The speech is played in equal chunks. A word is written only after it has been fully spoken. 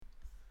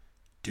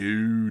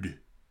Dude,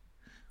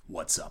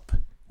 what's up?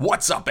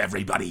 What's up,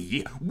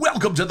 everybody?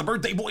 Welcome to the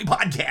Birthday Boy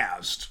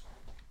Podcast.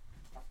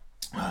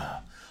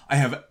 I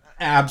have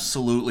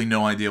absolutely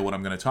no idea what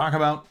I'm going to talk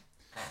about.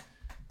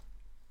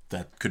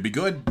 That could be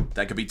good.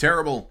 That could be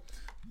terrible.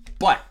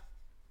 But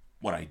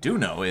what I do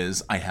know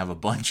is I have a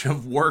bunch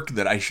of work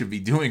that I should be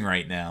doing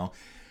right now.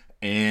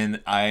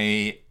 And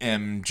I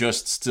am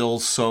just still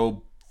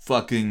so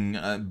fucking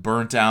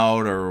burnt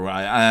out, or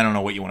I don't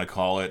know what you want to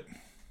call it.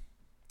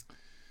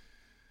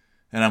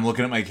 And I'm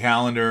looking at my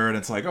calendar, and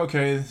it's like,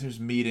 okay, there's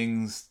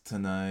meetings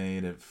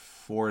tonight at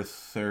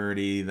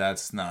 4:30.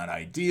 That's not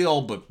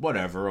ideal, but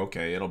whatever.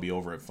 Okay, it'll be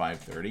over at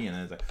 5:30. And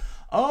then it's like,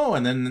 oh,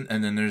 and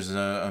then there's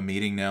a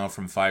meeting now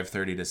from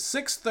 5:30 to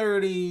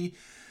 6:30.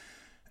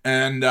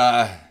 And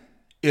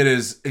it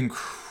is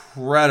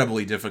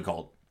incredibly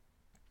difficult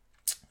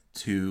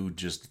to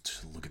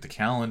just look at the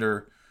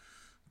calendar,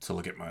 to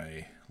look at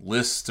my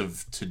list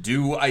of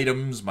to-do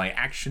items, my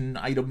action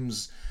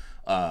items,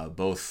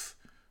 both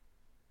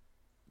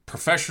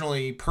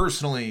professionally,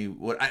 personally,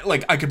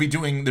 I could be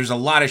doing. There's a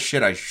lot of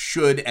shit I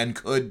should and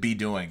could be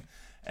doing,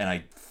 and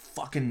I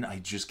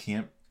just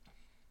can't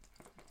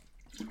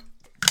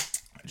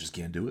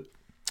do it.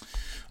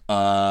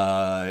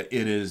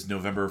 It is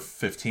November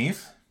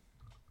 15th,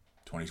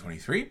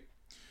 2023.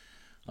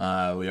 We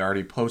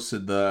already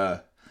posted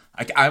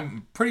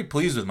I'm pretty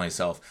pleased with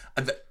myself.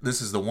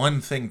 This is the one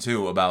thing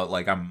too about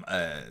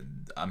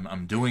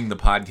I'm doing the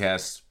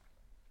podcast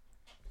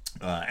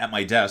at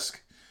my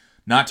desk.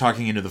 Not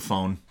talking into the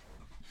phone.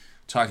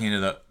 Talking into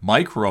the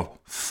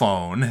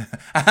microphone.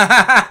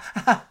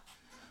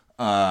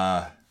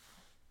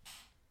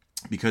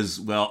 Because,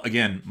 well,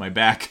 again, my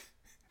back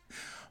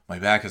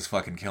is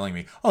fucking killing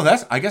me. Oh,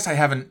 that's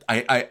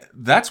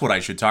what I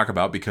should talk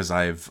about, because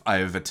I've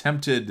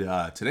attempted,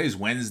 today's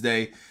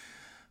Wednesday,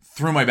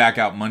 threw my back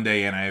out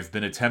Monday, and I've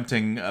been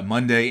attempting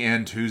Monday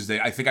and Tuesday.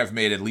 I think I've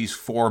made at least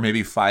 4,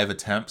 maybe 5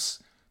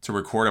 attempts to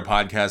record a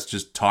podcast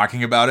just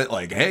talking about it.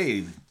 Like,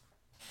 hey,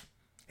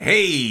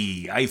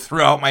 I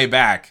threw out my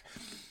back.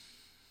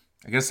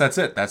 I guess that's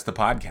it. That's the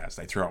podcast.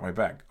 I threw out my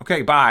back.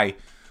 Okay, bye.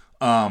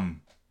 No,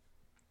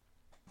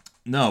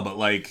 but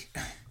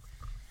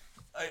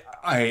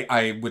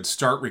I would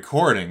start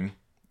recording,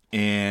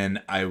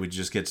 and I was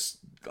just in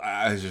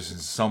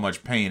so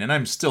much pain, and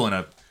I'm still in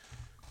a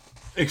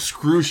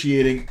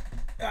excruciating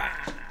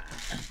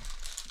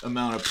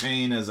amount of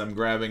pain as I'm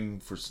grabbing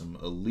for some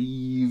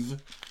Aleve,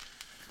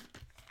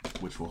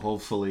 which will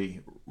hopefully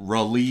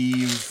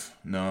relieve.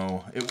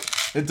 No,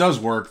 it does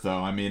work though.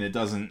 I mean,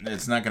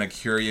 it's not going to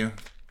cure you.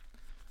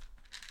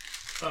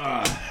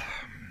 But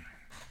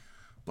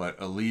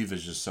Aleve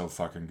is just so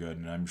fucking good,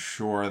 and I'm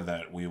sure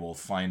that we will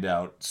find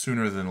out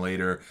sooner than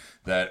later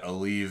that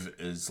Aleve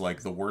is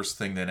like the worst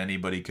thing that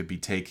anybody could be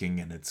taking,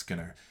 and it's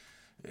gonna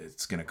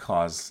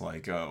cause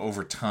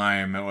over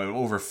time,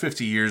 over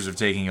 50 years of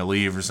taking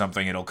Aleve or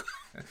something, it'll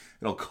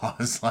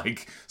cause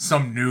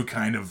some new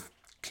kind of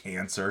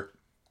cancer.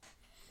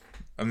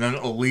 And then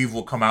Aleve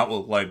will come out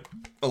with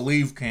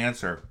Aleve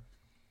cancer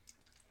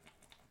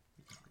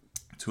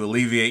to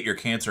alleviate your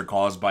cancer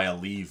caused by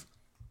Aleve.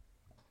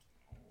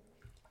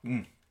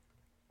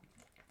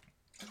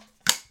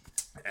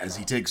 As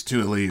he takes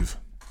 2 Aleve,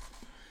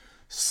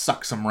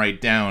 sucks them right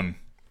down.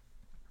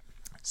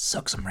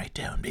 Sucks them right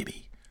down,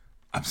 baby.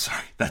 I'm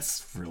sorry.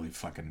 That's really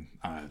fucking.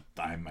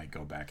 I might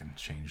go back and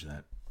change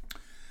that.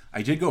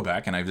 I did go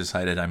back, and I've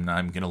decided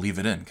I'm gonna leave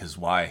it in, because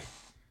why?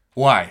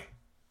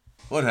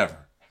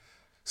 Whatever.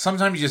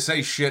 Sometimes you just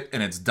say shit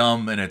and it's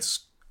dumb and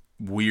it's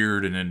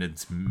weird and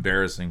it's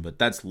embarrassing, but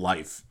that's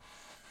life.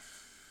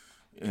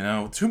 You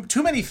know,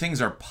 too many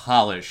things are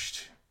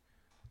polished.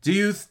 Do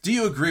you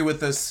agree with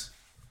this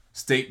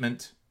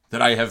statement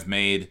that I have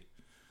made?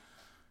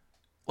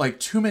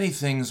 Too many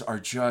things are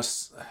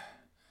just.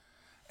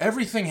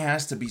 Everything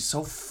has to be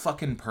so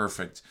fucking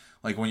perfect.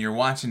 Like when you're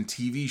watching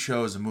TV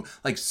shows and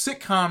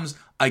sitcoms,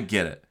 I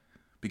get it,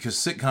 because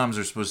sitcoms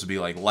are supposed to be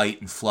light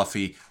and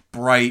fluffy,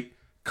 bright.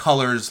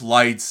 Colors,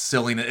 lights,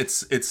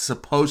 silliness. They're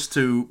supposed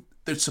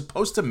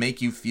to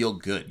make you feel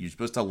good. You're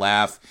supposed to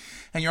laugh.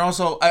 And you're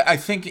also, I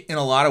think in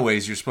a lot of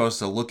ways, you're supposed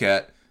to look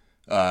at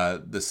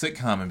the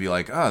sitcom and be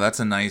like, oh, that's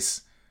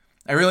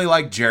I really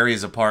like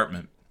Jerry's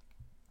apartment.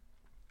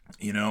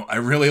 You know, I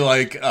really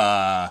like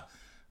the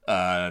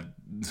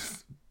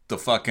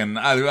fucking,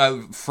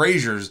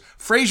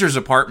 Frasier's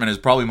apartment is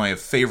probably my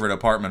favorite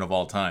apartment of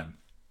all time.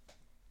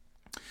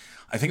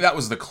 I think that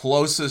was the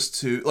closest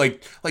to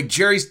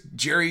Jerry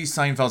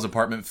Seinfeld's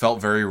apartment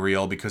felt very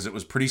real, because it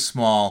was pretty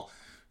small,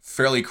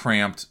 fairly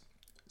cramped,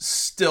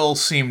 still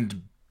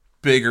seemed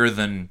bigger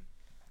than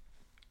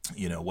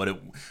what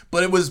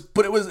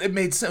it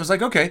made sense. It was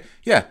like, okay,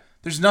 yeah,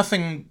 there's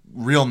nothing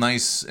real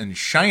nice and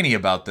shiny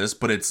about this,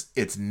 but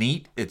it's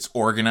neat, it's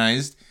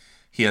organized.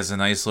 He has a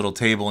nice little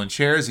table and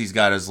chairs. He's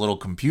got his little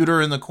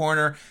computer in the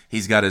corner.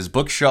 He's got his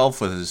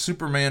bookshelf with his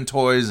Superman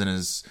toys and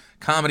his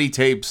comedy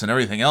tapes and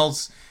everything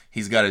else.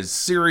 He's got his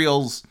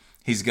cereals.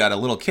 He's got a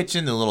little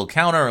kitchen, a little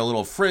counter, a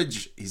little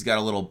fridge. He's got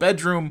a little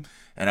bedroom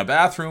and a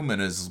bathroom and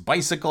his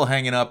bicycle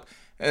hanging up.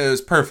 It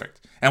was perfect.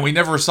 And we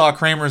never saw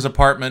Kramer's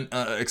apartment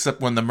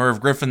except when the Merv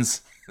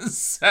Griffin's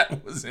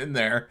set was in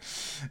there.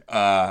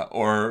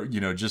 Or,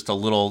 just a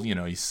little,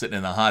 he's sitting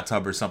in the hot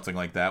tub or something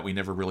like that. We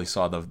never really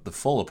saw the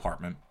full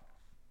apartment.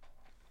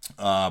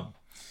 But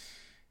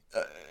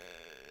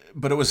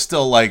it was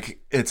still like,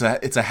 it's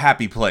a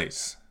happy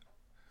place.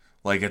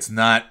 Like, it's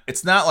not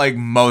like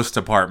most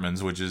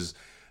apartments, which is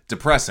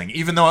depressing.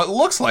 Even though it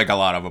looks like a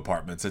lot of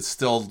apartments, it's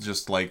still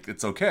just like,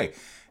 it's okay.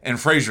 And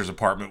Frasier's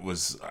apartment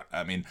was,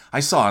 I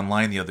saw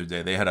online the other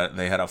day, they had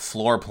a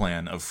floor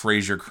plan of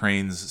Frasier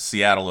Crane's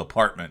Seattle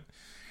apartment.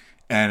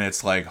 And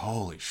it's like,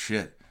 holy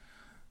shit.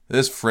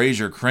 This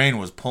Frasier Crane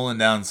was pulling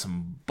down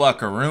some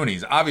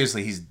buckaroonies.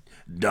 Obviously, he's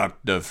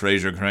Dr.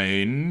 Frasier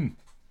Crane.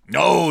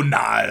 No,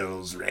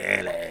 Niles,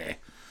 really.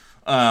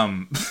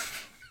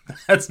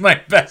 That's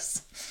my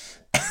best.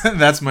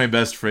 That's my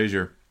best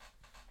Frasier.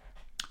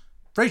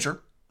 Frasier,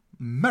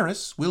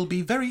 Maris will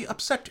be very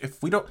upset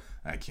if we don't...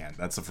 I can't.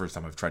 That's the first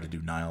time I've tried to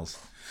do Niles.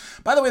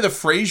 By the way, the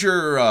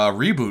Frasier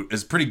reboot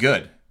is pretty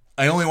good.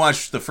 I only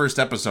watched the first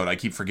episode. I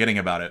keep forgetting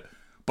about it.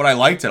 But I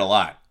liked it a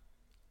lot.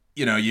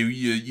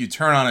 You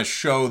turn on a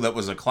show that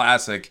was a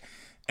classic,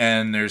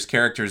 and there's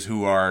characters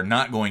who are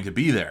not going to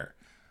be there.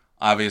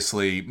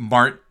 Obviously,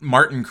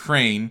 Martin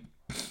Crane,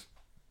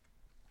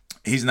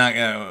 he's not...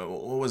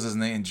 what was his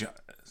name?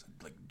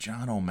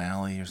 John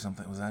O'Malley or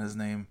something. Was that his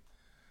name?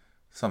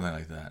 Something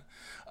like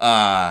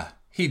that.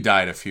 He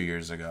died a few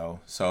years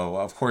ago, so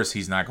of course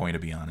he's not going to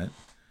be on it.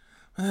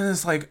 And then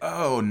it's like,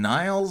 oh,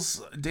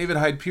 Niles, David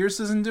Hyde Pierce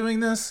isn't doing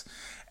this?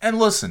 And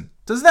listen,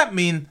 does that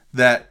mean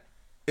that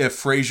if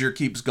Frasier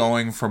keeps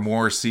going for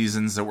more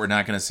seasons that we're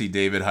not going to see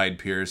David Hyde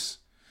Pierce?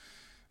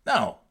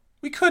 No,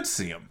 we could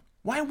see him.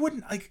 Why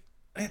wouldn't,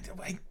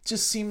 it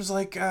just seems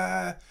like,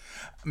 and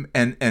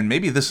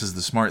maybe this is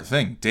the smart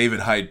thing.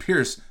 David Hyde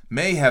Pierce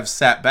may have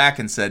sat back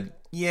and said,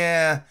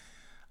 yeah,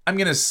 I'm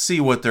going to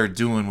see what they're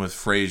doing with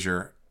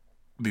Frasier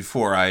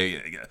before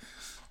and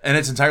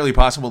it's entirely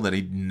possible that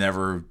he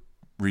never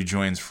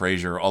rejoins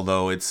Frasier,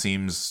 although it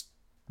seems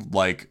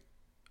like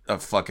a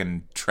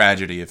fucking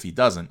tragedy if he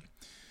doesn't.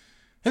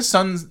 His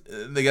son,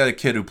 they got a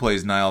kid who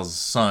plays Niles'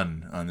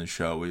 son on the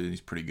show.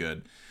 He's pretty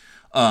good.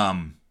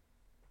 And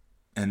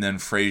then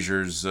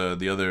Frasier's,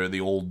 the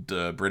old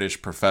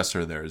British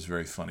professor there is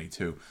very funny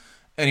too.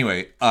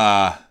 Anyway,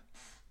 but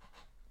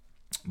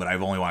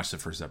I've only watched the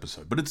first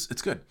episode, but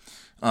it's good.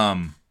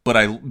 But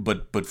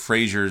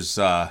Frasier's,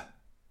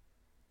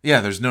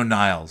 there's no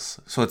Niles.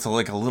 So it's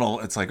like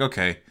it's like,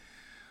 okay,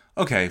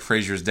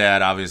 Frasier's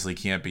dad obviously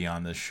can't be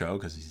on this show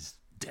because he's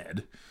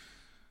dead.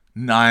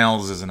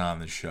 Niles isn't on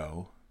the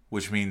show,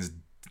 which means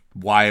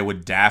why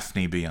would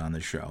Daphne be on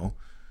the show?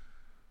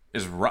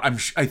 I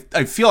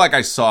feel like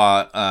I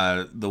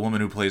saw the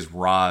woman who plays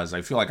Roz.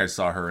 I feel like I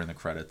saw her in the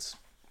credits.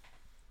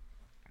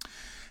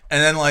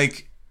 And then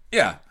like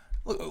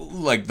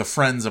the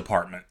Friends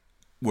apartment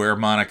where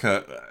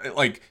Monica,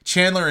 like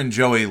Chandler and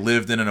Joey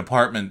lived in an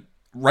apartment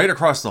right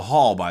across the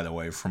hall, by the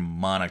way, from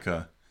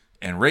Monica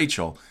and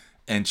Rachel.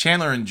 And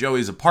Chandler and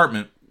Joey's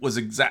apartment was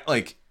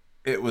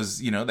it was,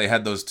 they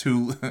had those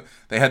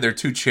they had their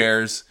two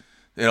chairs.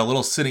 They had a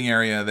little sitting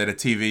area. They had a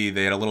TV.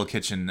 They had a little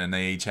kitchen, and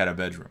they each had a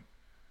bedroom.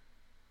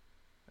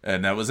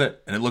 And that was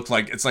it. And it looked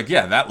like,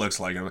 that looks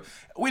like it.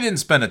 We didn't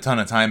spend a ton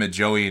of time at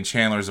Joey and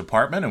Chandler's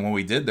apartment. And when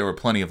we did, there were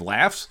plenty of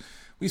laughs.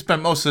 We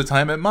spent most of the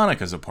time at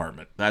Monica's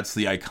apartment. That's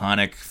the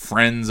iconic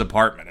Friends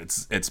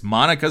apartment. It's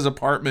Monica's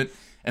apartment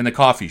and the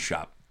coffee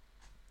shop.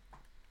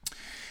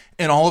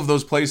 And all of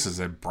those places,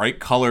 they're bright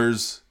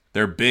colors.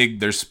 They're big.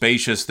 They're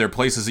spacious. They're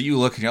places that you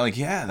look and you're like,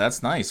 yeah,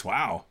 that's nice.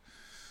 Wow.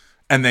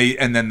 And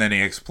then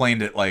they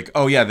explained it like,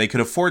 oh yeah, they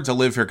could afford to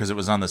live here because it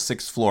was on the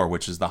 6th floor,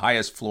 which is the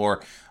highest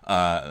floor.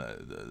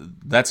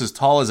 That's as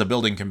tall as a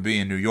building can be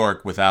in New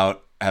York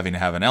without having to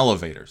have an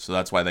elevator. So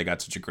that's why they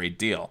got such a great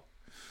deal.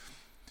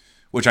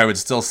 Which I would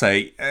still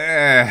say,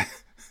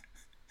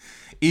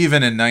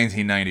 even in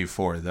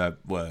 1994, that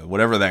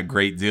whatever that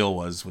great deal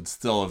was would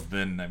still have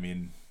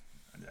been.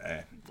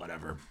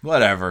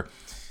 Whatever.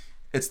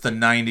 It's the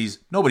 90s.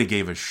 Nobody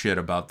gave a shit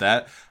about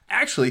that.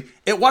 Actually,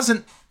 it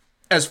wasn't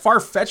as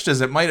far-fetched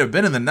as it might have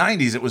been in the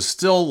 90s. It was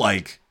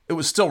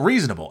still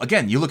reasonable.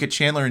 Again, you look at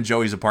Chandler and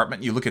Joey's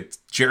apartment, you look at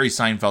Jerry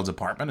Seinfeld's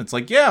apartment, it's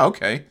like, yeah,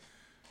 okay.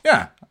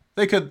 Yeah,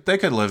 they could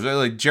live there.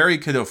 Like, Jerry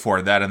could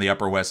afford that on the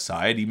Upper West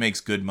Side. He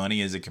makes good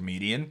money as a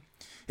comedian.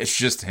 It's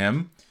just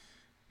him.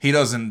 He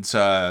doesn't,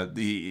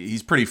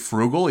 he's pretty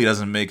frugal. He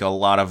doesn't make a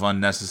lot of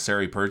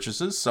unnecessary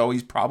purchases, so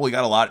he's probably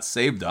got a lot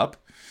saved up.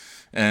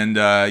 And,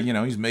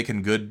 he's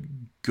making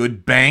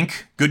good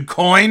bank, good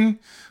coin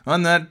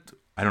on that.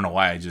 I don't know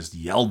why I just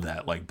yelled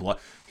that like blood.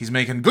 He's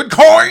making good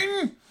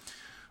coin.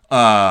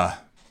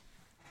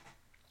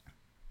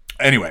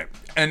 Anyway,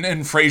 and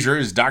Frasier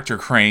is Dr.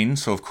 Crane,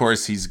 so of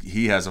course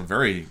he has a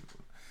very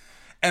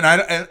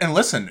and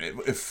listen,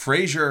 if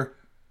Frasier,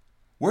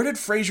 where did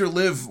Frasier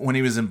live when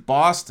he was in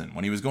Boston?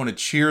 When he was going to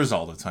Cheers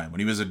all the time? When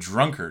he was a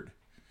drunkard?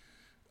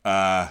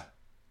 Did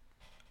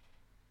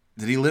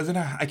he live in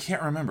I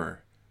can't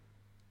remember.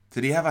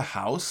 Did he have a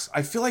house?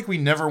 I feel like we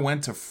never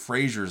went to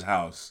Frasier's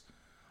house.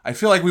 I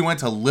feel like we went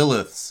to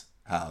Lilith's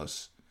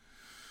house.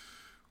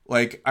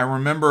 Like, I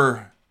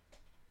remember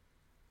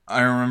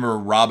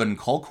Robin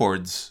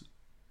Colcord's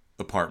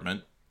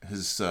apartment,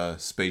 his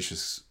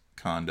spacious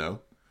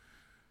condo.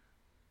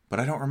 But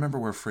I don't remember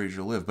where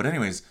Frasier lived. But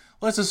anyways,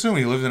 let's assume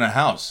he lived in a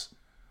house.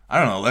 I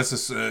don't know.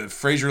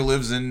 Frasier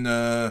lives in,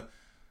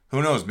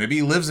 who knows? Maybe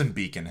he lives in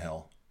Beacon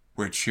Hill,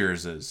 where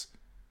Cheers is.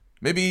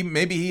 Maybe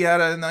he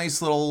had a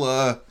nice little,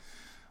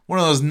 one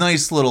of those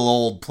nice little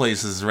old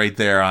places right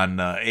there on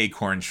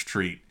Acorn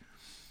Street.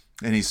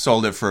 And he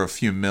sold it for a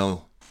few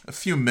mil in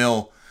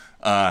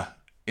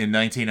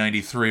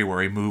 1993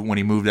 when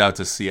he moved out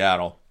to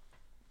Seattle.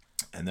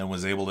 And then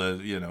was able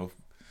to,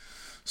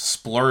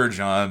 splurge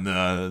on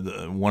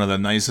one of the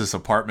nicest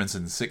apartments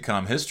in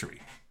sitcom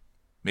history.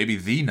 Maybe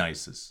the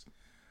nicest.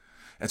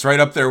 It's right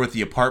up there with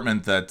the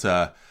apartment that,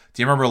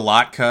 do you remember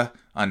Latka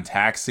on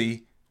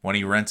Taxi when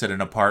he rented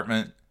an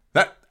apartment?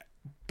 That,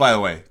 by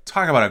the way,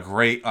 talk about a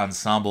great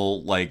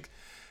ensemble. Like,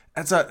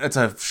 it's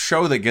a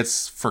show that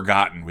gets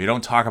forgotten. We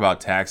don't talk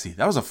about Taxi.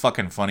 That was a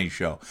fucking funny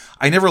show.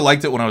 I never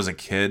liked it when I was a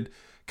kid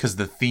because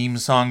the theme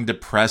song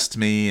depressed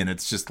me, and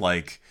it's just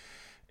like,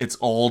 it's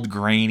old,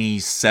 grainy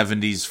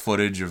 70s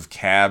footage of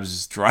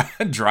cabs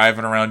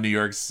driving around New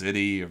York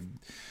City, or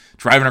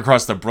driving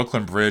across the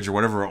Brooklyn Bridge, or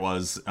whatever it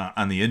was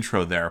on the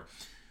intro there.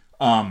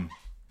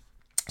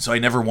 So I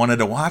never wanted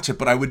to watch it,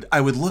 but I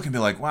would look and be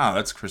like, wow,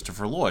 that's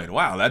Christopher Lloyd.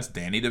 Wow, that's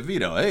Danny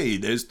DeVito. Hey,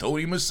 there's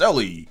Tony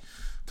Maselli,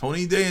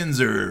 Tony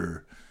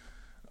Danzer.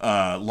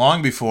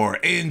 Long before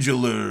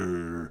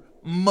Angela,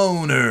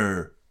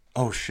 Moner.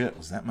 Oh shit,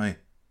 was that my...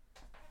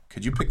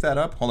 Could you pick that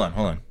up? Hold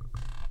on.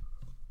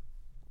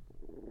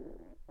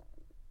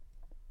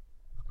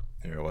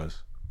 There it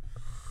was.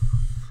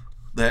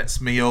 That's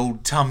me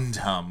old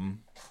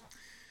tum-tum.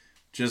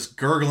 Just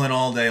gurgling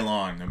all day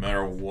long, no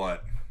matter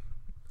what.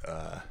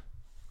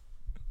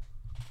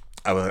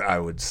 I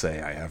would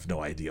say I have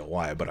no idea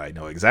why, but I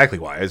know exactly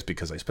why. It's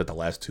because I spent the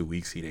last 2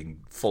 weeks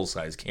eating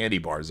full-size candy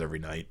bars every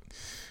night.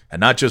 And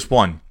not just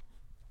one.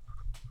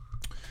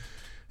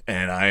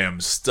 And I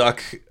am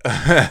stuck...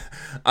 I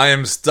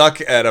am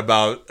stuck at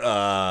about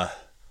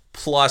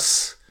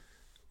plus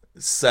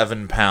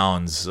 7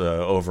 pounds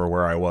over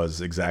where I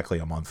was exactly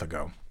a month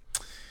ago.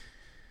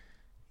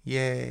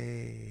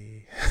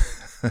 Yay.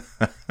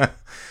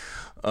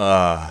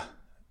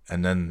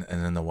 And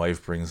then the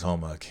wife brings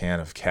home a can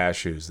of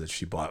cashews that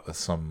she bought with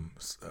some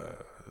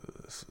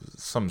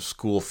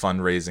school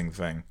fundraising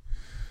thing.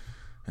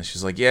 And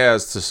she's like, yeah,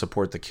 it's to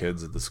support the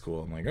kids at the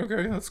school. I'm like,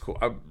 okay, that's cool.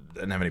 I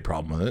didn't have any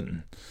problem with it.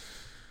 And,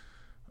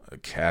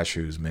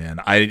 cashews, man.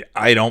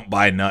 I don't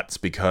buy nuts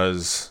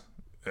because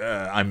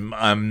I'm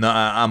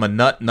a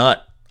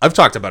nut. I've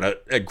talked about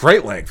it at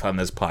great length on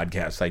this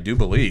podcast, I do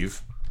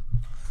believe.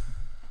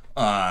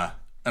 And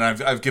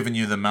I've given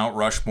you the Mount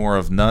Rushmore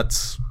of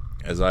nuts,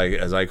 as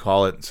I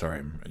call it. Sorry,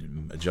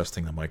 I'm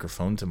adjusting the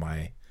microphone to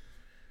my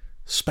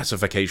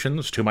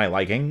specifications, to my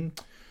liking.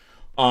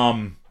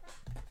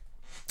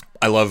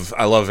 I love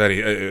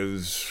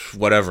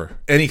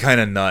any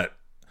kind of nut,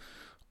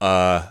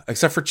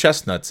 except for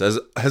chestnuts, as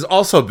has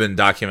also been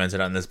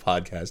documented on this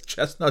podcast.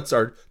 Chestnuts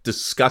are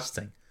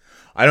disgusting.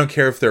 I don't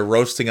care if they're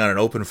roasting on an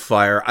open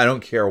fire. I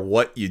don't care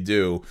what you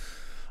do.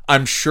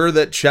 I'm sure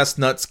that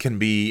chestnuts can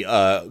be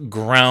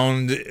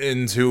ground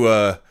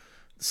into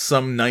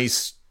some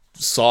nice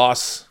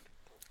sauce,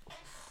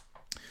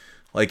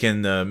 like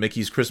in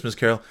Mickey's Christmas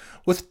Carol,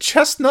 with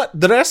chestnut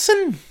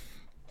dressing.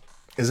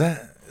 Is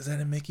that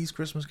in Mickey's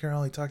Christmas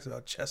Carol? He talks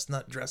about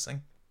chestnut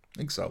dressing. I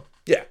think so.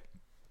 Yeah.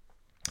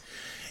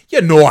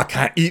 You know I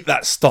can't eat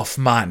that stuff,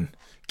 man.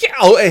 Get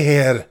out of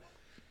here.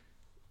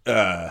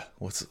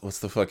 What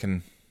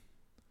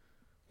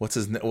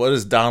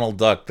is Donald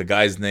Duck, the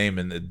guy's name?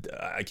 And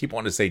I keep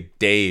wanting to say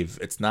Dave.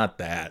 It's not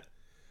that.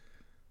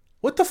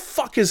 What the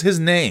fuck is his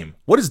name?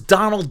 What is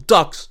Donald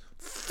Duck's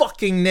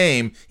fucking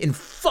name in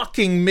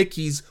fucking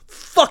Mickey's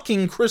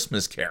fucking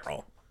Christmas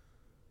Carol?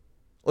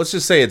 Let's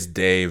just say it's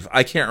Dave.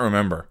 I can't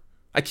remember.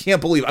 I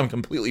can't believe I'm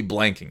completely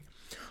blanking.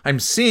 I'm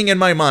seeing in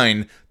my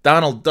mind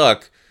Donald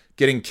Duck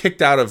getting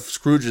kicked out of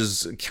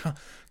Scrooge's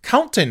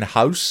counting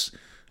house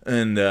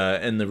and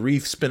the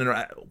wreath spinning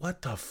around.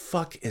 What the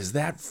fuck is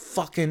that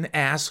fucking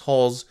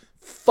asshole's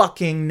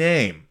fucking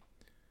name?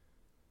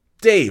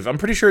 Dave. I'm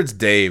pretty sure it's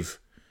Dave.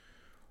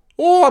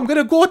 Oh, I'm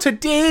gonna go to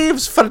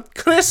Dave's for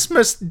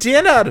Christmas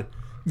dinner.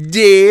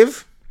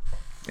 Dave.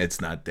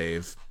 It's not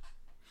Dave.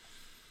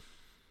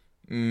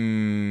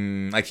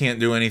 I can't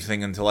do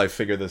anything until I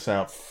figure this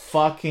out.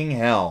 Fucking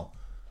hell.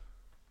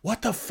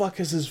 What the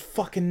fuck is his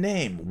fucking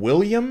name?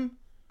 William?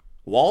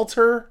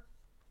 Walter?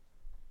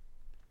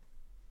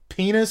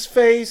 Penis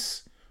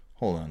face?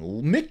 Hold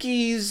on.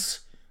 Mickey's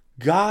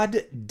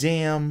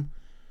goddamn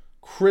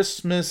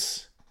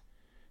Christmas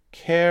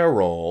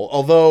Carol.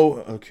 Although,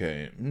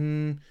 okay.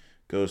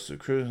 Goes to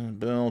Christmas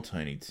Bell,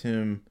 Tiny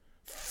Tim.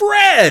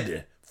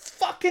 Fred!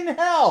 Fucking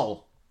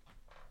hell!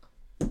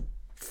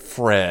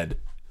 Fred.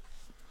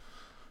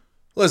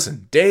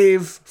 Listen,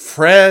 Dave,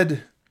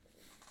 Fred,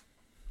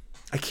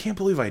 I can't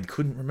believe I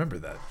couldn't remember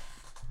that.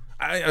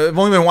 I've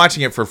only been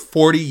watching it for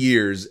 40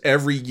 years,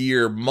 every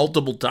year,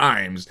 multiple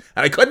times,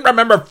 and I couldn't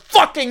remember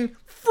fucking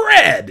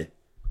Fred.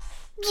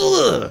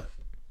 Ugh.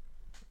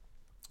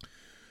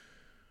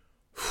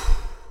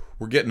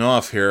 We're getting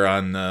off here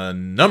on a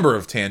number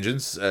of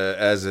tangents,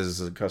 as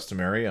is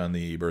customary on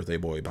the Birthday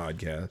Boy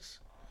podcast.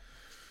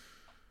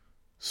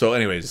 So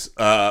anyways,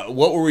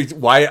 what were we,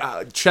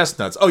 why,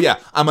 chestnuts. Oh yeah,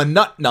 I'm a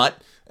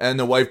nut, and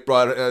the wife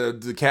brought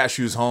the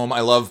cashews home. I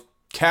love,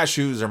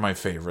 cashews are my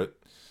favorite.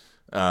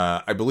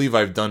 I believe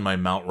I've done my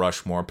Mount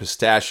Rushmore.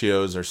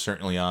 Pistachios are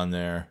certainly on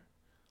there.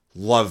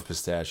 Love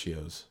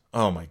pistachios.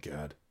 Oh my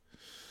God.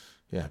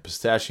 Yeah,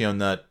 pistachio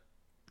nut,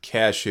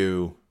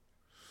 cashew,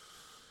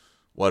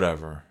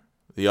 whatever.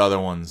 The other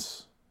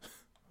ones,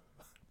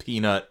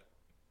 peanut,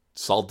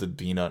 salted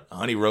peanut,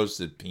 honey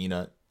roasted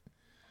peanut,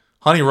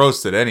 honey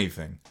roasted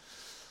anything.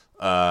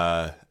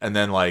 And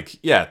then like,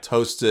 yeah,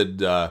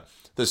 toasted,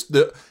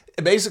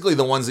 basically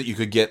the ones that you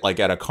could get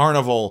like at a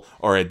carnival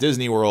or at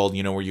Disney World,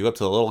 you know, where you go up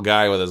to the little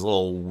guy with his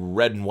little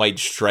red and white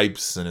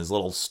stripes and his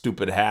little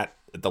stupid hat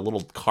at the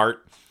little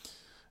cart,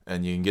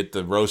 and you can get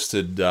the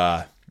roasted,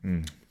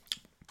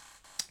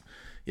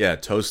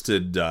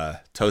 toasted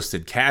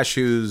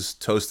cashews,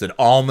 toasted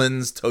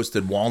almonds,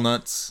 toasted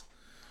walnuts.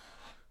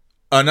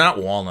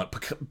 Not walnut,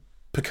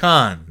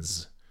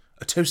 pecans.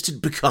 A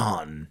toasted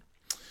pecan.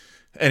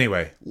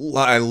 Anyway,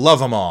 I love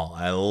them all.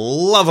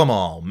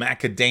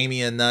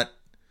 Macadamia nut.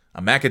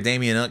 A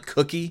macadamia nut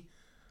cookie.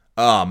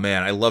 Oh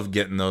man, I love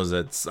getting those.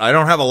 I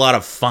don't have a lot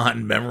of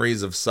fond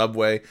memories of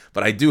Subway,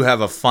 but I do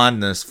have a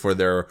fondness for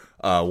their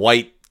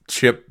white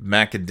chip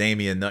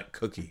macadamia nut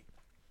cookie.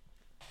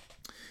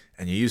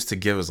 And you used to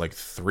give us like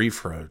 3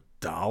 for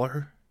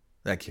 $1?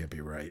 That can't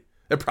be right.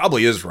 It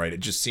probably is right. It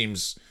just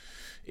seems,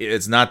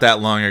 it's not that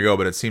long ago,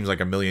 but it seems like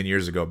a million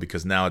years ago,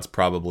 because now it's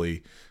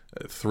probably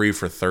 3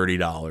 for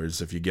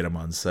 $30 if you get them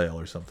on sale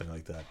or something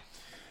like that.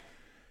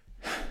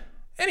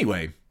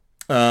 Anyway,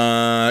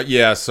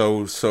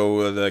 so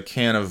the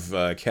can of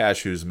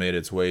cashews made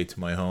its way to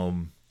my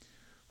home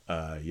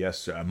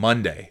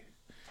Monday.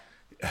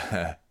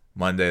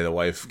 Monday, the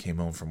wife came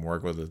home from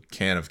work with a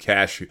can of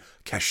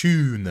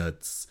cashew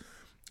nuts.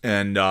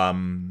 And,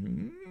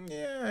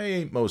 I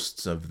ate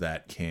most of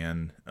that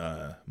can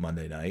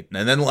Monday night.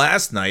 And then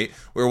last night,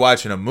 we were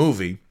watching a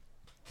movie.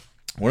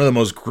 One of the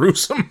most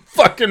gruesome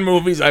fucking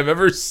movies I've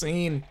ever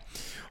seen.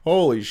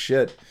 Holy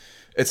shit.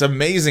 It's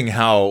amazing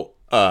how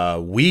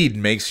weed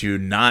makes you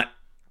not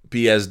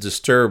be as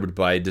disturbed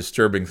by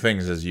disturbing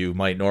things as you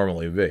might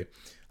normally be.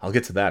 I'll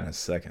get to that in a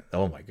second.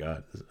 Oh my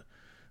God.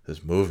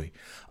 This movie.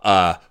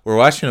 We're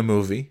watching a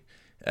movie,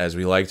 as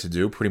we like to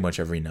do pretty much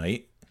every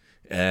night.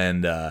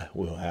 And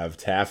we'll have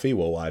taffy.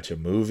 We'll watch a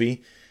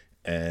movie,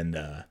 and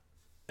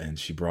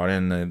she brought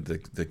in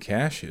the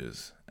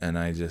cashews, and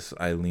I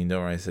leaned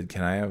over and I said,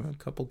 "Can I have a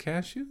couple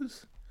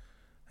cashews?"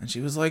 And she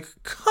was like,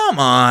 "Come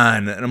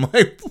on!" And I'm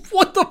like,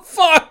 "What the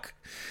fuck?"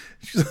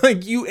 She's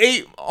like, "You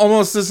ate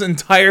almost this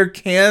entire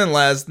can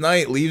last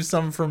night. Leave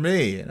some for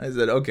me." And I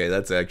said, "Okay,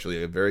 that's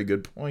actually a very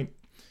good point."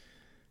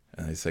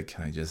 And I said,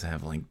 "Can I just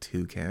have like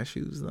 2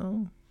 cashews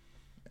though?"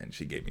 And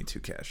she gave me 2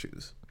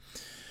 cashews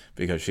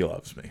because she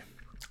loves me.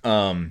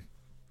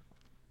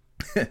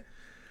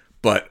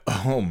 But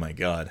oh my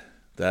God,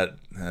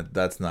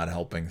 that's not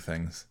helping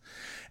things.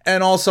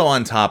 And also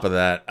on top of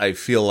that, I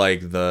feel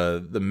like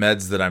the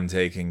meds that I'm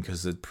taking,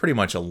 because it pretty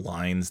much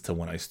aligns to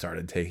when I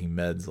started taking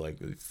meds, like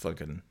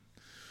fucking,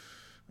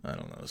 I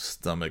don't know,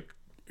 stomach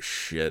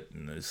shit,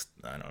 and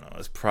I don't know,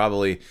 it's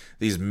probably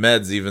these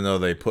meds, even though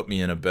they put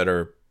me in a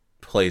better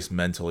place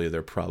mentally,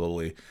 they're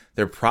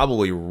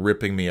probably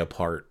ripping me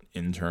apart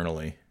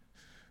internally.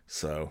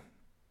 So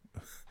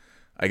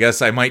I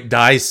guess I might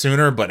die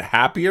sooner, but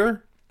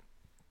happier,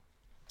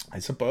 I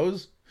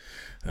suppose.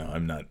 No,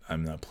 I'm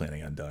not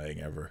planning on dying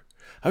ever.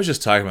 I was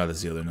just talking about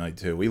this the other night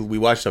too. We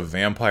watched a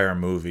vampire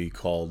movie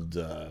called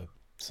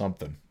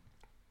something.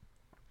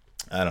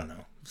 I don't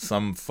know.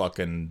 Some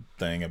fucking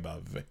thing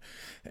about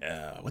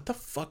what the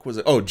fuck was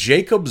it? Oh,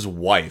 Jacob's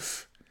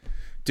Wife.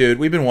 Dude,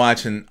 we've been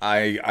watching.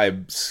 I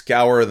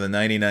scour the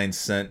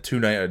 99-cent,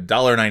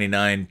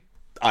 $1.99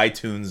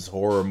 iTunes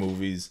horror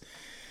movies.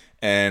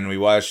 And we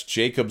watched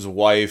Jacob's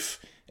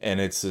Wife, and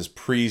it's this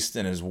priest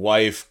and his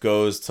wife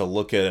goes to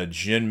look at a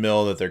gin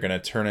mill that they're going to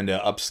turn into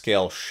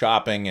upscale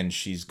shopping, and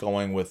she's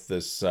going with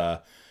this, I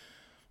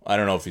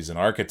don't know if he's an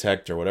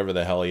architect or whatever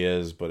the hell he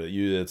is, but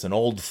it's an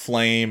old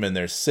flame, and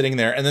they're sitting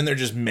there, and then they're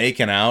just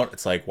making out.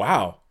 It's like,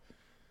 wow,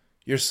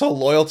 you're so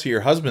loyal to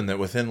your husband that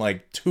within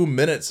like 2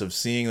 minutes of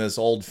seeing this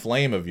old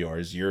flame of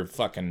yours, you're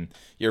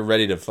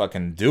ready to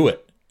fucking do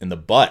it in the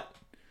butt.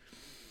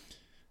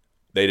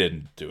 They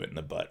didn't do it in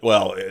the butt.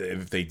 Well,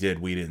 if they did,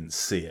 we didn't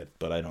see it,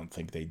 but I don't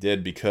think they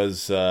did,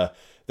 because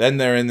then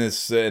they're in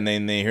this, and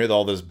they hear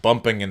all this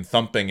bumping and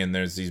thumping, and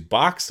there's these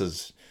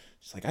boxes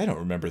She's like, I don't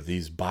remember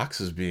these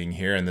boxes being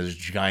here and this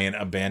giant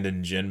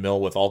abandoned gin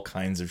mill with all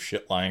kinds of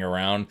shit lying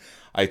around.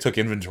 I took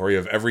inventory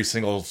of every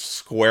single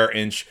square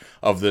inch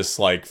of this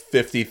like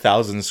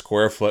 50,000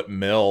 square foot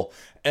mill,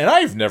 and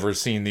I've never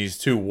seen these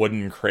two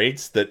wooden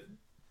crates that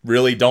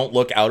really don't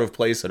look out of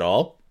place at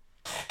all.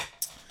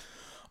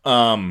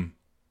 And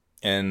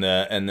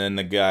then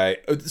the guy,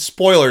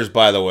 spoilers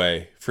by the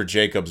way for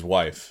Jacob's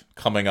wife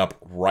coming up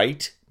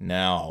right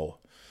now.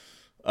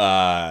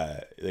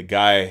 The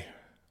guy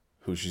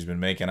who she's been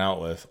making out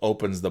with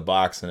opens the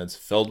box and it's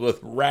filled with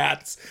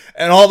rats,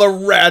 and all the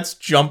rats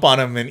jump on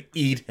him and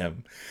eat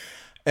him.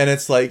 And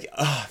it's like,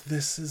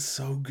 this is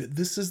so good.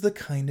 This is the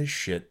kind of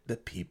shit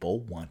that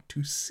people want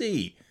to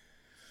see.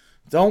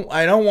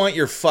 I don't want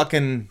your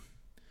fucking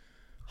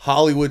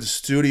Hollywood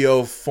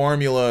studio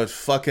formula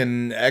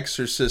fucking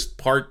Exorcist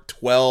Part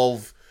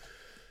 12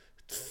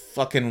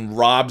 fucking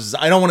Rob's.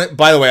 I don't want to,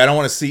 by the way, I don't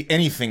want to see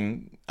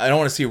anything. I don't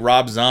want to see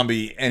Rob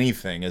Zombie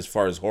anything as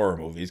far as horror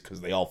movies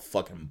because they all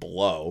fucking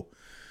blow.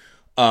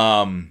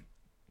 And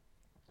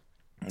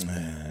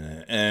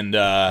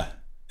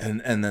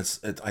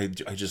that's it. I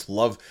just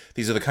love,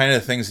 these are the kind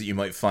of things that you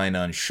might find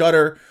on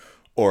Shudder,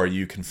 or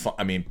you can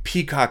I mean,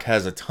 Peacock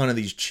has a ton of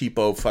these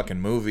cheapo fucking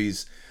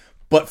movies.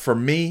 But for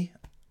me,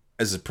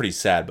 this is pretty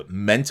sad, but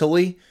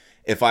mentally,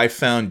 if I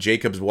found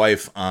Jacob's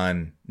Wife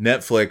on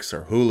Netflix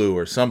or Hulu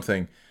or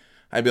something,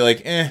 I'd be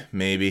like,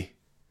 maybe.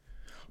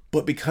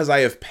 But because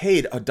I have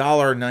paid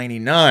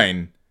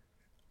 $1.99,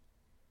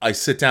 I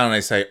sit down and I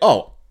say,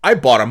 oh, I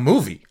bought a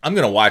movie. I'm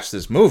going to watch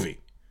this movie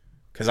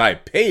because I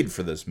paid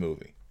for this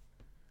movie.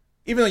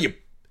 Even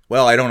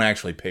though I don't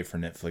actually pay for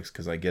Netflix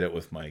because I get it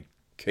with my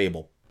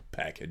cable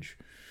package.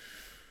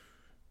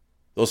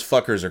 Those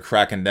fuckers are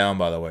cracking down,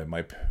 by the way.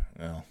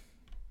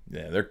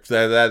 They're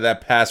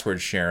that password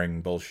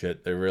sharing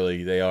bullshit.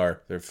 They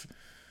are. They're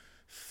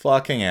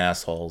fucking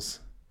assholes.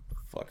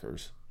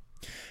 Fuckers.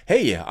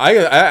 Hey,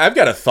 I've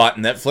got a thought,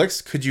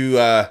 Netflix. Could you,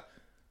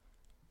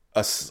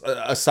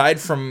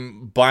 aside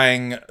from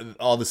buying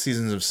all the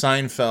seasons of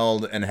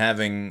Seinfeld and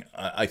having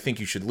I Think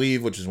You Should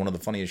Leave, which is one of the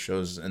funniest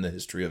shows in the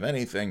history of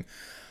anything,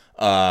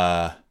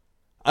 I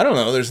don't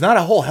know. There's not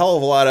a whole hell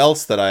of a lot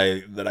else that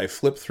I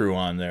flip through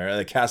on there.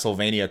 The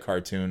Castlevania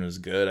cartoon was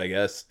good, I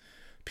guess.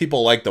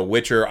 People like The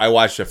Witcher. I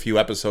watched a few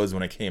episodes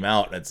when it came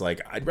out, and it's like,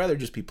 I'd rather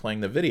just be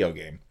playing the video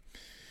game.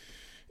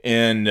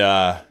 And,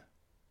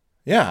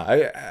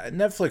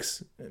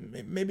 Netflix,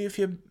 maybe if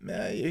you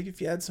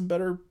had some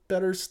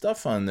better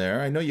stuff on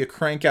there. I know you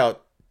crank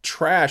out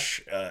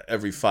trash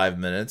every 5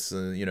 minutes.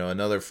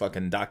 Another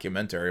fucking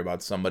documentary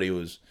about somebody who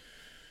was,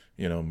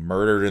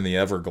 murdered in the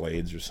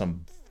Everglades or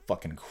some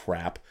fucking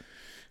crap.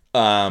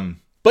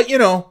 But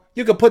you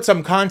could put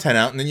some content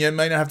out, and then you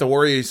might not have to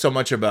worry so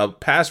much about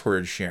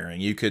password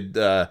sharing. You could,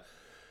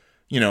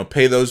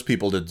 pay those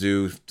people to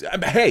do.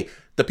 Hey,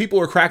 the people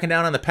who are cracking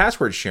down on the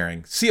password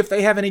sharing, see if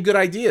they have any good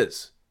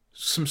ideas.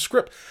 Some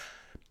script.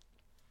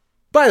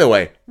 By the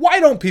way,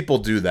 why don't people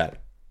do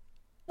that?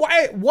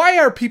 Why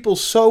are people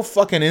so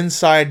fucking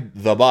inside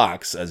the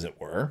box, as it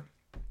were,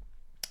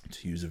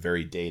 to use a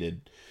very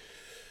dated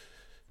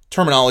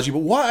terminology? But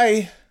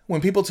why, when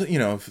people,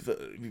 you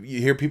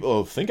hear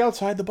people, think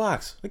outside the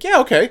box. Like, yeah,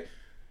 okay.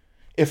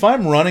 If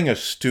I'm running a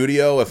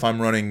studio, if I'm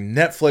running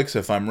Netflix,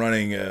 if I'm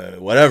running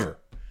whatever,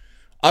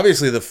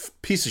 obviously the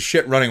piece of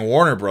shit running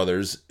Warner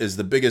Brothers is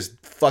the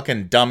biggest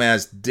fucking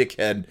dumbass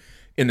dickhead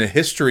in the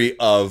history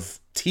of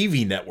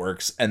TV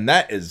networks, and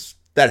that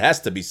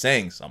has to be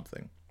saying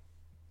something.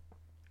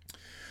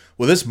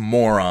 Well, this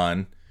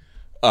moron,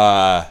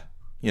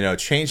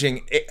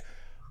 changing it,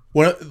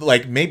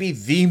 maybe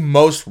the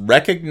most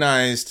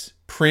recognized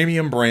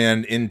premium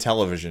brand in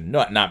television.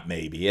 No, not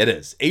maybe, it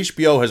is.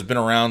 HBO has been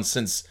around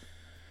since,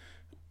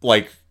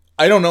 I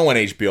don't know when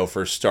HBO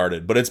first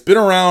started, but it's been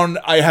around.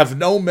 I have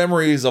no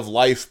memories of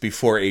life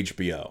before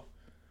HBO.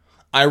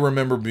 I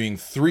remember being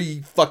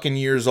 3 fucking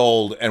years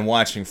old and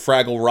watching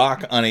Fraggle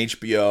Rock on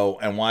HBO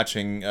and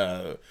watching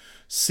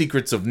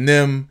Secrets of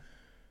NIMH.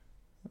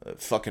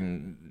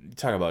 Fucking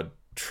talk about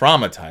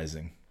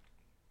traumatizing.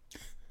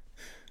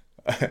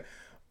 This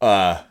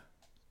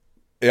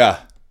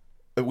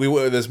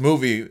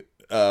movie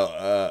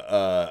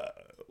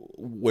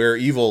Where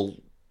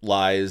Evil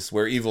Lies,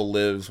 Where Evil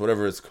Lives,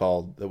 whatever it's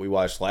called, that we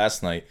watched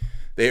last night.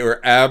 They were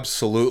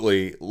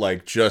absolutely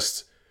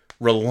just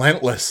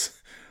relentless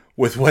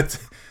with what,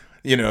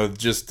 what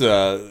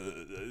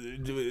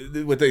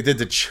they did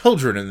to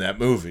children in that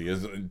movie. It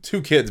was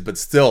 2 kids, but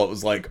still, it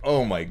was like,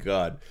 oh my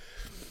God.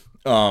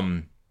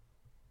 But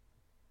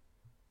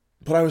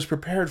I was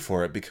prepared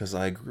for it because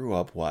I grew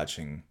up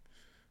watching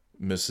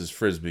Mrs.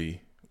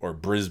 Frisbee, or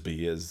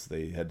Brisby, as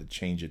they had to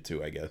change it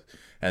to, I guess,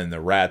 and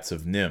the Rats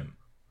of NIMH.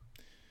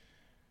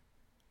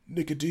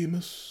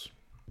 Nicodemus.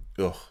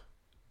 Ugh.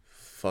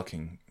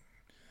 Fucking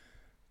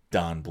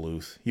Don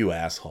Bluth, you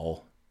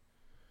asshole.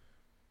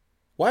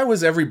 Why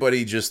was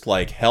everybody just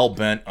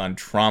hell-bent on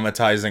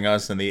traumatizing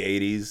us in the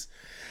 80s?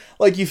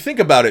 You think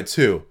about it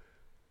too.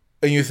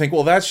 And you think,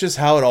 well, that's just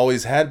how it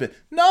always had been.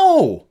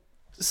 No!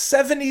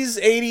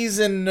 70s, 80s,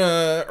 and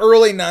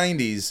early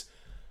 90s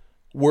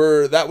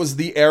that was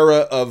the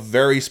era of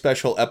very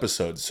special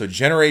episodes. So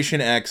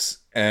Generation X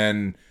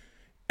and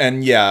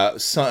yeah,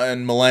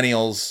 and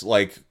millennials,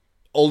 like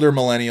older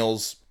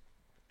millennials,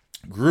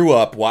 grew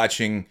up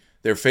watching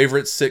their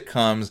favorite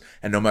sitcoms,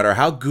 and no matter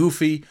how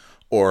goofy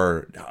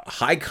or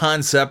high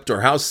concept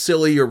or how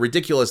silly or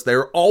ridiculous,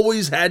 there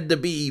always had to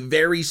be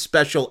very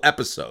special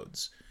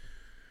episodes.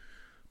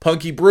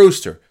 Punky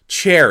Brewster,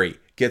 Cherry,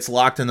 gets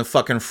locked in the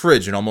fucking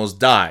fridge and almost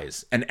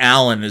dies. And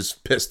Alan is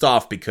pissed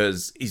off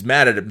because he's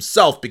mad at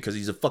himself because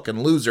he's a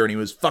fucking loser and he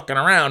was fucking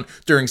around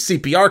during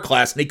CPR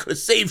class and he could have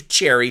saved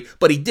Cherry,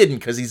 but he didn't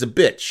because he's a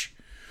bitch.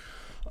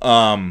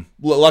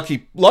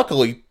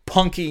 Luckily,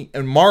 Punky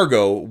and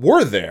Margot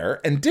were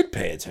there and did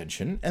pay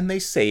attention and they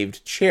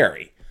saved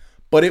Cherry.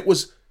 But it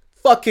was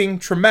fucking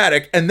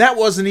traumatic, and that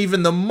wasn't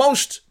even the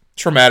most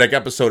traumatic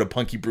episode of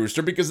Punky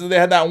Brewster because they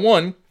had that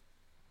one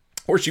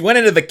where she went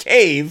into the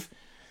cave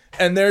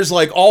and there's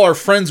like all our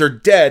friends are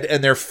dead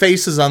and their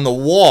faces on the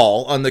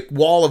wall of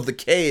the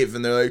cave,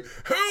 and they're like,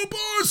 "Help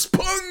us,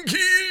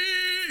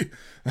 Punky!"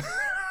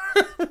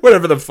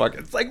 Whatever the fuck.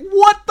 It's like,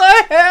 what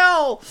the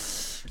hell?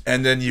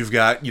 And then you've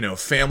got,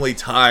 Family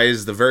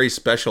Ties, the very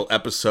special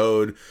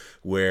episode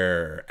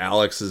where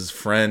Alex's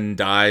friend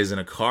dies in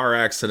a car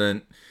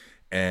accident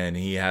and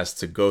he has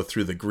to go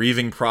through the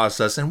grieving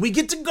process, and we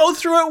get to go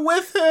through it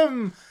with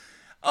him.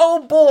 Oh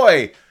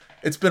boy.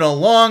 It's been a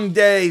long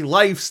day.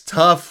 Life's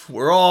tough.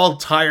 We're all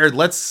tired.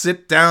 Let's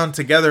sit down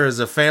together as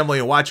a family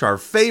and watch our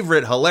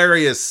favorite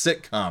hilarious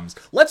sitcoms.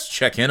 Let's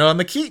check in on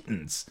the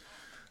Keatons.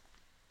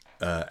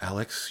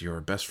 Alex,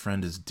 your best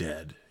friend is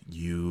dead.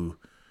 You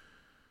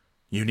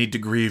need to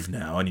grieve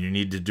now, and you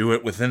need to do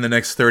it within the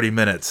next 30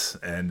 minutes.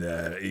 And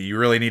you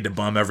really need to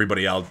bum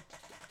everybody out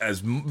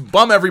as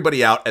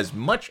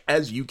much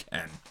as you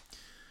can.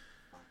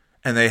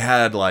 And they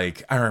had I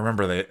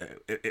remember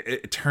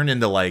it turned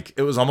into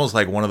it was almost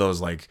like one of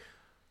those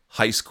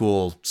high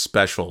school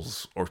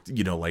specials, or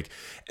like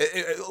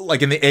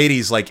in the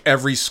 80s,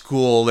 every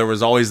school there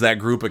was always that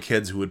group of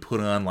kids who would put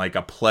on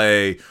a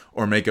play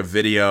or make a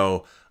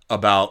video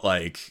about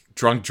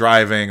drunk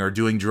driving or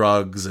doing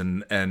drugs,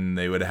 and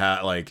they would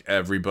have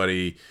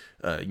everybody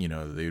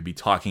they would be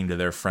talking to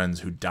their friends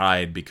who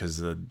died because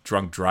the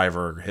drunk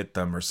driver hit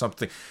them or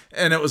something,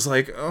 and it was oh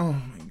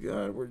my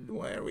god,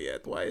 why are we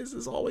at? Why is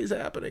this always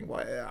happening?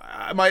 Why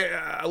am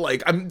I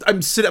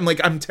I'm sitting?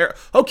 I'm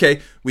okay,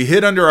 we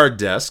hid under our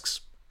desks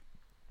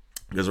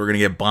because we're gonna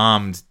get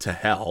bombed to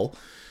hell,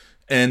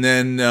 and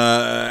then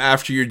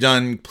after you're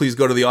done, please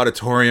go to the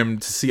auditorium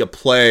to see a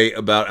play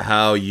about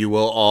how you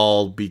will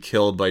all be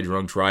killed by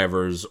drunk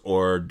drivers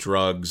or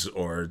drugs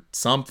or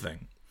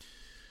something.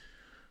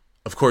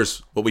 Of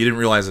course, what we didn't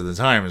realize at the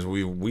time is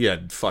we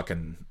had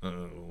fucking...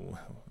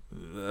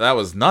 that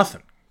was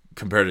nothing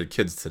compared to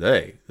kids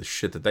today. The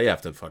shit that they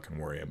have to fucking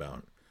worry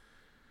about.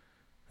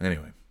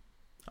 Anyway,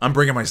 I'm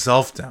bringing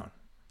myself down.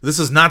 This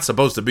is not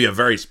supposed to be a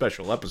very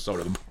special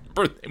episode of the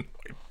Birthday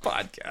Boy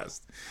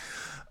podcast.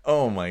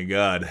 Oh my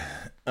god.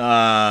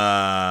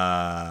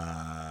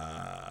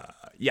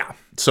 Yeah.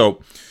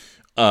 So,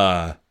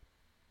 so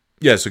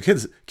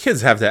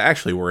kids have to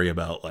actually worry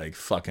about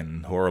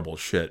fucking horrible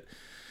shit.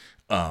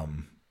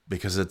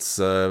 Because it's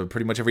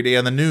pretty much every day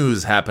on the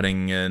news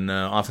happening, and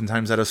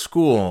oftentimes at a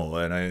school,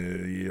 and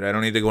I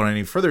don't need to go into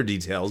any further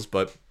details,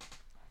 but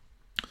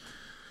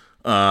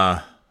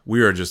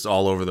we are just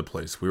all over the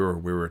place. We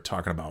were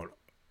talking about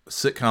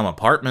sitcom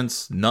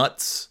apartments,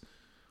 nuts,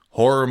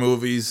 horror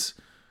movies.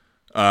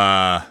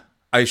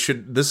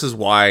 This is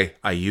why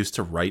I used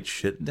to write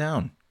shit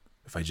down.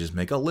 If I just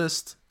make a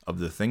list of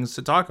the things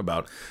to talk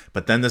about,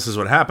 but then this is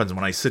what happens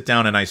when I sit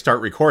down and I start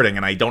recording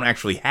and I don't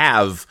actually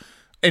have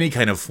any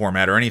kind of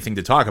format or anything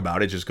to talk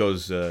about. It just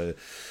goes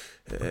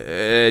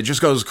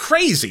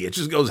crazy. It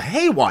just goes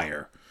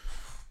haywire.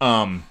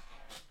 So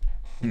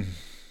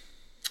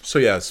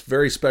yeah, it's a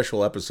very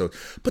special episode.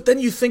 But then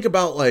you think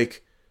about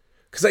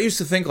because I used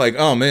to think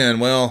oh man,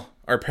 well,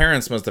 our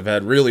parents must have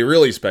had really,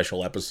 really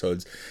special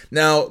episodes.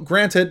 Now,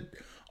 granted,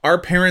 our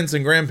parents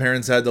and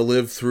grandparents had to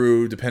live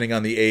through, depending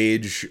on the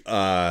age,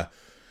 the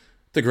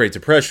Great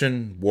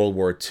Depression, World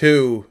War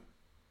II,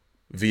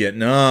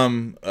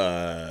 Vietnam,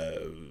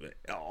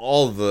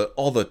 all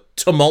the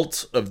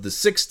tumult of the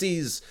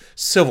 60s,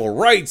 civil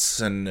rights,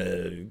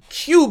 and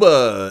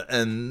Cuba,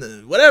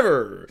 and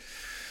whatever.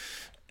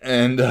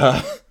 And,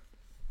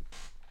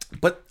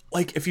 but,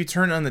 if you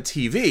turn on the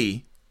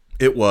TV,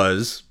 it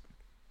was,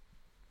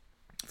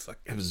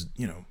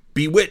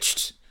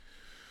 Bewitched,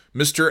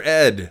 Mr.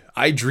 Ed,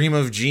 I Dream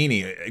of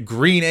Jeannie,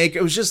 Green Acre.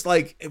 It was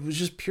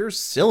just pure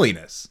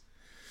silliness.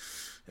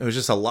 It was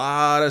just a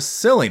lot of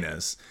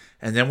silliness.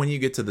 And then when you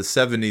get to the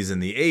 70s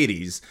and the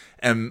 80s,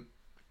 and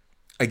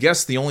I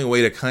guess the only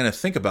way to kind of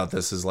think about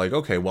this is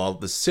okay, well,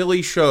 the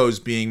silly shows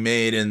being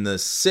made in the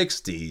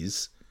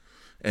 60s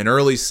and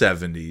early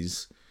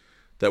 70s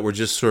that were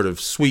just sort of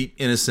sweet,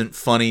 innocent,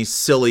 funny,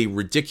 silly,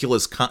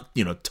 ridiculous,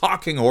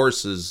 talking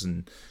horses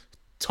and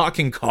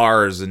talking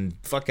cars and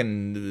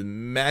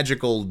fucking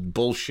magical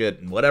bullshit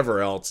and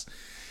whatever else.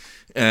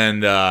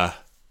 And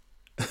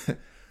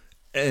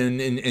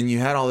and you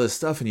had all this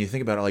stuff, and you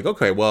think about it like,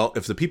 okay, well,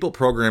 if the people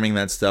programming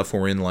that stuff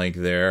were in like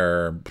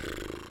their,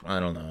 I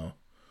don't know,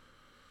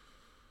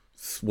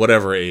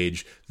 whatever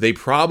age, they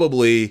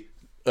probably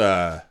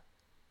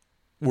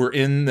were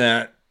in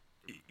that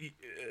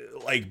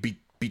like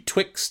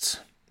betwixt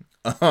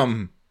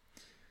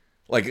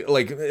like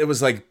it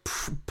was like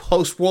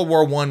post World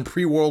War I,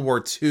 pre World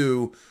War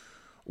II,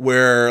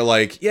 where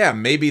like, yeah,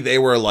 maybe they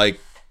were like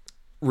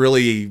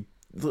really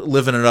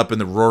living it up in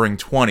the roaring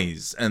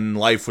 20s and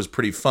life was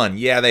pretty fun.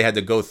 Yeah, they had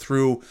to go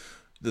through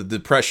the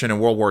Depression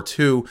and World War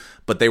II,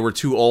 but they were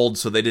too old,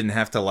 so they didn't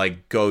have to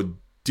like go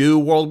do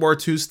World War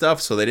II stuff,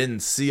 so they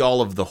didn't see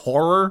all of the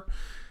horror,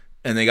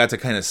 and they got to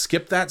kind of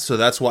skip that. So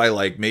that's why,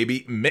 like,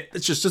 maybe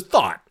it's just a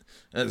thought.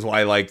 That's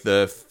why, like,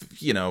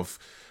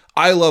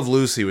 I Love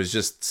Lucy was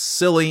just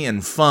silly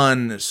and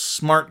fun,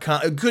 smart,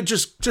 good,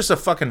 just a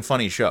fucking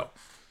funny show.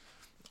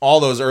 All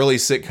those early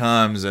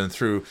sitcoms and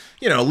through,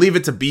 Leave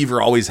It to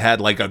Beaver always had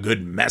like a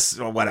good mess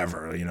or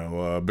whatever.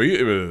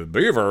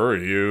 Beaver,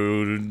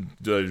 you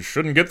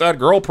shouldn't get that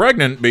girl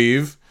pregnant,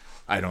 Beav.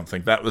 I don't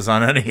think that was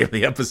on any of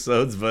the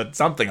episodes, but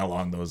something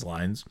along those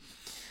lines.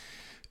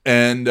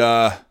 And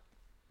then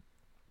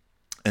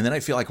I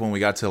feel like when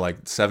we got to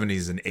like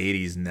 70s and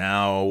 80s,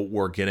 now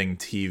we're getting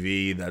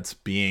TV that's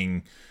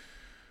being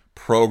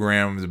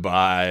programmed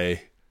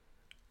by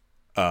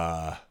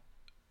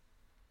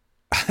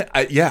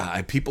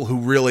people who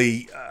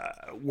really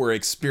were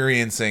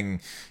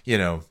experiencing,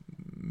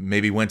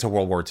 maybe went to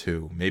World War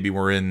II, maybe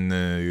we're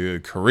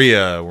in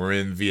Korea, we're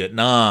in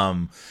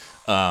Vietnam,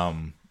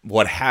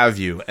 what have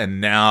you,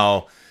 and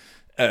now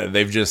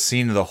they've just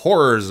seen the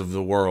horrors of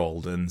the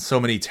world and so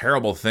many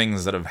terrible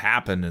things that have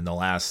happened in the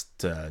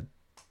last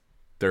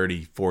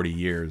 30, 40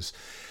 years,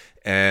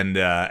 and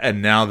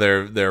now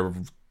they're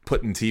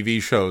putting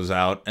TV shows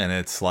out, and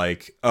it's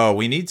like, oh,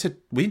 we need to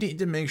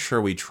make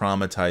sure we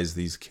traumatize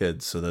these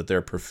kids so that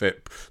they're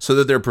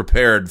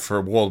prepared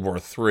for World War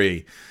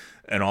III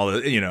and all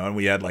the, and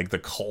we had like the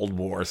Cold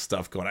War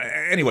stuff going on.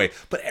 Anyway,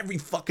 but every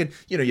fucking,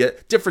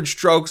 Different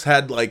Strokes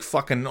had like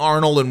fucking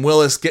Arnold and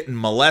Willis getting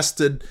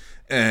molested,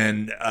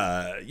 and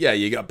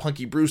you got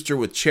Punky Brewster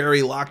with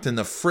Cherry locked in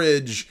the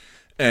fridge,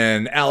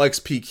 and Alex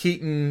P.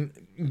 Keaton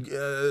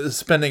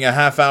spending a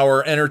half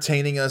hour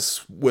entertaining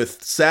us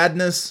with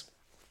sadness.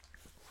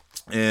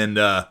 And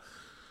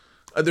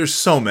there's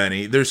so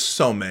many.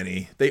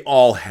 They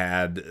all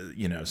had,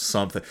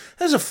 something.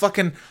 There's a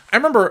fucking... I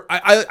remember,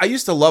 I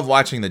used to love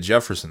watching The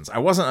Jeffersons. I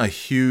wasn't a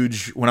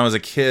huge... When I was a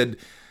kid,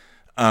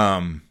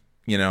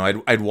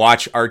 I'd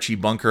watch Archie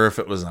Bunker if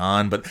it was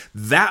on. But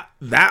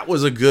that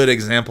was a good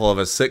example of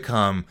a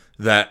sitcom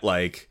that,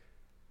 like,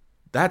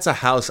 that's a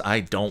house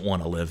I don't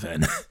want to live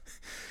in.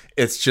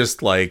 It's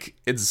just, like,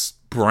 it's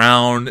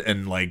brown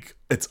and, like,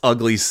 it's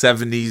ugly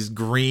 70s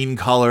green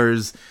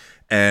colors.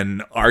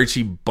 And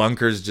Archie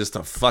Bunker's just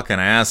a fucking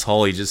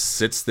asshole. He just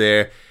sits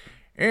there,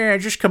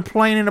 just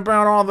complaining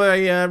about all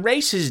the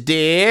races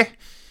there.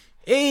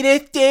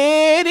 Edith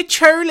there, the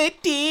Charlotte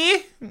there.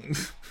 And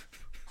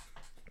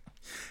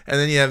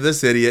then you have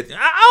this idiot.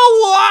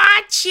 Oh,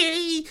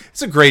 Archie!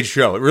 It's a great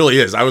show. It really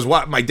is.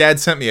 My dad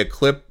sent me a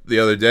clip the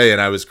other day,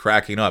 and I was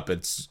cracking up.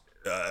 It's,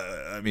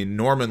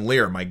 Norman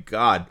Lear. My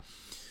God,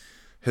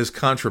 his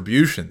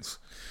contributions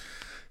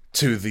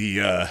to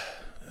the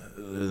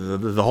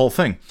whole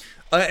thing.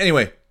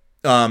 Anyway,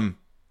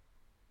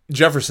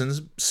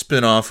 Jefferson's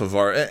spin-off of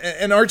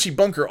and Archie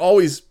Bunker,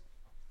 always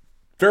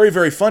very,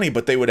 very funny,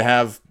 but they would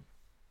have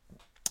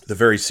the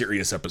very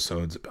serious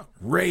episodes about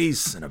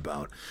race and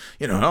about,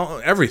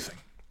 everything.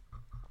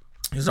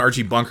 Because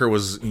Archie Bunker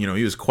was, he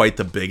was quite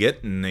the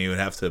bigot, and they would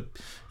have to,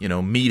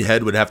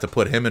 Meathead would have to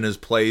put him in his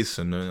place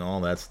and all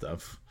that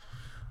stuff.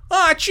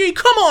 Archie,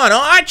 come on,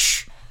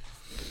 Arch!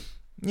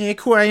 Yeah,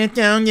 quiet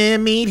down there,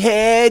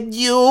 Meathead,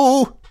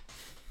 you!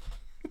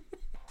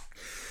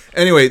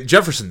 Anyway,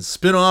 Jeffersons,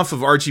 spin-off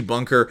of Archie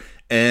Bunker,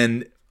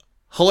 and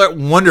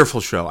wonderful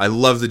show. I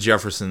love The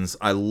Jeffersons.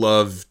 I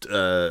loved,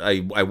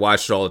 I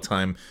watched it all the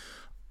time.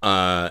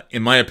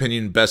 In my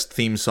opinion, best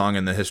theme song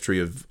in the history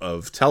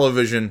of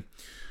television.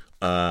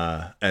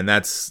 And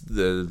that's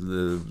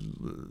the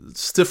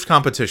stiff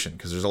competition,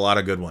 because there's a lot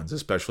of good ones,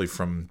 especially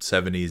from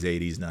 70s,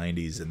 80s,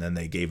 90s, and then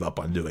they gave up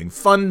on doing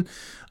fun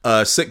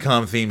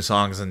sitcom theme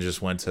songs and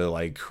just went to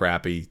like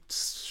crappy,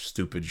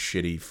 stupid,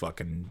 shitty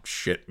fucking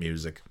shit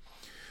music.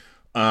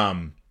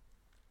 There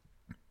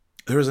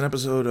was an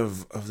episode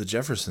of The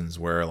Jeffersons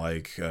where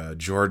like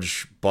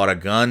George bought a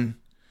gun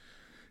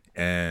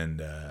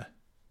and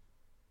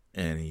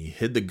he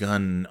hid the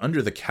gun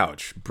under the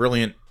couch.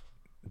 Brilliant.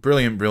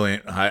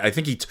 I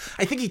think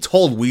he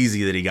told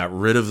Wheezy that he got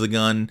rid of the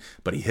gun,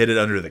 but he hid it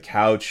under the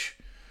couch,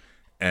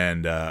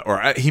 and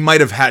he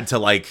might have had to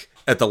like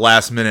at the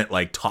last minute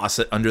like toss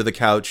it under the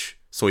couch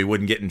so he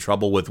wouldn't get in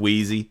trouble with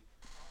Wheezy.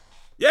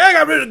 Yeah, I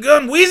got rid of the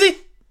gun, Wheezy.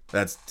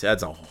 That's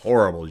a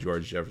horrible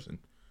George Jefferson.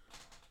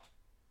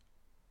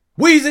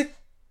 Wheezy.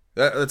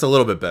 That's a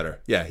little bit better.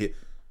 Yeah,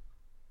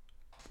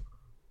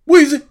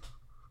 Wheezy.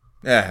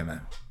 Yeah,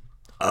 man.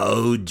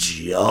 Oh,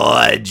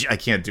 George. I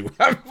can't do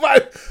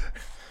it.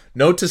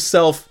 Note to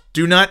self,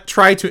 do not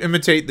try to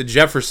imitate the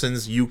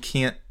Jeffersons. You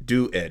can't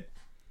do it.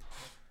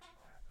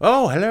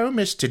 Oh, hello,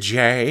 Mr.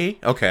 J.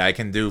 Okay, I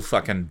can do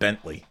fucking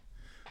Bentley.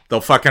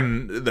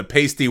 The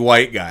pasty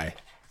white guy.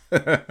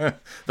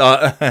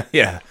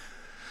 Yeah.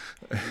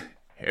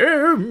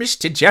 Oh,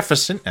 Mr.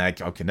 Jefferson.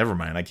 Okay, never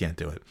mind. I can't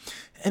do it.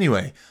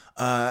 Anyway,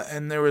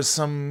 and there was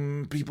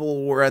some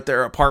people were at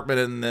their apartment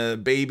and the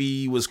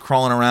baby was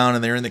crawling around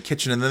and they're in the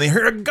kitchen and then they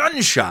heard a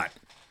gunshot.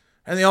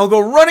 And they all go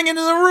running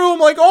into the room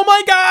like, oh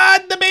my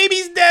God, the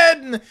baby's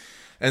dead.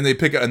 And they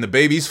pick up, and the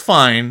baby's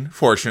fine,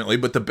 fortunately,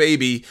 but the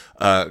baby,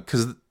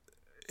 because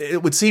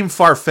it would seem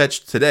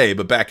far-fetched today,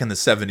 but back in the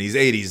 70s,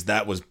 80s,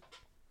 that was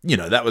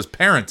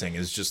parenting.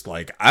 Is just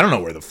like, I don't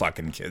know where the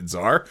fucking kids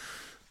are,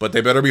 but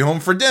they better be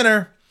home for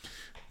dinner,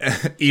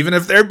 even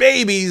if they're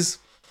babies.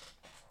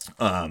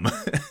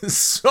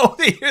 So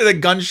they hear the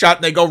gunshot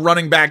and they go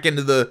running back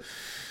into the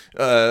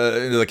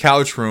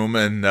couch room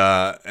and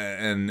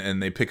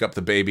they pick up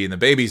the baby and the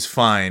baby's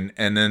fine.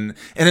 And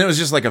it was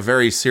just like a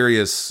very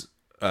serious,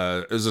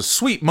 it was a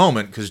sweet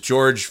moment because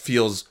George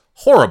feels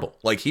horrible.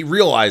 Like he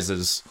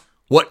realizes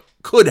what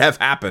could have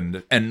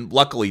happened and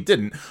luckily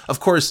didn't. Of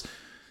course,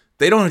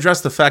 they don't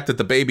address the fact that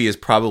the baby is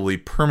probably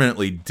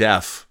permanently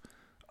deaf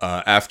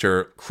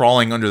after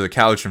crawling under the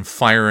couch and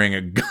firing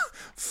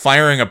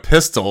a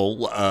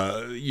pistol,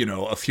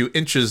 a few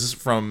inches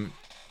from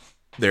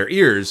their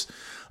ears.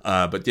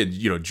 But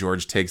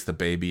George takes the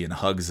baby and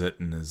hugs it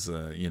and is,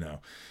 and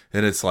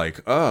it's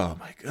like, oh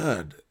my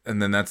God.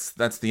 And then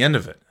that's the end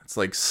of it. It's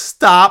like,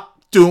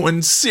 stop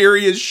doing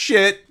serious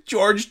shit.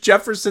 George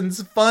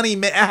Jefferson's funny,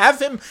 man.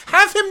 Have him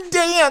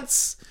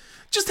dance.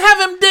 Just have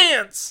him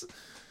dance.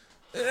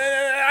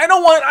 I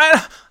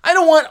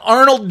don't want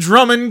Arnold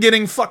Drummond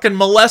getting fucking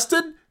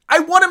molested. I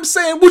want him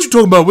saying, "What you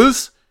talking about,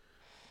 Willis?"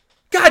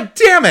 God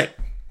damn it.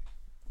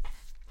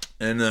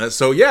 And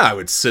so yeah, I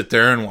would sit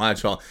there and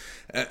watch all,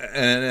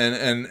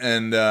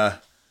 and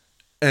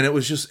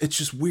it's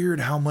just weird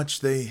how much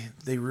they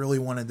really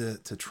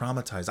wanted to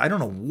traumatize. I don't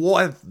know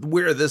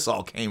where this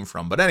all came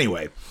from, but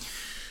anyway,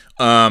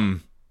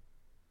 Frasier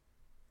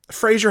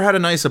had a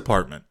nice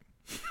apartment,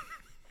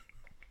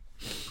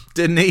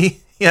 didn't he?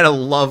 He had a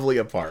lovely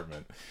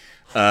apartment.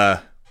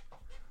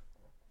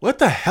 What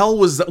the hell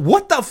was that?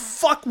 What the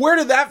fuck? Where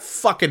did that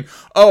fucking...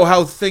 Oh,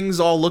 how things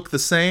all look the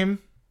same?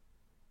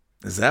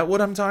 Is that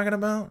what I'm talking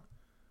about?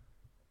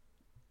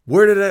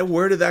 Where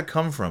did that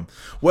come from?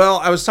 Well,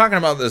 I was talking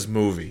about this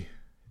movie.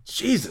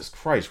 Jesus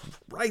Christ,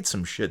 write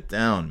some shit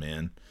down,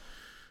 man.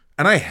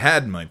 And I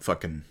had my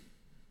Ritalin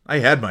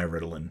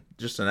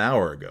just an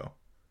hour ago.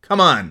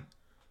 Come on,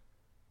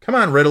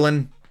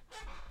 Ritalin.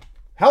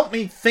 Help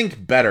me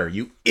think better,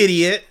 you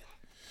idiot.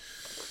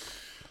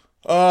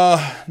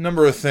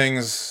 Number of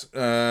things.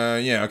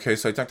 Okay,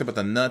 so I talked about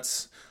the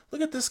nuts.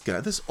 Look at this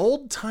guy, this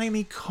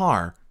old-timey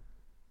car.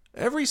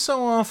 Every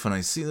so often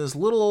I see this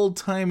little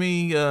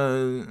old-timey,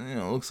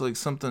 looks like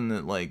something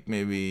that like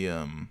maybe,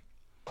 I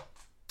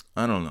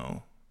don't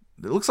know.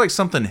 It looks like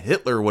something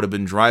Hitler would have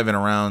been driving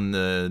around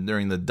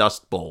during the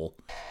Dust Bowl.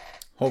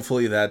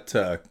 Hopefully that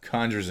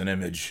conjures an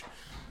image.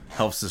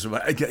 Helps us.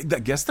 I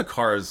guess the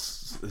car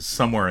is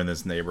somewhere in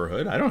this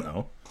neighborhood. I don't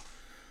know.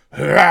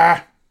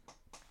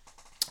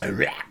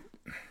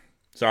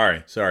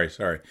 Sorry.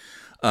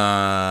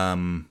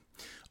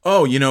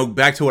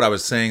 Back to what I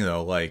was saying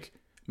though. Like,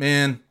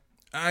 man,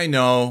 I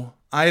know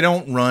I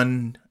don't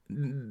run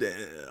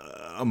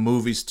a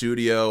movie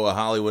studio, a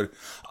Hollywood,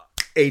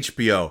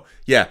 HBO.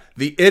 Yeah,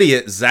 the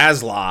idiot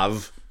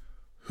Zaslav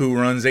who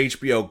runs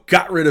HBO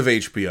got rid of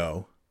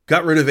HBO.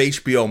 Got rid of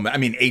HBO. I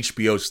mean,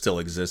 HBO still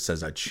exists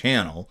as a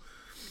channel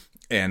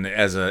and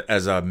as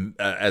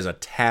a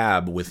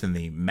tab within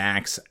the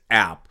Max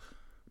app.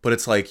 But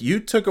it's like you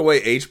took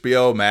away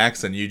HBO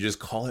Max and you just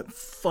call it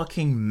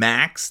fucking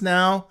Max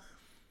now?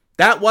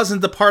 That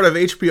wasn't the part of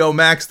HBO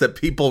Max that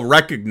people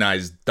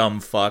recognized, dumb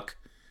fuck.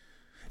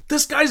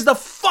 This guy's the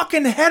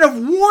fucking head of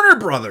Warner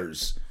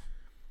Brothers.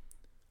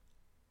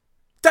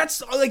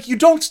 That's like you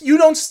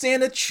don't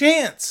stand a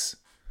chance.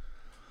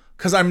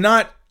 'Cause I'm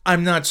not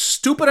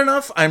stupid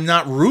enough, I'm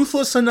not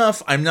ruthless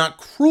enough, I'm not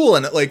cruel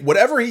enough. Like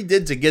whatever he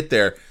did to get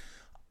there,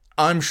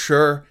 I'm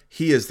sure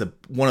he is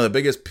one of the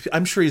biggest.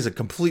 I'm sure he's a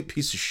complete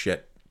piece of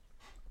shit.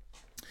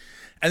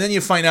 And then you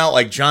find out,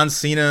 like John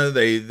Cena,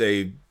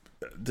 they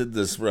did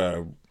this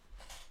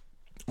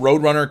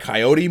Roadrunner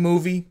Coyote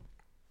movie,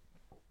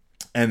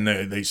 and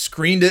they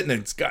screened it, and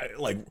it's got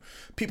like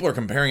people are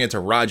comparing it to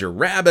Roger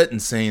Rabbit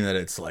and saying that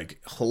it's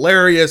like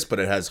hilarious, but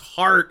it has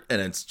heart,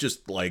 and it's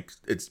just like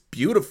it's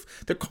beautiful.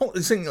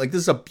 They're saying like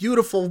this is a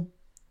beautiful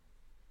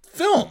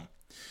film.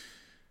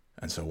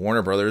 And so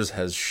Warner Brothers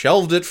has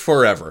shelved it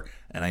forever.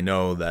 And I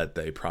know that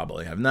they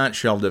probably have not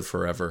shelved it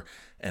forever.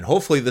 And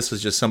hopefully this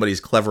is just somebody's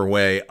clever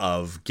way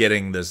of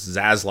getting this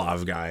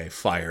Zaslav guy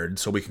fired.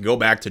 So we can go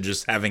back to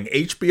just having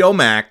HBO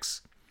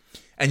Max.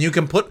 And you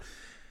can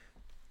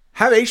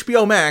have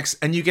HBO Max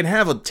and you can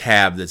have a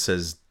tab that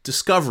says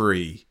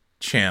Discovery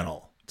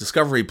Channel,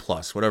 Discovery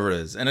Plus, whatever it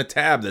is. And a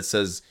tab that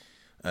says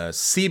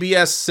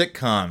CBS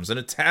sitcoms, and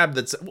a tab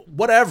that's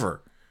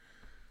whatever.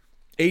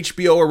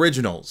 HBO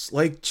originals.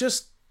 Like,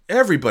 just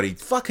everybody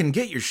fucking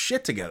get your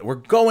shit together. We're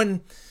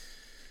going...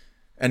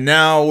 And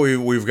now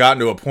we've gotten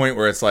to a point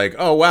where it's like,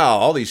 oh, wow,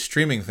 all these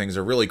streaming things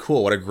are really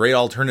cool. What a great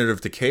alternative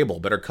to cable.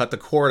 Better cut the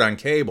cord on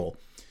cable.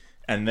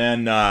 And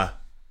then,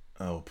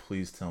 oh,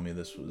 please tell me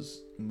this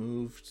was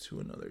moved to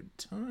another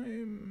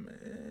time.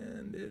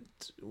 And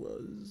it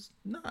was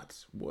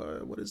not.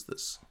 What is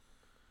this?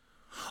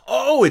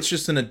 Oh, it's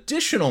just an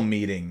additional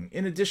meeting.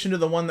 In addition to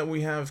the one that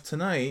we have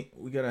tonight,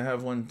 we got to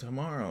have one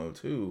tomorrow,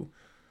 too.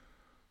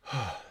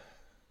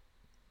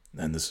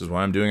 And this is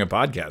why I'm doing a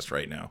podcast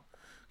right now.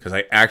 Because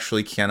I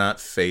actually cannot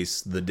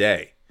face the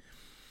day.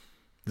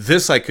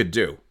 This I could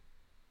do.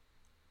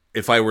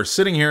 If I were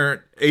sitting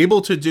here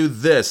able to do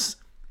this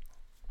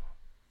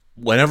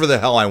whenever the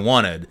hell I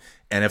wanted,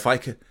 and if I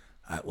could,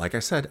 like I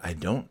said,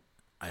 I'm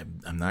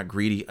not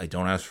greedy. I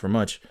don't ask for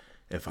much.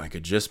 If I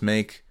could just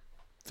make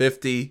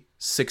 50,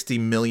 60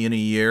 million a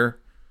year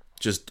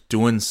just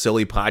doing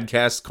silly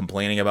podcasts,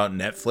 complaining about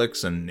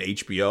Netflix and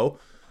HBO.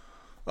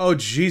 Oh,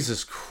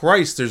 Jesus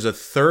Christ, there's a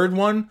third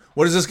one?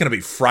 What is this going to be,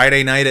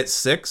 Friday night at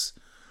 6?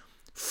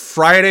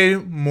 Friday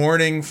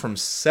morning from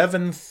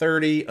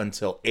 7:30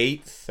 until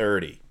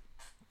 8:30.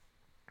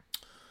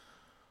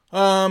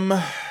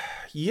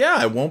 Yeah,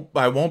 I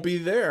won't be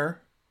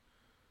there.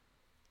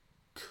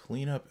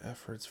 Cleanup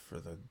efforts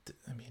for the...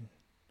 I mean,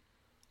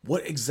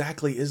 what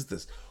exactly is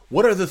this?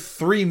 What are the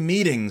 3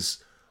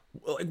 meetings?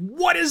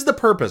 What is the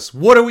purpose?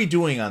 What are we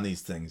doing on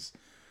these things?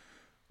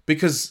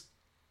 Because...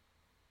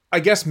 I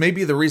guess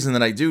maybe the reason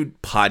that I do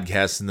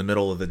podcasts in the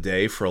middle of the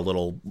day for a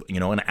little,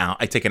 an hour,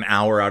 I take an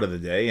hour out of the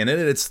day, and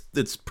it's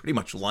pretty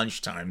much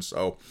lunchtime,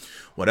 so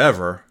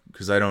whatever.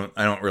 Because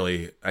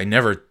I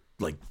never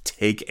like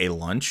take a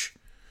lunch.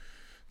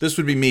 This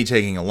would be me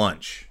taking a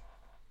lunch.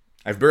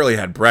 I've barely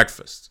had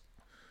breakfast,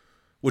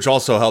 which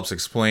also helps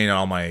explain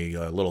all my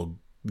little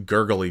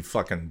gurgly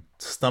fucking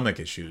stomach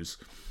issues.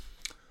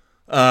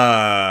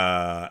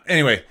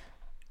 Anyway,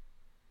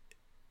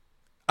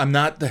 I'm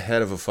not the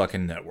head of a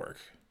fucking network.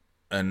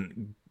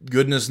 And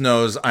goodness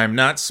knows I'm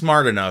not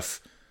smart enough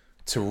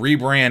to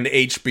rebrand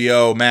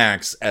HBO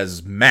Max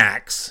as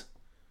Max.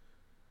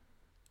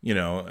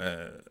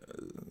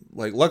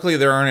 Luckily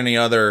there aren't any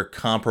other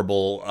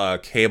comparable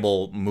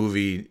cable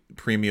movie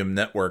premium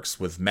networks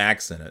with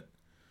Max in it.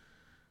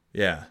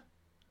 Yeah.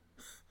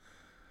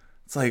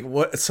 It's like,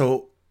 what?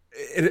 So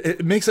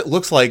it makes it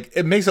look like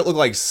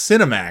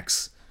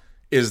Cinemax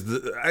is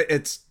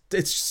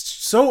it's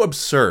so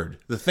absurd.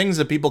 The things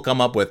that people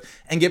come up with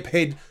and get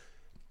paid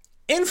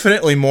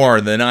infinitely more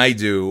than I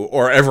do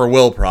or ever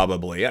will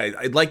probably.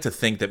 I'd like to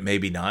think that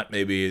maybe not.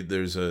 Maybe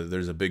there's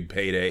a big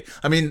payday.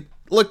 I mean,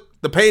 look,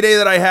 the payday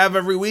that I have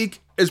every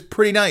week is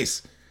pretty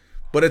nice,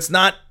 but it's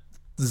not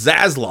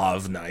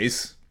Zaslav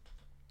nice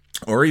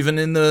or even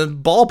in the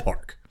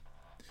ballpark.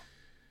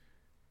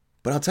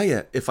 But I'll tell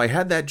you, if I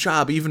had that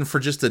job even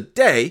for just a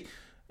day,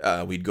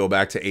 we'd go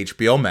back to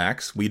HBO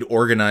Max. We'd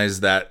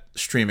organize that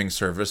streaming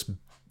service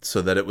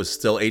so that it was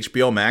still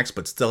HBO Max,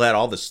 but still had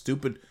all the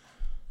stupid...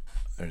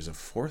 There's a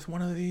fourth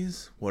one of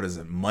these? What is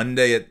it?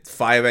 Monday at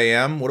 5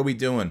 a.m.? What are we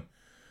doing?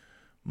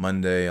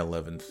 Monday,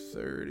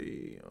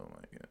 11:30. Oh,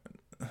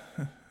 my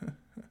God.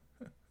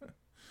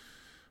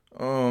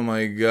 Oh,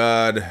 my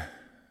God.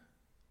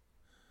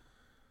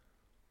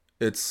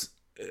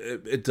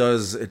 It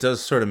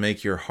does sort of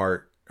make your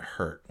heart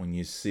hurt when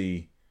you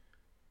see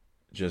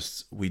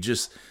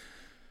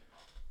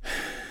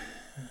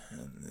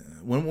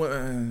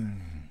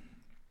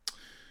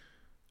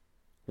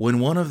when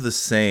one of the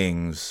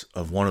sayings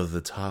of one of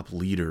the top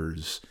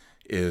leaders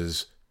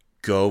is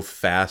go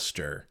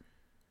faster,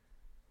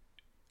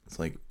 it's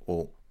like,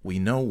 well, we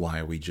know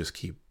why we just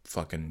keep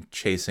fucking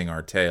chasing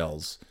our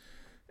tails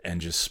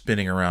and just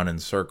spinning around in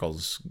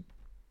circles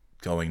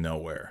going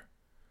nowhere.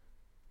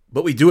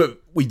 But we do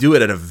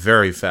it at a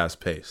very fast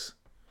pace.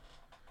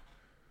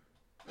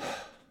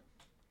 Oh,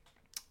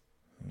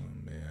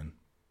 man.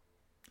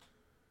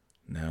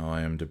 Now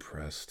I am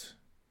depressed.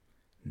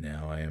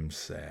 Now I am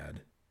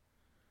sad.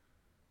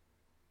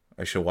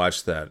 I should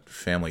watch that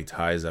Family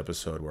Ties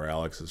episode where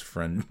Alex's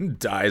friend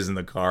dies in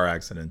the car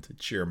accident to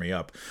cheer me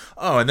up.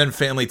 Oh, and then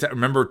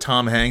remember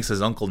Tom Hanks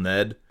as Uncle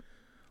Ned?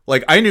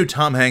 Like, I knew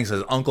Tom Hanks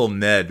as Uncle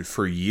Ned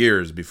for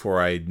years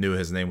before I knew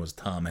his name was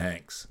Tom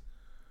Hanks.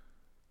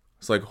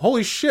 It's like,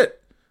 holy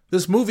shit,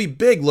 this movie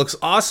Big looks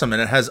awesome,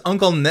 and it has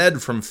Uncle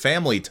Ned from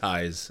Family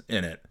Ties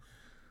in it.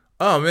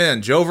 Oh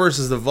man, Joe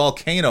versus the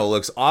Volcano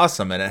looks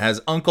awesome, and it has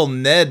Uncle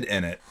Ned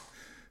in it.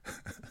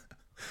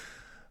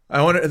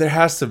 I wonder, there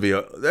has to be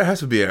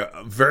a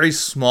very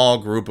small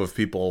group of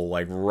people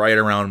like right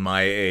around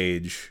my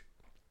age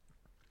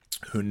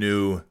who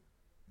knew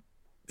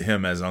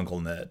him as Uncle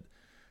Ned,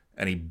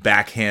 and he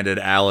backhanded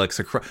Alex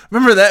across.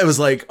 Remember that? It was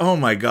like, oh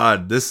my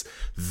God, this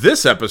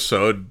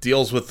episode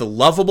deals with the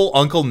lovable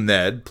Uncle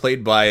Ned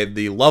played by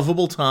the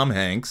lovable Tom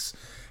Hanks,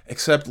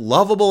 except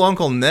lovable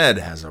Uncle Ned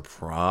has a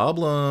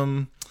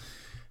problem,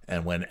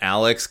 and when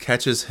Alex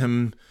catches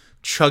him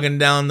chugging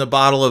down the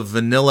bottle of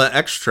vanilla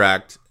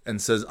extract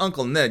and says,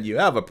 "Uncle Ned, you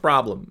have a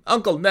problem.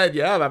 Uncle Ned,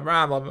 you have a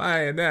problem."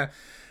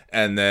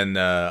 And then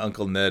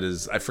Uncle Ned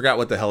is, I forgot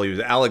what the hell he was.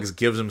 Alex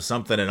gives him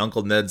something, and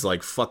Uncle Ned's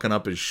like fucking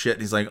up his shit.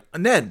 And he's like,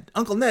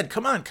 Uncle Ned,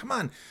 come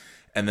on.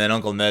 And then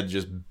Uncle Ned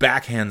just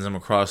backhands him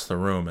across the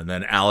room. And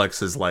then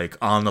Alex is like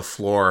on the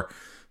floor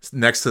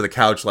next to the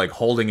couch, like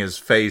holding his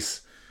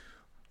face,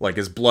 like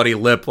his bloody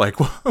lip, like,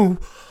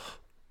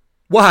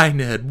 why,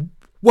 Ned?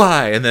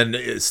 Why? And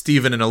then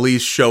Steven and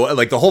Elise show,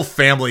 like the whole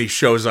family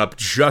shows up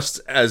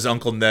just as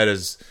Uncle Ned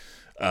is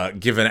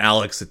giving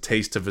Alex a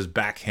taste of his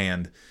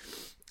backhand.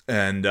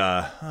 And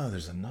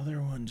there's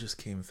another one just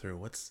came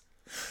through.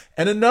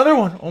 And another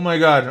one. Oh my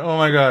god.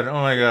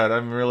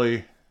 I'm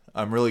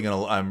really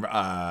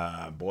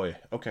gonna. Boy.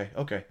 Okay.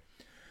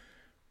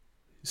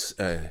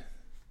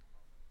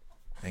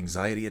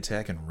 Anxiety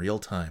attack in real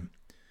time.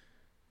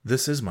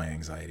 This is my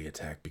anxiety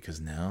attack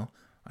because now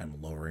I'm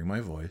lowering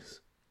my voice.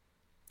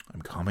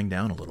 I'm calming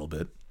down a little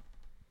bit.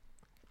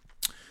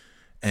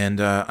 And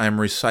I'm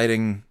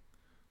reciting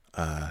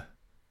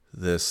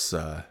this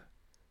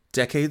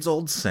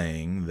decades-old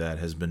saying that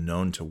has been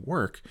known to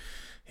work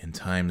in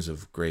times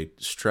of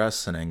great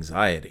stress and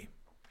anxiety.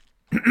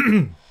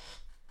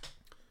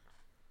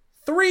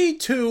 3,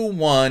 2,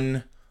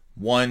 1,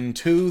 1,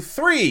 2,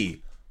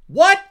 3.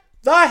 What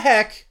the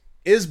heck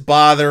is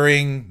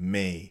bothering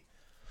me?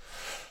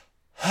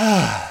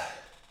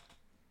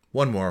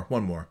 One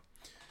more.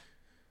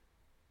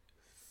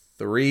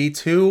 3,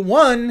 2,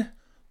 1,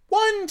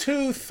 1,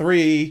 2,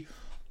 3.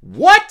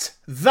 What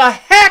the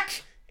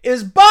heck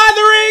is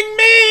bothering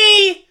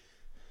me?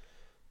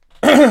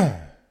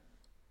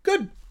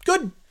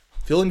 Good.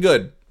 Feeling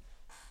good.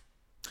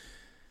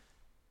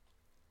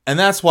 And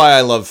that's why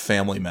I love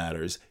Family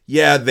Matters.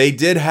 Yeah, they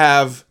did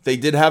have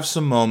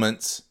some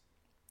moments.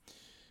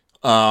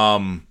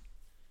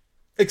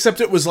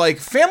 Except it was like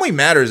Family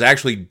Matters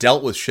actually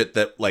dealt with shit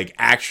that like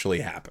actually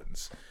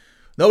happens.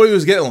 Nobody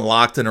was getting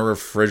locked in a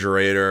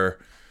refrigerator.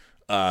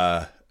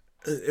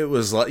 It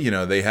was like,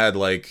 they had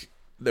like,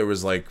 there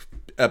was like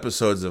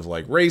episodes of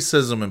like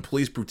racism and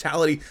police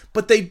brutality,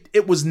 but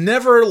it was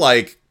never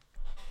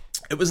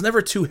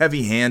too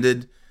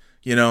heavy-handed.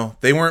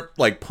 They weren't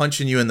like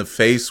punching you in the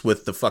face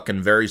with the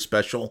fucking very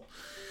special.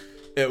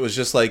 It was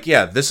just like,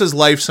 yeah, this is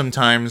life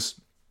sometimes.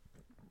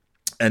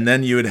 And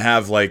then you would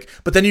have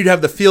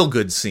the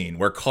feel-good scene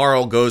where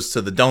Carl goes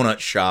to the donut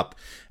shop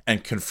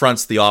and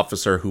confronts the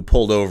officer who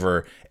pulled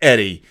over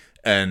Eddie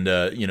and,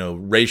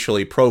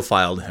 racially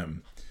profiled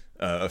him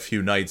a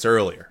few nights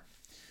earlier.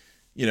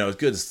 It's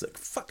good. It's like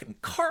fucking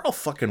Carl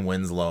fucking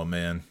Winslow,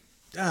 man.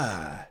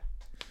 I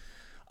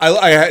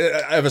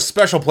have a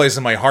special place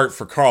in my heart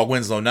for Carl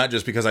Winslow, not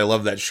just because I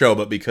love that show,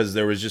 but because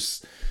there was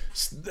just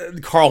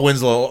Carl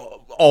Winslow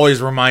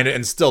always reminded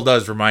and still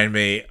does remind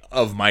me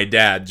of my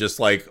dad, just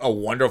like a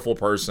wonderful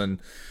person,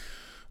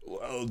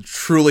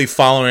 truly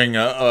following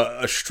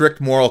a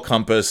strict moral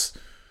compass,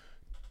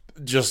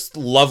 just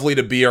lovely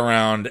to be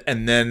around.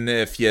 And then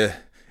if you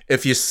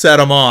set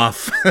him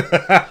off,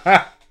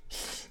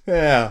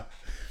 yeah,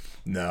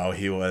 no,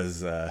 he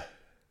was.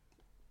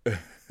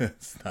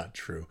 It's not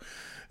true.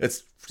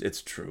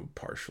 It's true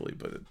partially,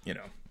 but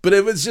but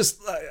it was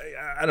just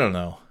I don't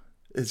know.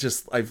 It's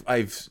just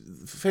I've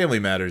Family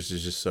Matters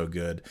is just so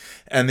good,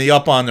 and the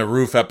Up on the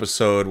Roof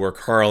episode where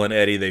Carl and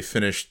Eddie they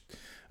finished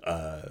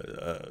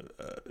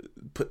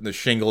putting the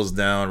shingles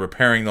down,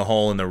 repairing the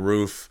hole in the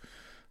roof.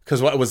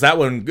 Because what was that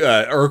when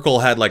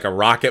Urkel had like a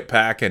rocket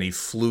pack and he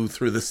flew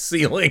through the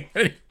ceiling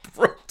and he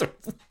broke the.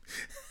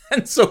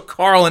 And so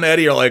Carl and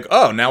Eddie are like,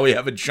 oh, now we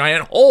have a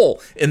giant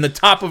hole in the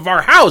top of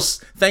our house.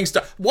 Thanks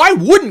to... Why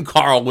wouldn't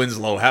Carl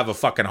Winslow have a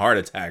fucking heart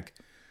attack?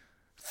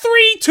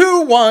 3,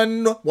 2,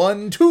 1,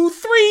 1, 2,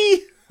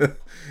 3.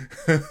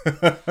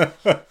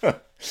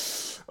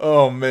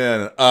 Oh,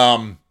 man.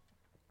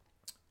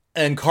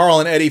 And Carl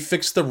and Eddie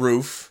fix the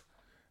roof.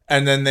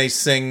 And then they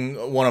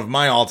sing one of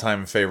my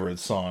all-time favorite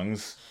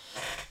songs,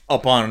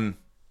 Up on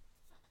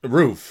the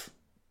Roof.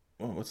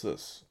 Oh, what's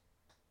this?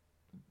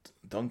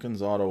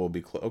 Duncan's auto will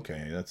be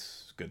okay,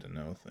 that's good to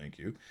know. Thank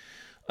you.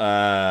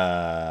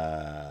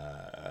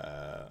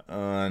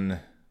 On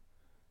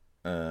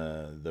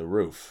the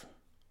roof.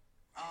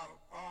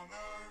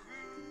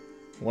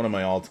 One of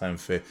my all-time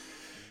favorite.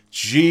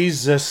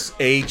 Jesus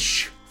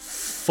H.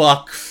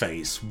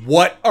 Fuckface.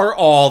 What are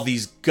all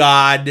these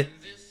goddamn...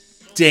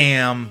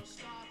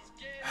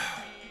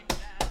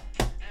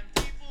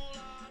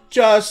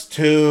 Just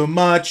too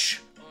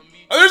much.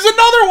 Oh, there's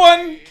another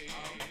one.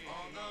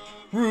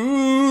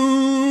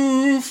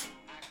 Roof,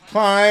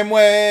 climb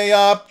way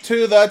up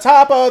to the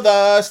top of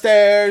the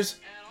stairs.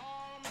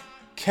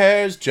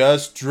 Cares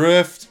just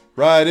drift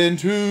right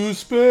into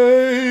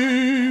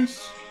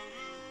space.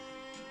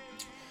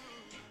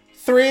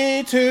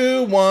 3,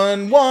 2,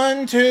 1,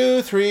 1,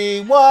 2,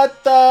 3.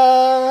 What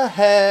the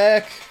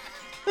heck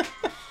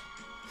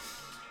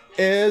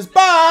is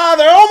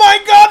bother? Oh my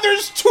god,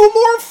 there's 2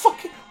 more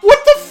fucking...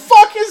 What the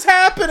fuck is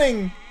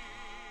happening?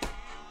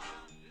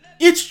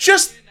 It's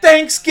just the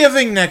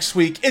Thanksgiving next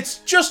week. It's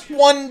just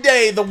one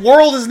day. The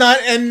world is not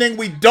ending.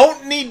 We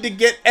don't need to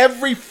get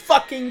every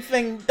fucking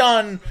thing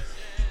done.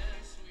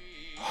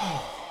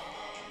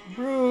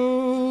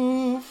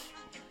 Roof.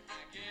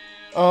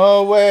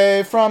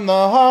 Away from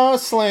the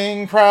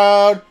hustling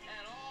crowd.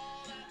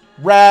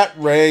 Rat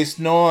race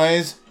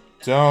noise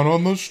down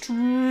on the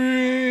street.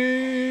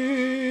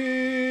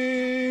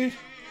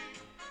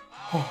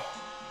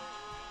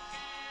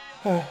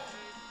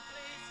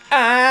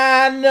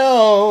 I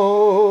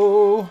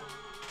know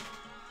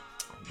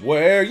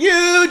where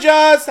you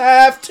just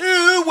have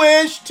to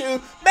wish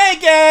to make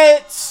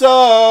it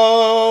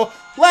so.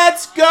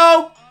 Let's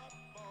go.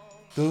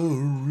 The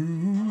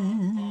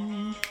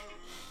roof.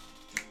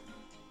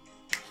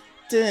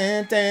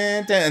 Dun,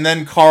 dun, dun. And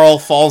then Carl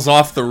falls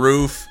off the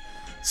roof.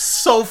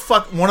 So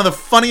one of the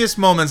funniest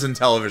moments in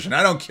television.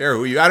 I don't care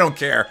I don't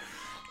care.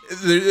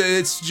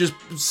 It's just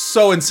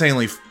so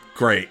insanely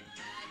great.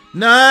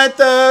 Night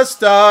the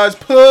stars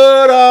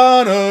put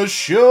on a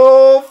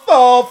show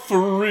for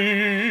free.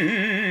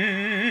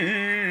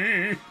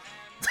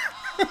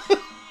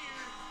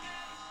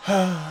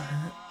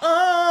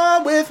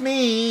 Oh, with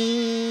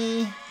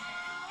me.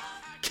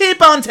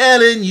 Keep on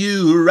telling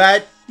you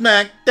right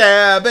smack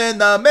dab in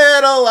the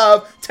middle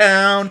of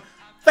town.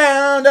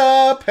 Found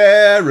a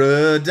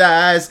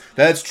paradise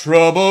that's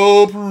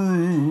trouble-proof.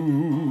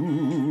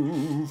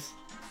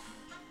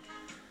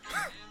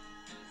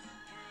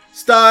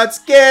 Starts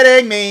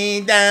getting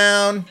me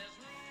down.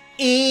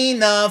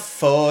 Enough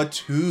for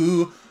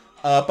two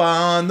up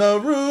on the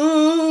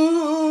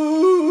roof.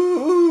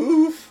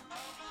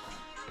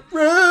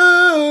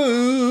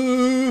 Roof.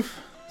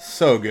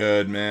 So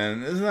good,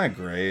 man. Isn't that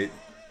great?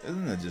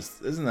 Isn't that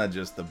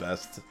just the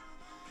best?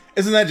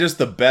 Isn't that just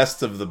the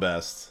best of the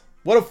best?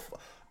 What a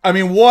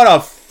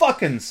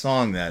fucking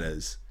song that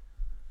is.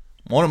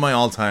 One of my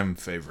all-time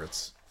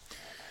favorites.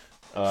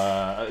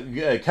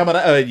 Coming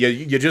up,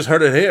 you just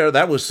heard it here.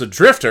 That was the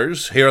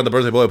Drifters here on the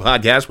Birthday Boy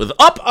podcast with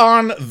Up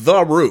on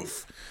the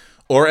Roof.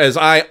 Or as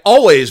I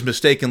always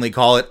mistakenly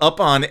call it,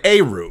 Up on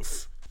a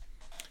Roof.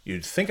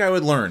 You'd think I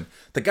would learn.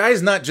 The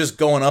guy's not just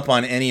going up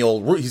on any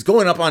old roof. He's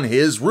going up on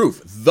his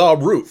roof. The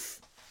roof.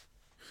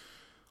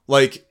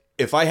 Like,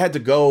 if I had to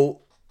go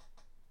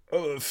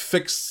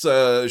fix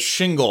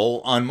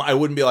shingle on, I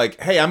wouldn't be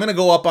like, hey, I'm going to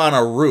go up on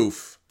a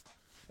roof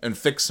and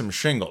fix some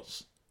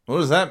shingles. What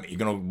does that mean? You're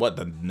going to, what,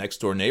 the next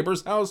door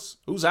neighbor's house?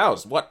 Whose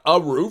house? What, a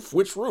roof?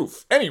 Which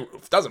roof? Any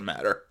roof. Doesn't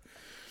matter.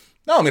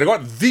 No, I'm going to go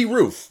on the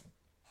roof.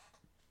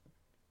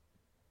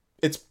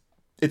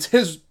 It's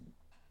his,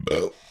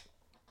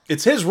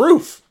 it's his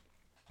roof.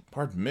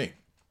 Pardon me.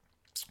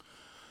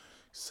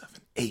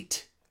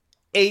 8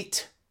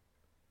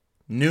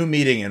 new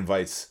meeting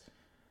invites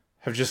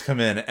have just come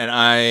in, and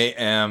I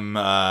am,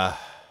 I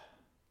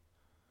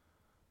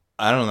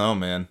don't know,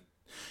 man.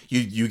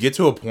 You get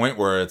to a point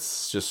where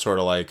it's just sort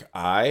of like,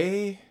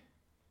 I'm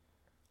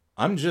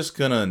just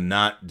gonna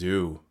not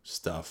do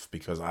stuff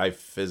because I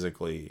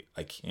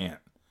can't.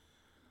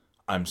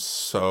 I'm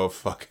so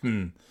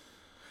fucking,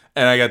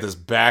 and I got this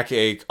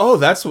backache. Oh,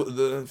 that's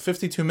the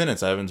 52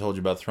 minutes I haven't told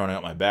you about throwing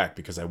out my back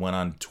because I went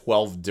on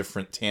 12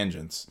 different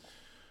tangents.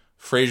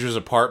 Fraser's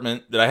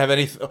apartment. Did I have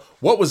any?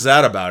 What was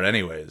that about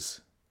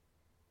anyways?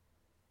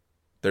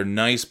 They're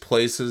nice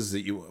places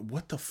that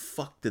what the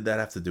fuck did that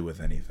have to do with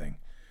anything?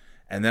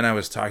 And then I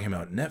was talking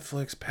about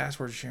Netflix,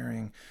 password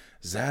sharing,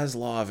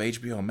 Zaslav,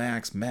 HBO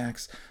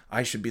Max.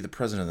 I should be the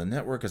president of the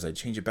network as I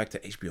change it back to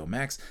HBO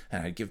Max.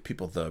 And I'd give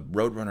people the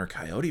Roadrunner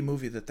Coyote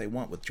movie that they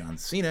want with John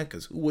Cena,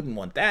 because who wouldn't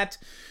want that?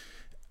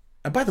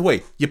 And by the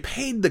way, you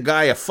paid the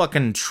guy a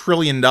fucking $1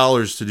 trillion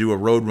to do a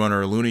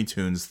Roadrunner Looney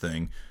Tunes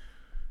thing.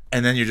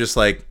 And then you're just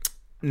like,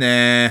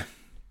 nah.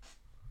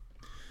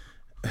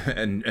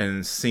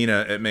 And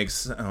Cena, it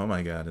makes, oh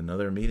my God,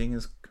 another meeting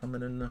is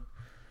coming in.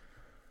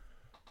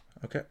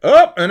 Okay.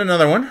 Oh, and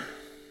another one.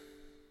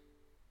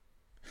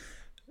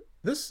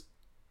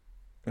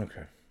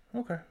 Okay.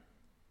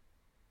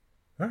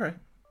 All right.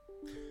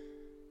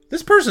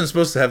 This person's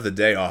supposed to have the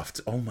day off.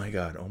 Oh my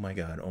God. 1, 2,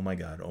 3, 4,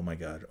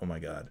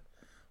 5,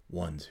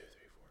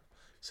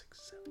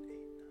 6, 7, 8, 9,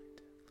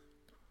 10,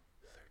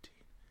 13.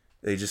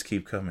 They just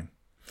keep coming.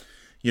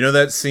 You know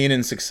that scene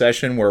in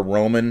Succession where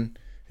Roman,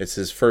 it's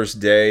his first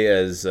day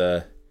as,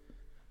 oh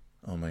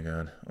my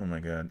God.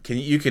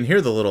 You can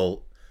hear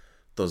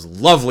those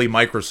lovely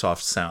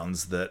Microsoft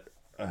sounds that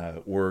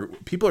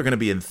people are going to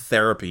be in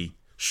therapy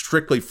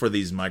strictly for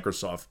these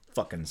Microsoft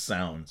fucking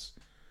sounds.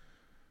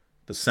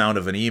 The sound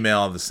of an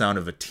email, the sound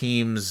of a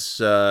Teams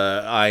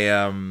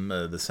IM,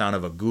 the sound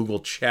of a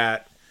Google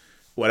chat,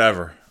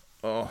 whatever.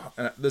 Oh,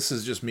 and this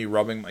is just me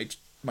rubbing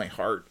my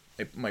heart,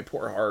 my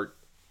poor heart.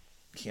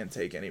 Can't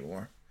take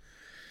anymore.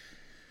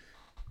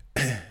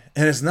 And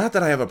it's not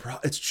that I have a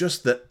problem. It's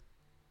just that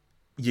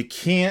you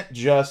can't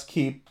just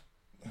keep.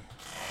 What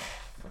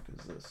the fuck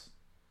is this?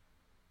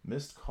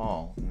 Missed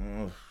call.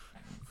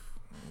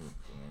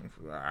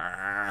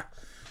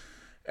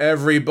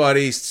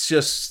 Everybody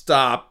just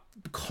stop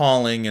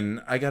calling,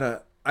 and I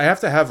gotta I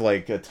have to have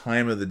like a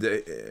time of the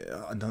day.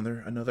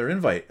 Another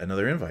invite.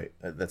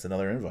 That's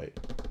another invite.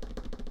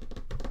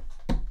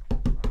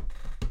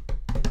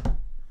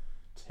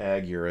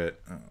 Tag, you're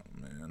it. Oh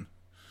man.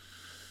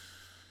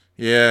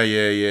 Yeah.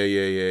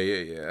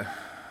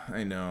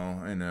 I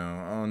know.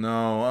 Oh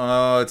no.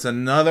 Oh, it's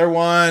another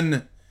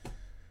one.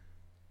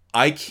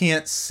 I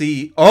can't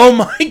see. Oh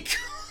my god.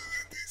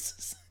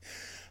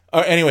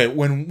 Anyway,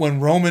 when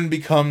Roman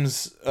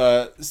becomes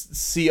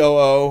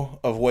COO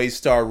of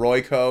Waystar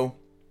Royco,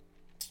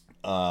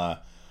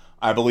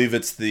 I believe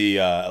it's the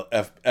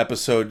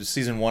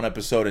season 1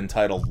 episode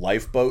entitled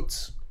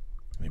Lifeboats.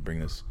 Let me bring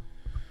this.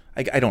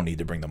 I don't need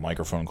to bring the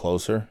microphone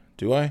closer,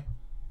 do I?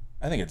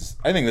 I think this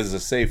is a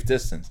safe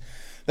distance.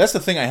 That's the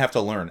thing I have to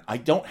learn. I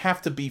don't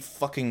have to be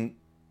fucking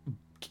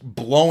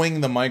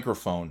blowing the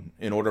microphone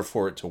in order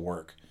for it to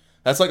work.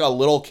 That's like a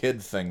little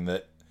kid thing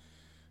that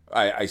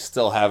I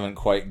still haven't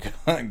quite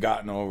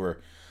gotten over.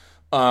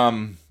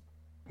 1,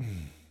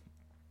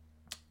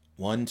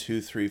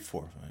 2, 3,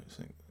 4, 5, 6,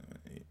 7,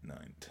 8,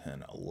 9,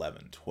 10,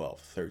 11, 12,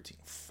 13,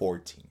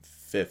 14,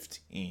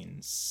 15,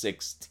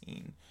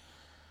 16.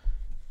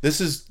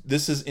 This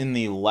is in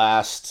the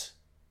last.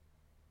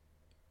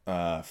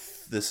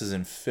 This is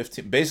in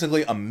 15.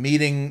 Basically, a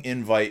meeting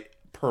invite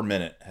per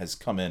minute has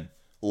come in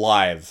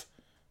live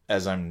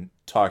as I'm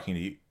talking to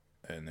you.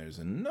 And there's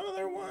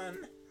another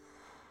one.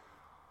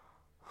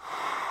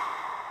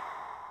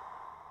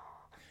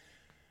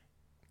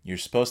 You're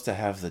supposed to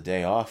have the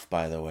day off,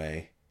 by the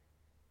way.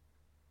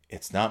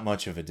 It's not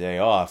much of a day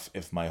off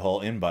if my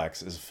whole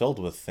inbox is filled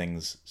with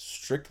things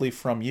strictly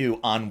from you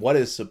on what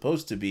is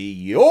supposed to be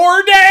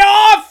your day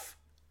off.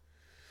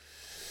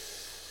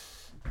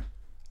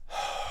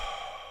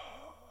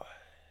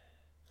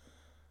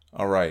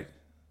 All right.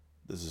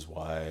 This is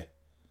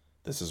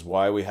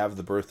why we have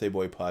the Birthday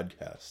Boy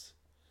podcast.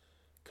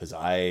 Because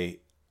I'm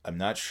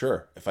not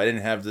sure. If I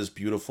didn't have this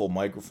beautiful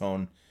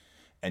microphone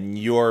and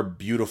your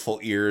beautiful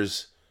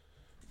ears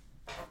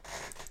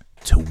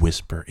to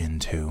whisper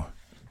into,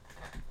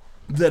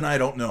 then I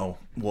don't know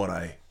what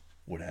I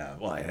would have.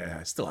 Well,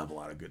 I still have a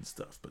lot of good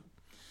stuff, but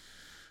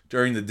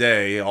during the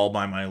day, all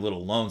by my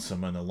little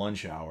lonesome in the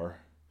lunch hour.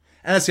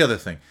 And that's the other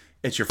thing.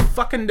 It's your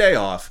fucking day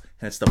off,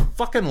 and it's the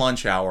fucking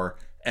lunch hour,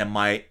 and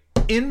my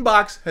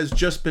inbox has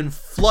just been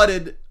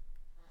flooded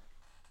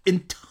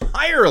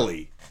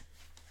entirely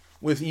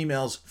with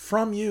emails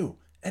from you.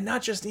 And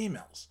not just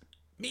emails.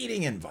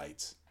 Meeting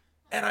invites.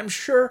 And I'm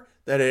sure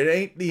that it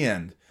ain't the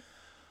end.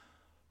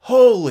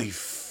 Holy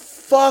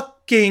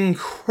fucking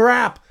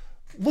crap.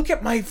 Look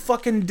at my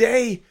fucking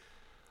day.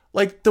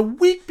 Like, the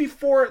week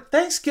before,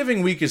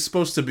 Thanksgiving week is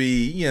supposed to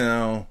be,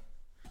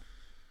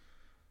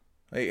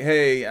 like,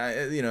 hey,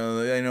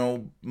 I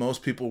know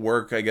most people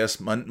work, I guess,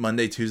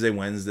 Monday, Tuesday,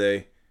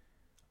 Wednesday.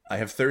 I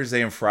have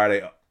Thursday and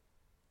Friday.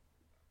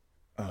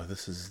 Oh,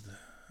 this is...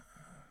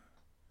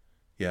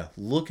 Yeah,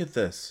 look at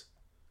this.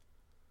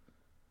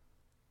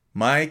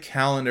 My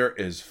calendar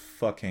is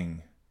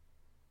fucking...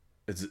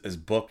 It's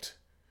booked.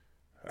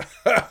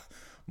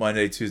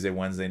 Monday, Tuesday,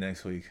 Wednesday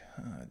next week.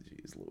 Oh,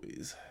 jeez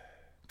Louise.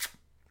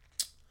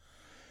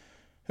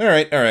 All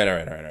right.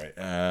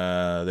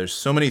 There's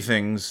so many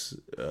things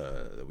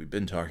that we've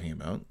been talking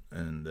about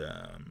and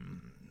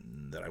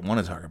that I want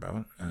to talk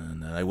about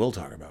and that I will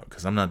talk about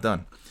because I'm not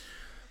done.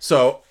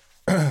 So,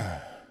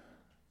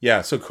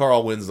 yeah, so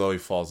Carl Winslow, he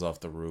falls off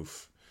the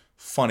roof.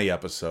 Funny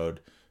episode.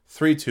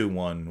 3, 2,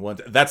 1.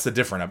 That's the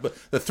different.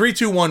 The 3,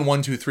 2, 1,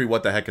 1, 2, 3.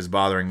 What the heck is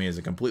bothering me is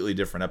a completely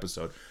different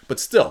episode.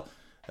 But still,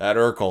 that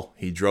Urkel,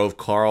 he drove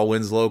Carl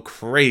Winslow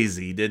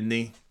crazy, didn't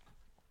he?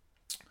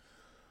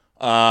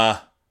 Yeah,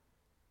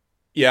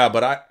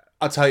 but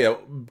I'll tell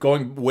you,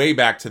 going way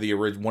back to the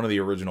one of the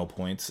original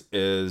points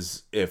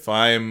is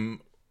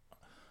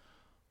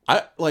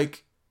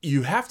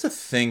you have to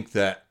think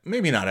that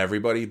maybe not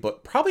everybody,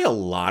 but probably a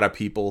lot of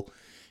people,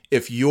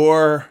 if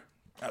you're,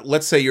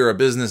 let's say you're a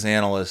business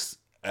analyst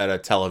at a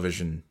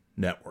television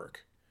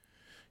network.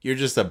 You're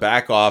just a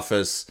back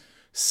office,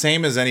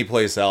 same as any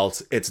place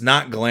else. It's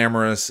not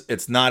glamorous.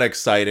 It's not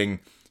exciting.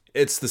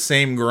 It's the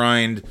same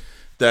grind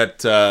that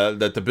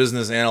the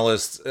business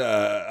analyst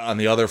on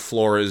the other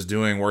floor is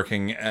doing,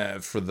 working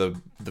for the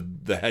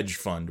hedge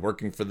fund,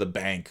 working for the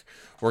bank,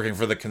 working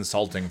for the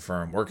consulting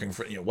firm, working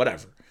for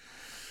whatever,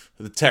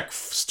 the tech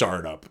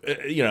startup.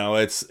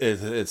 It's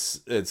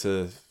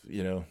a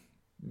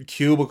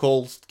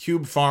cubicle,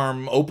 cube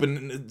farm,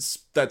 open,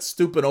 that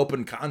stupid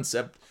open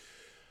concept.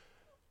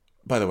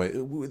 By the way,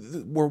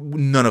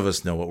 none of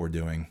us know what we're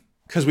doing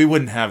because we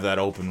wouldn't have that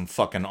open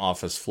fucking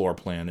office floor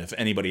plan if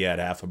anybody had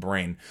half a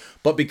brain.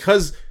 But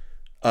because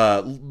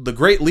the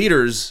great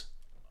leaders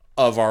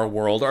of our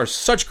world are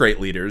such great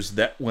leaders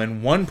that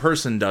when one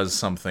person does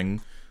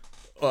something,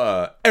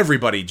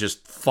 everybody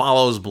just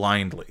follows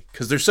blindly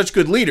because they're such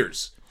good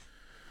leaders.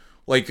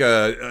 Like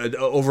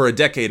over a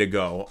decade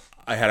ago,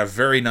 I had a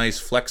very nice,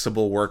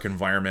 flexible work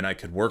environment. I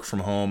could work from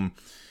home.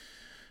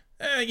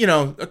 I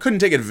couldn't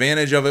take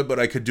advantage of it, but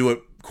I could do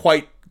it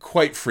quite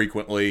quite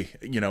frequently,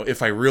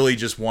 if I really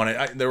just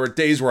wanted, there were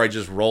days where I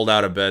just rolled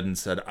out of bed and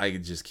said, I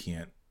just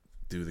can't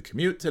do the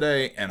commute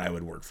today, and I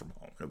would work from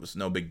home. It was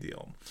no big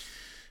deal.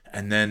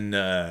 And then,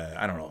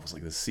 I don't know, it was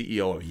like the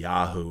CEO of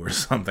Yahoo or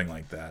something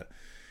like that.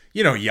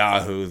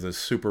 Yahoo, the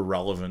super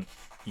relevant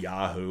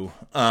Yahoo,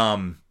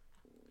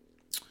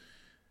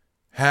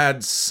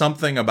 had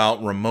something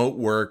about remote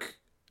work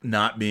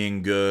not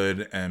being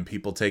good and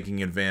people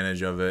taking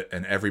advantage of it,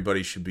 and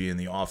everybody should be in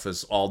the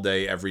office all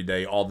day, every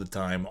day, all the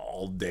time,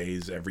 all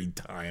days, every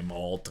time,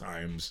 all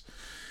times.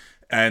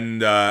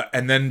 And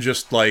then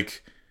just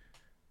like,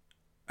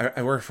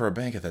 I worked for a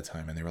bank at that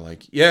time, and they were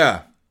like,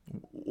 yeah,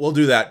 we'll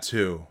do that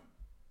too.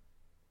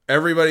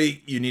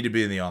 Everybody, you need to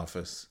be in the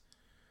office.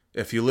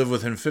 If you live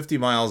within 50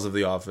 miles of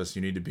the office,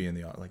 you need to be in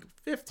the office. Like,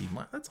 50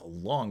 miles? That's a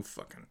long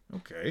fucking...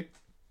 Okay.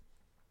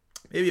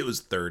 Maybe it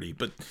was 30,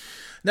 but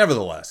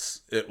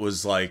nevertheless, it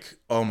was like,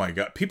 oh my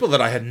God. People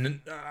that I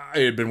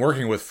had been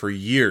working with for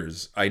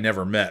years, I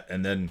never met.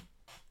 And then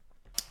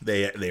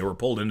they were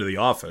pulled into the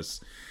office.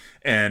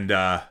 And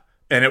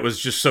it was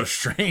just so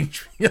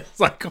strange. It's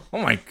like,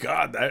 oh my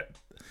God, that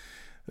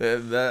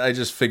I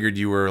just figured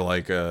you were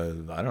like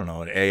an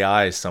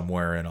AI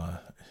somewhere in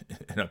a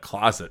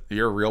closet.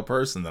 You're a real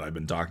person that I've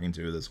been talking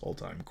to this whole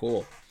time.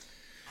 Cool.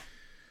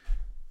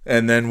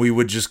 And then we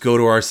would just go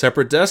to our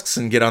separate desks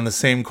and get on the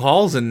same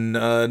calls and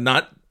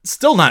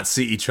still not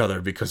see each other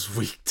because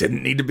we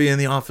didn't need to be in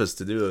the office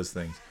to do those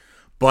things.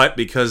 But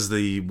because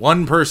the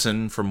one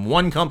person from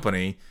one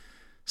company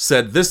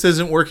said, this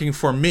isn't working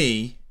for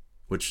me,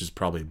 which is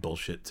probably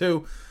bullshit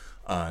too.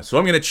 So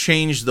I'm going to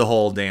change the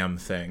whole damn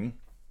thing.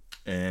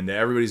 And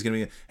everybody's going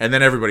to be... And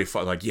then everybody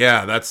fought like,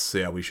 yeah,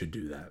 we should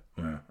do that.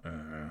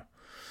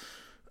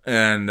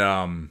 And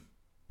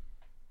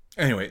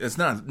anyway, it's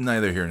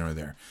neither here nor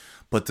there.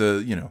 But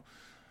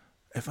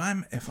if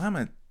I'm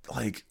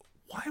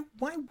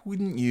why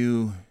wouldn't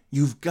you...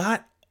 You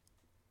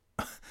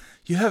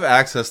have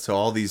access to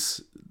all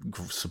these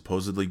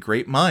supposedly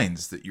great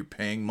minds that you're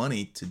paying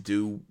money to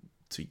do...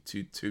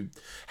 To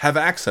have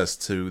access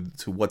to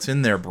what's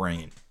in their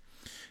brain.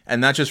 And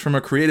not just from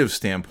a creative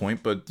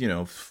standpoint, but,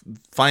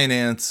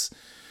 finance,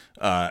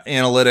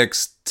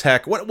 analytics,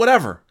 tech,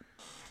 whatever.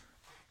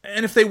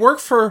 And if they work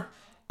for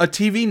a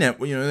TV net,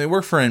 they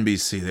work for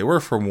NBC, they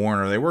work for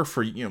Warner, they work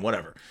for,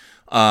 whatever.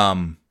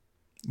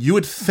 You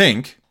would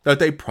think that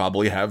they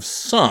probably have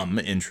some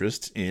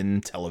interest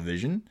in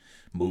television,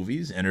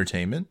 movies,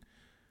 entertainment.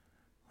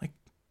 Like,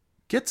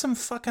 get some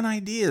fucking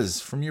ideas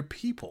from your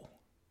people.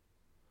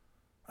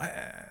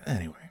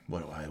 Anyway,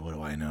 what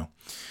do I know?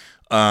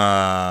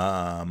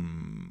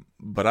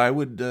 But I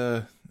would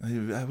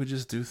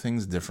just do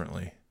things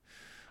differently.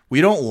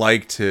 We don't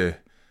like to.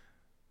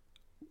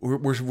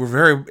 We're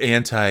very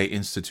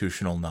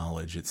anti-institutional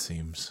knowledge. It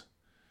seems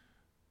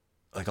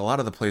like a lot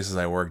of the places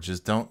I work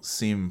just don't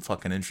seem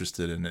fucking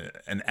interested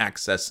in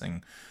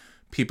accessing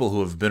people who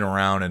have been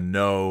around and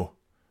know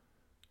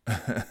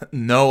a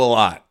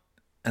lot.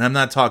 And I'm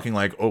not talking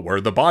like, where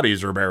the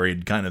bodies are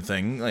buried kind of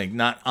thing, like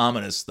not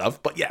ominous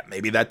stuff, but yeah,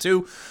 maybe that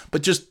too.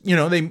 But just,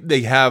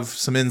 they have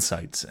some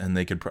insights and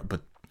they could,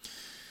 but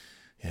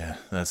yeah,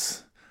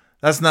 that's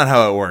not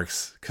how it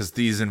works. Cause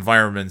these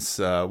environments,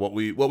 what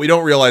we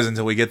don't realize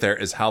until we get there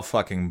is how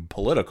fucking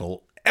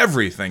political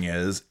everything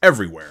is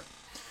everywhere.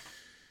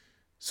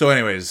 So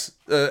anyways,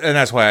 and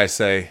that's why I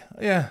say,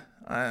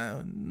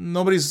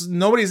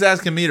 nobody's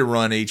asking me to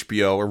run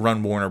HBO or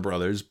run Warner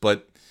Brothers,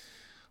 but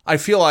I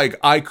feel like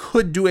I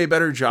could do a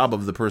better job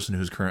of the person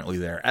who's currently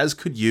there, as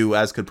could you,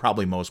 as could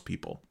probably most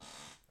people.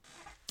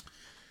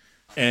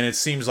 And it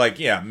seems like,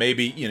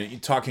 maybe, you're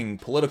talking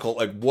political,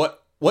 like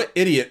what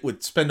idiot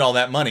would spend all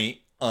that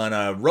money on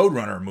a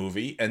Roadrunner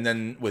movie and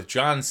then with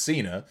John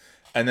Cena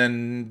and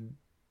then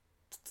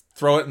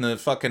throw it in the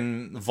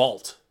fucking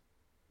vault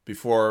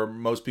before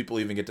most people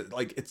even get to,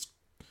 like,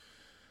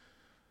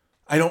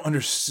 I don't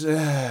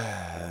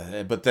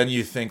understand. But then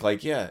you think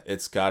like,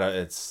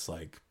 it's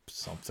like,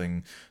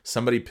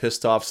 somebody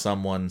pissed off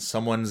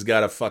someone's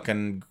got a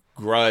fucking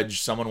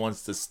grudge, someone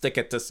wants to stick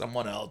it to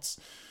someone else,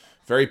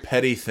 very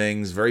petty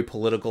things, very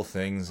political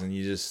things, and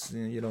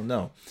you don't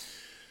know.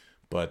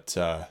 But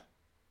I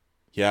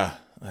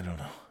don't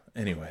know.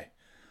 Anyway,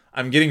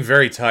 I'm getting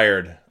very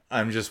tired.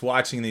 I'm just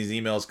watching these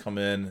emails come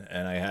in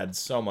and I had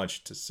so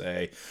much to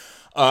say.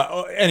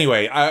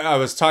 Anyway, I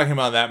was talking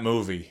about that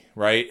movie,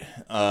 right?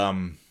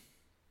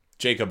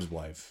 Jacob's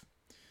Wife.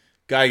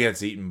 Guy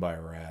gets eaten by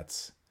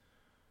rats.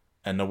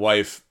 And the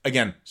wife,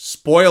 again,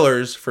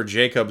 spoilers for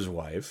Jacob's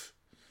Wife,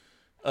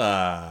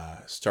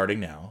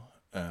 starting now.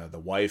 The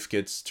wife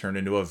gets turned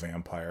into a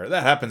vampire.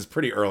 That happens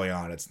pretty early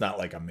on. It's not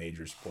like a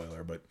major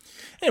spoiler, but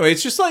anyway,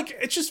 it's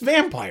just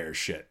vampire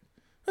shit.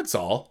 That's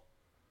all.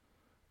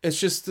 It's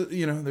just,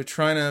 they're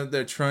trying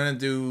to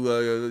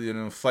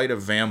do, fight a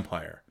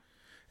vampire.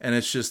 And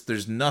it's just,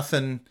 there's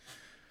nothing,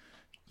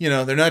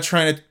 they're not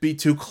trying to be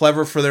too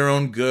clever for their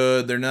own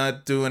good. They're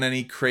not doing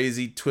any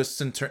crazy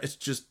twists and turns.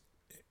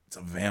 It's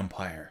a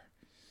vampire.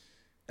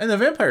 And the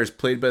vampire is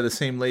played by the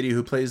same lady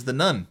who plays the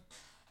nun,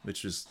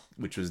 which was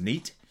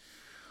neat.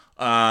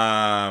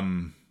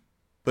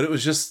 But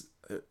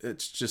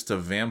it's just a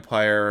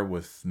vampire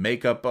with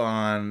makeup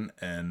on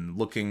and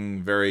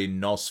looking very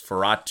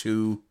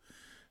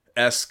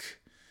Nosferatu-esque.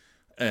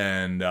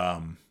 And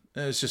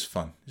it's just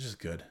fun. It's just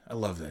good. I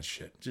love that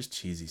shit. Just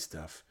cheesy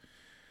stuff.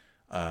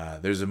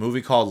 There's a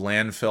movie called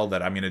Landfill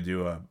that I'm going to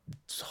do a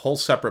whole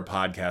separate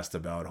podcast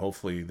about,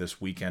 hopefully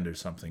this weekend or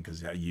something,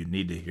 because you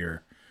need to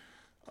hear.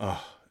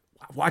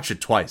 Watch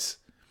it twice.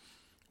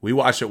 We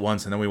watched it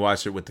once, and then we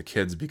watched it with the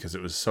kids because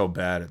it was so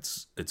bad.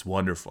 It's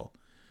wonderful.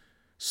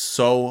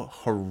 So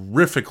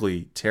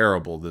horrifically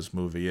terrible this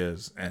movie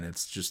is, and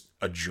it's just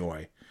a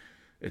joy.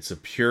 It's a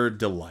pure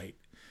delight.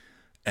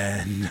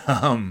 And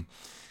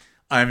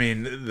I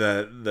mean,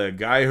 the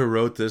guy who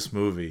wrote this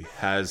movie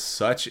has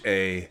such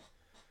a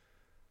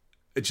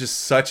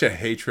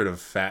hatred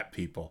of fat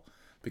people,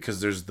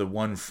 because there's the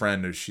one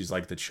friend who, she's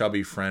like the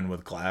chubby friend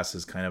with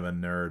glasses, kind of a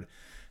nerd.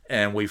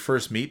 And we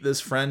first meet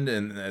this friend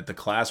at the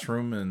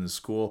classroom in the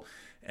school,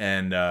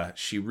 and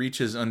she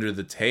reaches under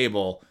the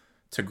table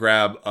to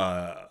grab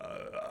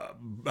a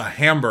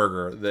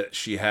hamburger that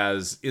she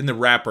has in the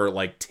wrapper,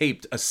 like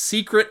taped, a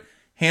secret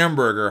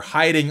hamburger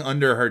hiding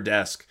under her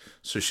desk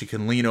so she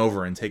can lean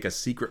over and take a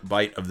secret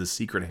bite of the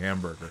secret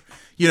hamburger.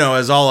 You know,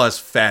 as all us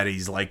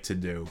fatties like to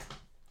do.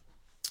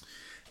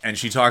 And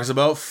she talks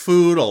about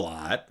food a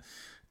lot.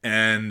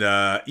 And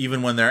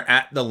even when they're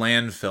at the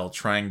landfill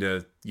trying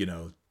to,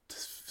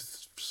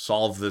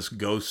 solve this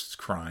ghost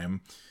crime,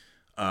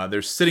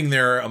 they're sitting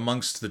there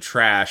amidst the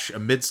trash,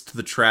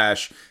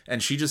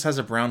 and she just has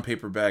a brown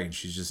paper bag and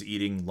she's just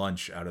eating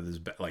lunch out of this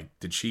bag. Like,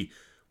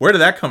 where did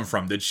that come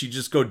from? Did she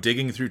just go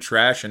digging through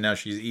trash and now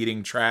she's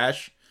eating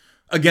trash?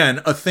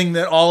 Again, a thing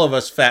that all of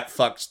us fat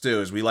fucks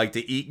do is we like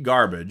to eat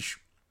garbage.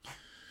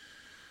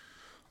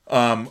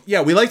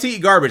 We like to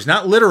eat garbage,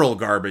 not literal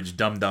garbage,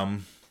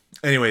 dum-dum.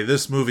 Anyway,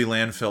 this movie,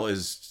 Landfill,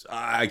 is...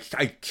 I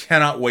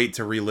cannot wait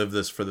to relive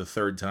this for the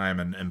third time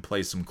and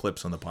play some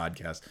clips on the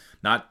podcast.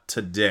 Not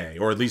today,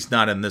 or at least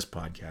not in this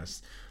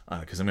podcast,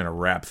 because I'm going to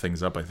wrap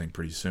things up, I think,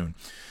 pretty soon.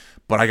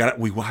 But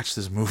we watched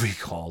this movie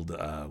called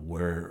and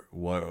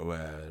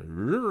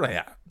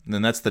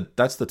that's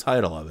the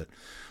title of it.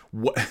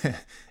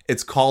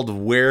 It's called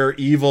Where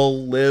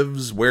Evil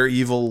Lives, Where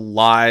Evil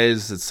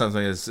Lies. It's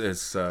something.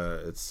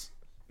 It's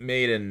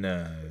made in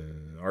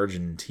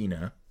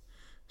Argentina,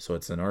 so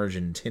it's an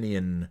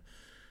Argentinian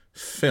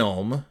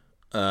film.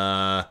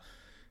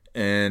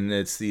 And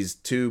it's these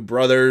two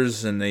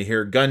brothers, and they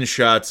hear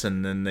gunshots,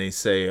 and then they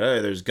say,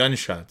 "Hey, there's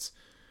gunshots.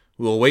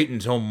 We'll wait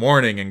until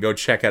morning and go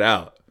check it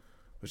out."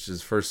 Which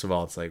is, first of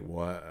all, it's like,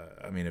 what?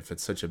 I mean, if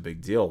it's such a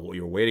big deal, well,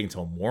 you're waiting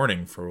till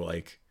morning for,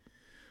 like,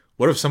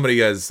 what if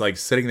somebody is, like,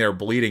 sitting there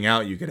bleeding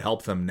out? You could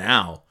help them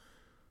now.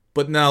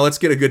 But no, let's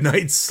get a good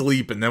night's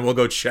sleep, and then we'll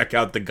go check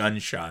out the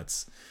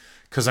gunshots.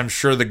 Because I'm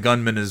sure the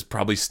gunman is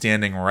probably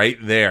standing right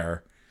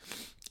there,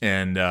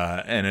 and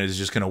is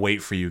just going to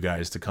wait for you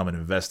guys to come and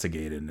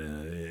investigate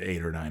in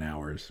 8 or 9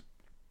 hours.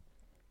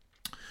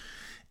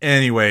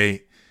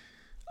 Anyway,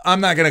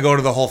 I'm not going to go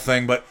to the whole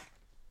thing, but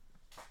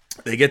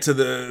they get to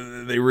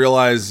they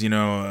realize,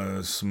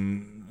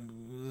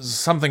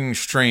 something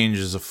strange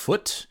is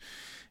afoot,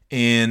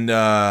 and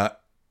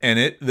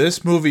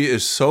this movie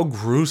is so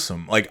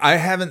gruesome. Like, I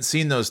haven't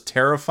seen those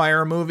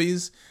Terrifier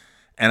movies,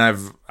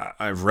 and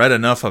I've read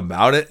enough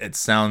about it. It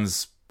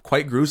sounds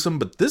quite gruesome,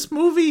 but this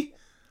movie,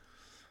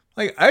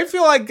 like, I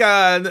feel like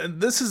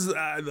this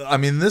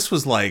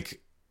was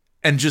like,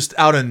 and just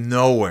out of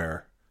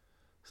nowhere,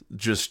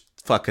 just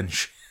fucking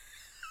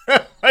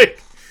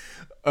like,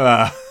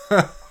 I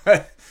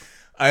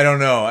don't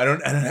know.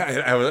 And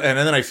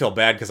then I feel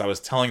bad because I was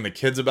telling the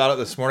kids about it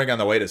this morning on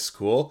the way to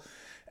school,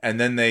 and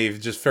then they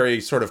just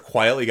very sort of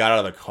quietly got out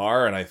of the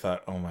car, and I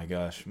thought, oh my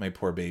gosh, my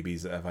poor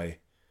babies, have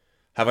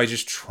I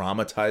just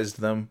traumatized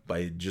them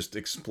by just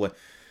I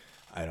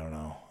don't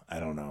know.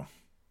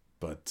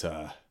 But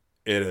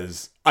it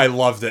is. I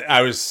loved it.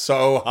 I was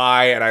so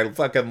high, and I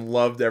fucking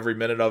loved every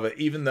minute of it,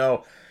 even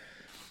though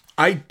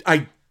I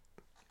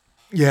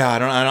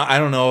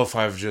don't know if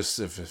I've just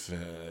if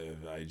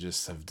I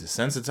just have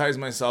desensitized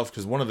myself,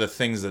 because one of the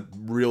things that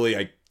really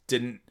I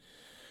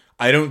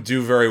don't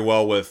do very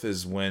well with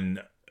is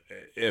when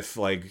if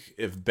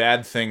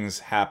bad things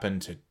happen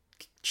to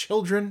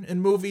children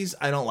in movies.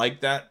 I don't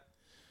like that.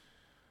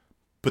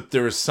 But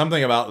there was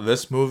something about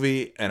this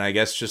movie, and I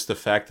guess just the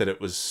fact that it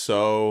was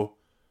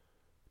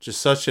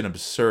just such an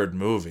absurd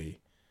movie,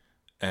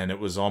 and it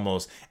was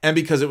almost, and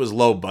because it was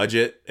low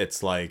budget,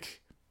 it's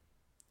like,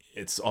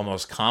 it's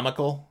almost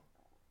comical.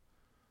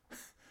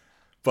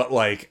 But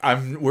like,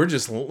 we're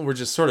just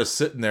sort of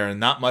sitting there and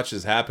not much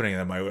is happening,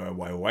 and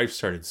my wife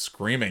started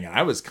screaming,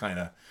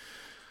 and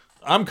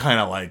I'm kind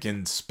of like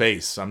in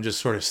space. I'm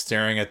just sort of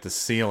staring at the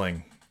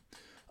ceiling,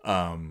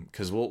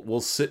 because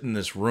we'll sit in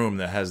this room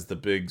that has the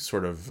big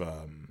sort of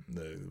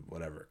the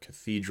whatever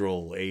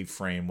cathedral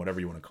A-frame,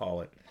 whatever you want to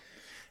call it,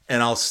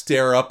 and I'll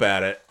stare up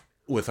at it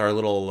with our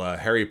little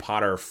Harry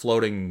Potter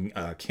floating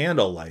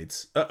candle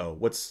lights.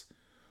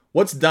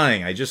 What's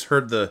dying? I just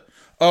heard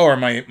or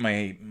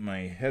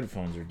my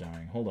headphones are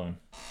dying. Hold on.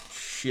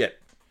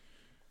 shit.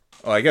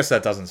 Oh, I guess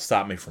that doesn't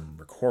stop me from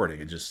recording.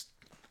 It just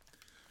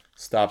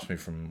stops me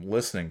from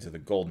listening to the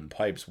golden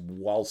pipes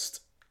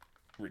whilst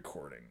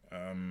recording.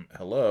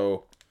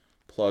 Hello.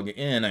 Plug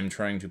in. I'm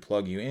trying to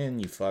plug you in,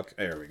 you fuck.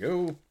 There we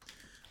go.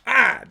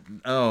 Ah!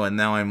 Oh, and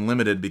now I'm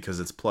limited because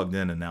it's plugged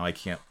in, and now I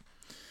can't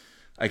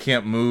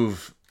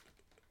move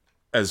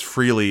as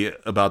freely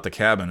about the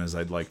cabin as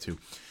I'd like to.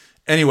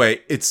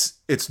 Anyway, it's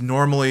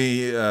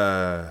normally,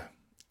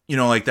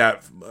 like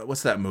that,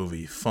 what's that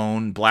movie?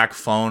 Black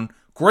Phone.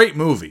 Great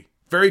movie.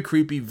 Very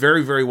creepy,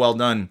 very, very well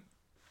done.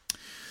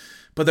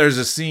 But there's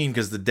a scene,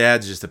 because the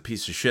dad's just a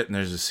piece of shit, and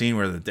there's a scene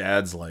where the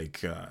dad's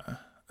like, I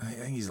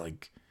think he's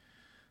like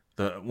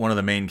one of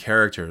the main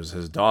characters,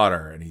 his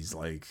daughter, and he's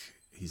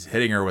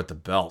hitting her with the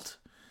belt.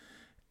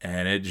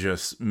 And it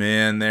just,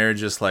 man, they're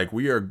just like,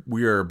 we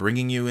are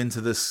bringing you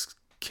into this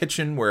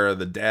kitchen where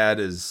the dad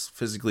is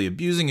physically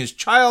abusing his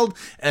child,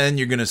 and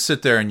you're going to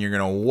sit there and you're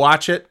going to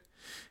watch it,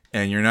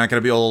 and you're not going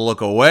to be able to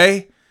look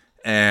away,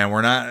 and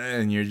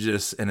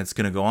it's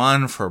going to go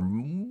on for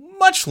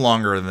much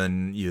longer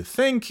than you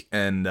think,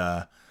 and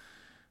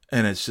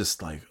it's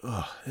just like,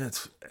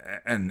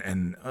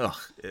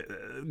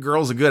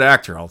 Girl's a good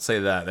actor, I'll say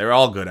that. They're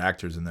all good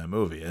actors in that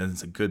movie, and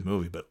it's a good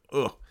movie, but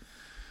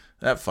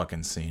that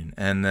fucking scene.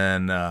 And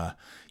then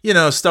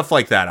stuff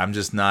like that,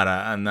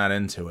 I'm not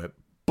into it.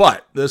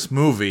 But this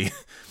movie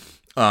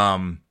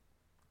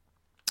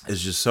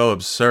is just so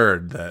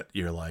absurd that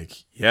you're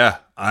like, yeah,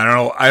 I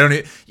don't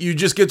know. You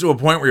just get to a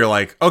point where you're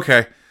like,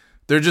 okay,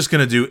 they're just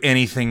going to do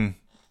anything,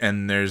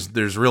 and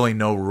there's really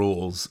no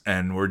rules,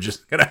 and we're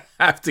just going to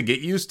have to get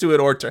used to it.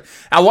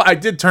 I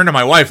did turn to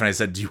my wife and I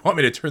said, do you want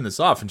me to turn this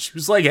off? And she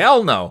was like,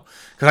 hell no.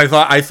 Because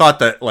I thought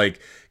that, like,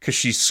 because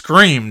she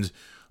screamed,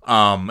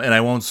 and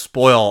I won't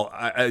spoil,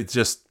 I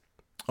just,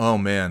 oh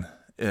man,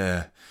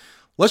 yeah.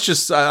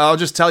 I'll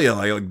just tell you,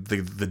 like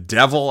the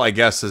devil, I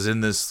guess, is in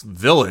this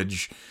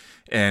village,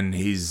 and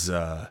he's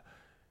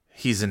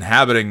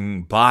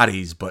inhabiting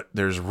bodies, but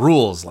there's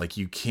rules. Like,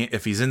 you can't,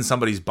 if he's in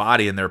somebody's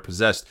body and they're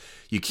possessed,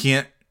 you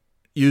can't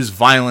use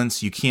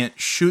violence, you can't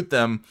shoot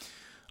them.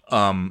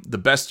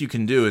 The best you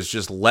can do is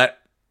just let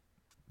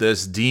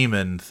this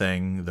demon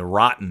thing, the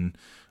rotten,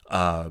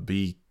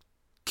 be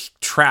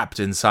trapped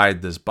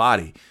inside this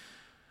body.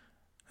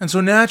 And so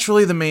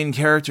naturally, the main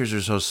characters are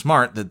so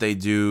smart that they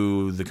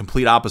do the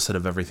complete opposite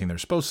of everything they're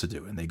supposed to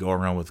do. And they go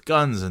around with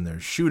guns, and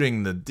they're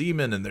shooting the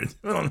demon, and they're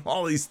doing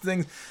all these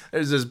things.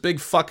 There's this big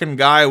fucking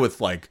guy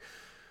with, like,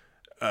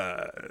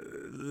 at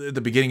the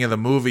beginning of the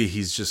movie,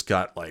 he's just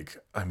got, like,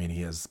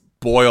 he has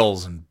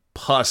boils and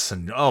pus,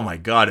 and oh my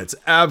God, it's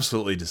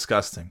absolutely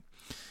disgusting.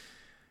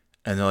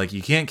 And they're like,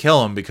 you can't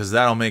kill him because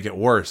that'll make it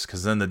worse,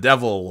 because then the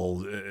devil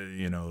will,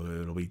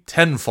 it'll be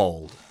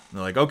tenfold. And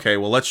they're like, okay,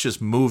 well, let's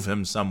just move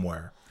him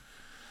somewhere.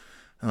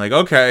 And like,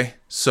 okay,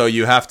 so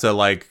you have to,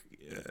 like,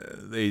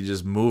 they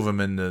just move him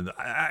into,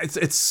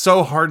 it's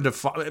so hard to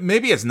follow.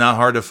 Maybe it's not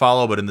hard to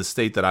follow, but in the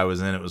state that I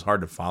was in, it was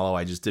hard to follow.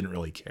 I just didn't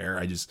really care.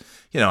 I just,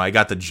 I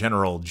got the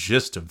general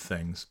gist of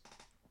things.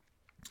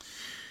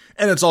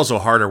 And it's also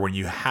harder when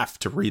you have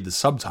to read the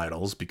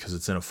subtitles because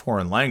it's in a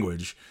foreign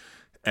language.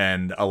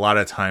 And a lot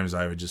of times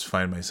I would just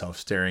find myself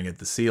staring at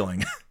the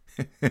ceiling.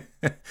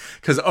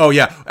 Because,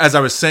 as I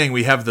was saying,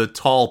 we have the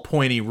tall,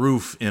 pointy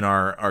roof in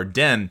our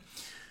den.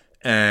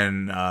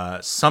 And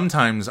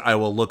sometimes I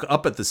will look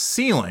up at the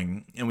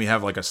ceiling, and we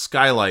have like a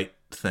skylight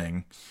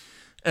thing.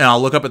 And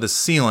I'll look up at the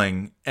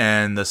ceiling,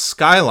 and the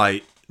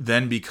skylight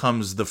then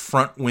becomes the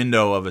front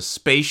window of a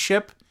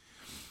spaceship.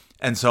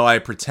 And so I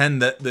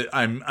pretend that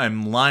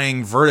I'm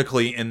lying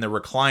vertically in the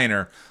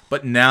recliner,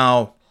 but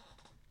now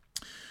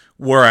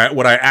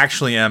what I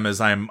actually am is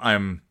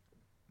I'm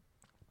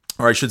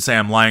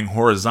lying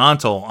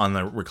horizontal on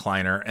the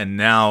recliner, and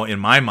now in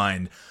my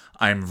mind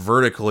I'm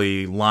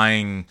vertically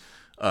lying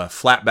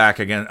flat back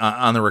again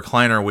on the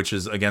recliner, which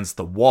is against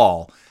the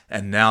wall,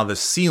 and now the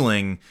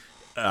ceiling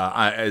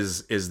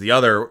is the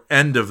other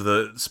end of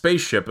the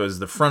spaceship, is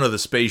the front of the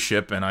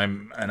spaceship, and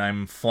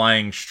I'm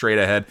flying straight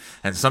ahead,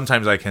 and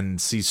sometimes I can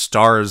see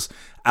stars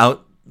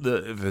out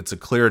if it's a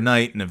clear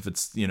night, and if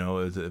it's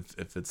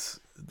if it's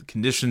the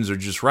conditions are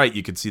just right,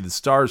 you can see the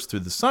stars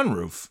through the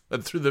sunroof,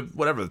 through the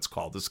whatever it's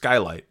called, the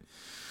skylight.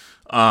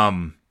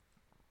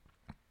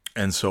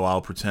 And so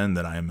I'll pretend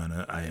that I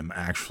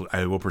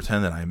will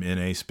pretend that I'm in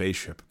a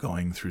spaceship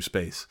going through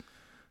space,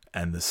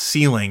 and the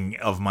ceiling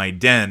of my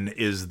den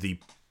is the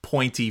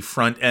pointy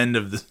front end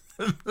of the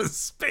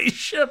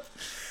spaceship,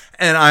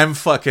 and I'm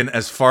fucking,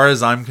 as far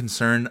as I'm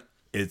concerned,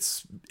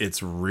 it's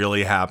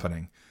really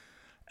happening.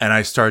 And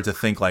I start to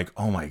think, like,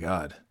 oh my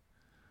God,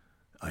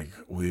 like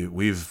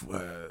we've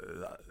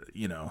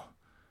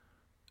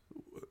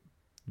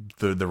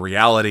the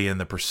reality and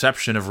the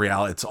perception of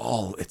reality, it's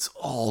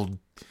all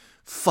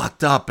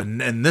fucked up,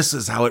 and this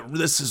is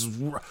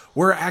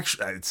we're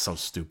actually, it's so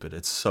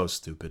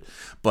stupid.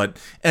 But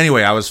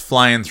anyway, I was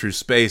flying through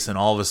space, and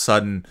all of a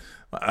sudden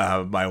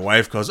my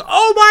wife goes,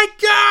 oh my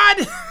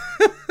God,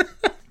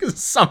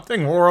 because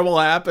something horrible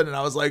happened. And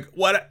I was like,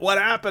 what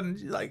happened?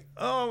 She's like,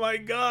 oh my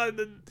God.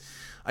 And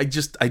I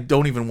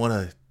don't even want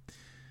to.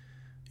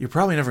 You're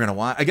probably never gonna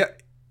watch.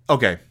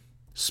 Okay.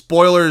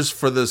 Spoilers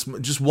for this.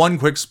 Just one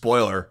quick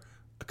spoiler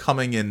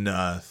coming in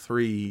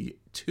 3,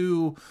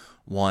 2,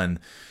 1.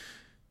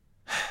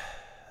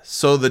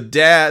 So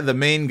the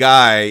main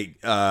guy,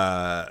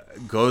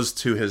 goes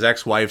to his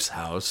ex-wife's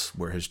house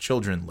where his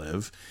children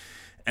live,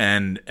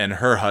 and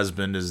her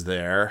husband is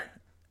there,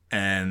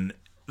 and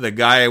the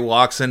guy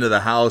walks into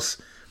the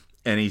house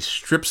and he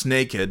strips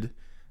naked,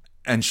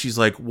 and she's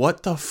like,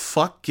 "What the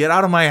fuck? Get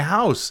out of my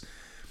house!"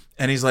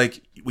 And he's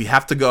like, we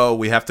have to go.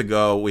 We have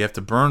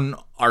to burn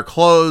our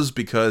clothes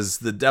because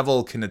the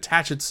devil can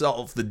attach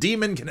itself. The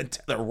demon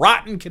the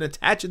rotten can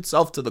attach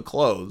itself to the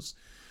clothes.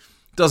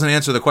 Doesn't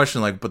answer the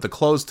question, like, but the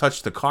clothes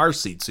touch the car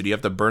seat. So do you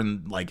have to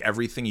burn like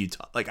everything you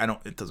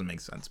it doesn't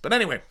make sense. But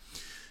anyway,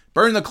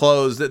 burn the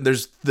clothes.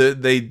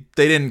 They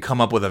didn't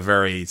come up with a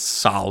very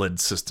solid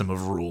system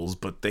of rules,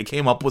 but they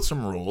came up with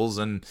some rules,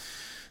 and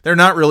they're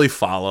not really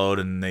followed,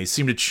 and they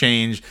seem to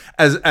change.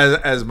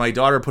 As my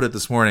daughter put it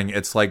this morning,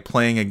 it's like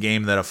playing a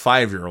game that a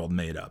 5-year-old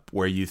made up,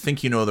 where you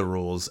think you know the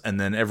rules, and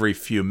then every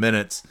few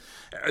minutes,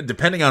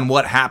 depending on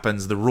what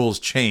happens, the rules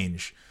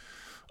change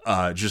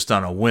just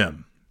on a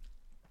whim.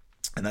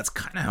 And that's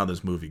kind of how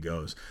this movie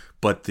goes.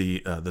 But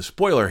the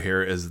spoiler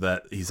here is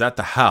that he's at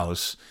the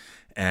house,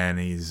 and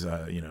he's,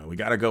 we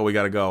gotta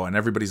go. And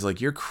everybody's like,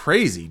 "You're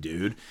crazy,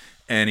 dude."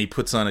 And he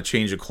puts on a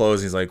change of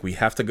clothes. He's like, "We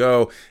have to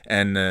go."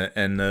 And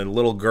the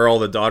little girl,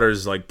 the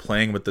daughter's like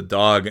playing with the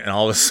dog, and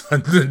all of a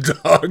sudden the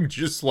dog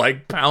just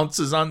like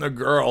pounces on the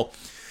girl,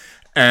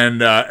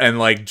 and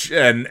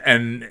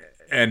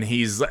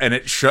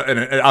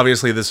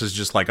obviously this is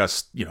just like a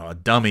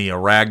dummy, a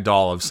rag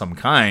doll of some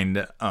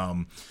kind.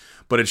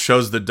 But it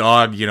shows the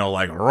dog,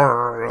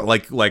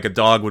 like a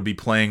dog would be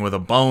playing with a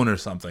bone or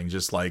something,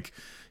 just like,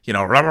 and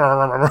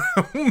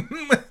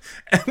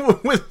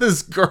with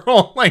this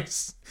girl, like.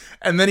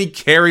 And then he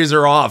carries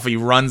her off. He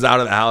runs out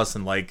of the house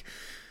and like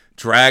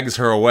drags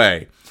her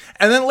away.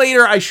 And then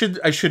later, I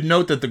should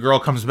note that the girl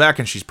comes back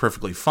and she's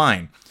perfectly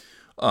fine.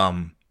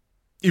 Even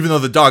though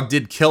the dog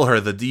did kill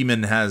her, the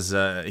demon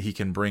he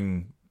can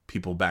bring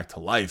people back to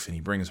life, and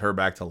he brings her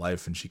back to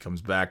life, and she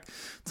comes back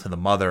to the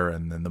mother,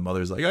 and then the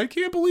mother's like, "I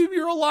can't believe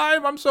you're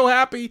alive. I'm so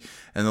happy."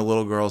 And the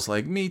little girl's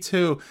like, "Me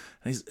too."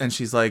 And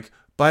she's like,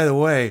 "By the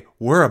way,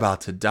 we're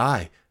about to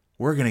die.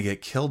 We're gonna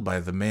get killed by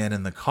the man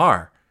in the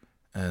car."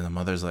 And the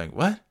mother's like,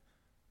 "What?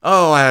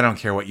 Oh, I don't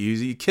care what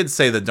you kids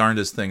say the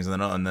darndest things,"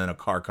 and then a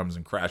car comes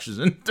and crashes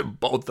into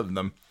both of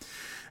them.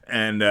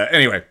 And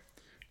anyway,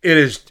 it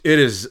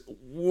is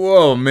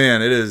whoa,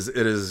 man, it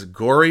is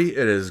gory,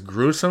 it is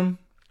gruesome,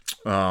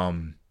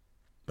 but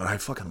I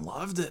fucking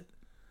loved it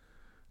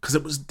because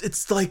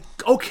it's like,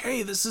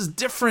 okay, this is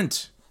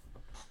different.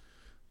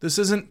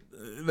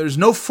 There's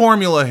no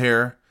formula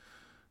here.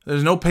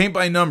 There's no paint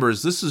by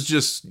numbers. This is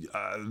just,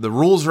 the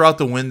rules are out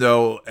the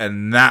window,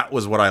 and that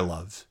was what I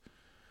loved.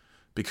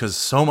 Because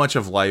so much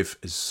of life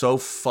is so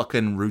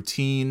fucking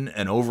routine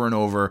and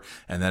over,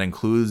 and that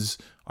includes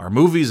our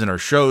movies and our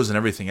shows and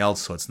everything else,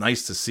 so it's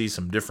nice to see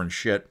some different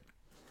shit.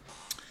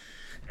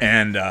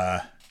 And,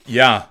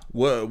 yeah,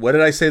 what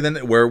did I say then?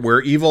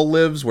 Where evil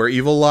lives, where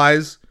evil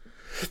lies?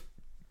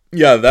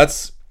 Yeah,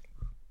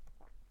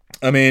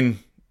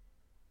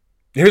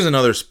 here's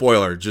another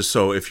spoiler, just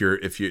so if you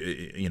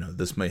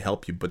this may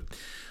help you, but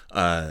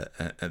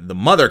the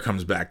mother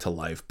comes back to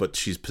life, but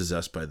she's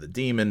possessed by the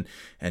demon,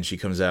 and she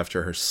comes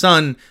after her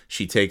son.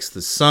 She takes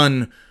the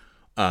son,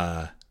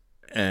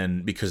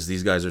 and because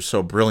these guys are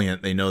so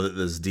brilliant, they know that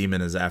this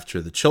demon is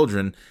after the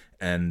children,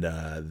 and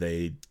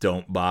they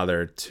don't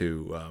bother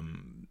to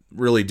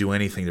really do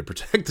anything to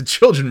protect the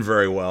children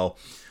very well.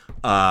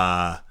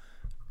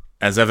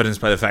 As evidenced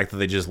by the fact that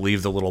they just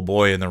leave the little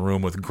boy in the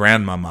room with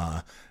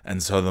grandmama.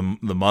 And so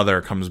the mother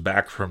comes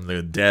back from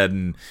the dead,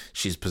 and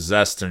she's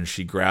possessed, and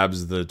she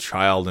grabs the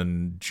child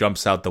and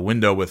jumps out the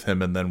window with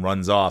him and then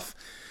runs off.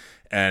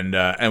 And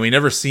we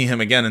never see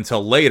him again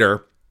until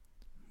later.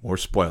 More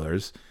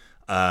spoilers.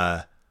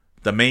 The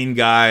main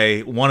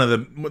guy,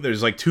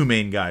 there's like two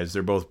main guys.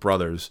 They're both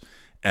brothers.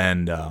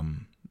 And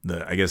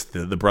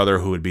the brother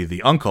who would be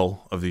the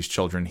uncle of these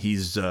children,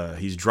 he's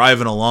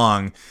driving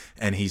along,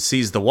 and he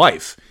sees the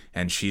wife.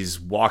 And she's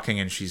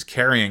walking, and she's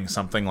carrying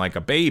something like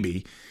a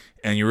baby,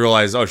 and you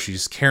realize, oh,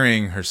 she's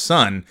carrying her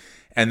son.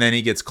 And then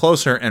he gets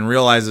closer and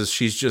realizes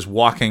she's just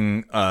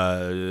walking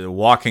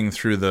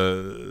through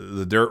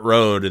the dirt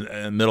road in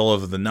the middle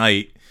of the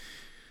night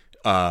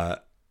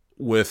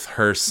with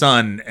her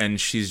son,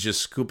 and she's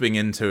just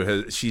scooping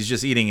she's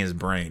just eating his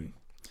brain.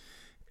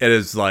 It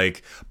is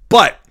like,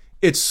 but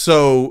it's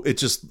so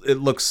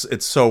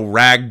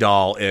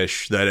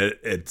ragdoll-ish that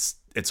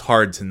it's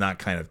hard to not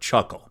kind of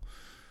chuckle.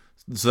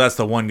 So that's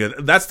the one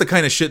good. That's the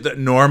kind of shit that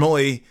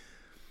normally,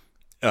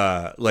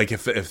 like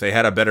if they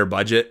had a better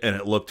budget and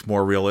it looked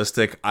more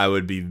realistic, I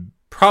would be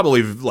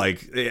probably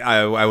like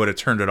I would have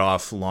turned it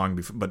off long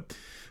before. But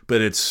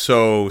it's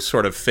so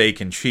sort of fake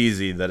and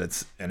cheesy that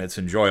it's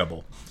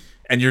enjoyable,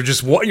 and you're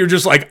just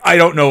like, I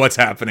don't know what's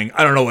happening.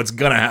 I don't know what's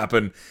gonna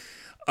happen.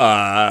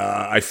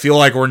 I feel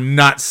like we're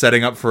not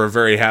setting up for a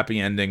very happy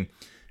ending.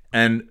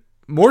 And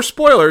more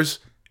spoilers,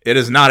 it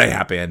is not a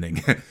happy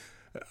ending.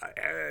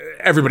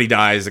 Everybody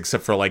dies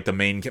except for like the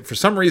main. For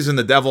some reason,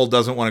 the devil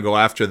doesn't want to go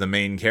after the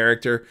main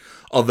character.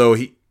 Although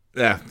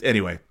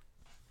anyway,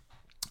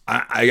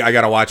 I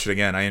gotta watch it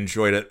again. I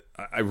enjoyed it.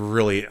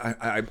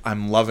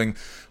 I'm loving.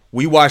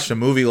 We watched a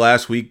movie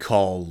last week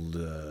called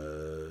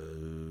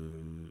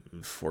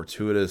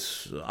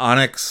Fortuitous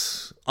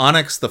Onyx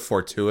the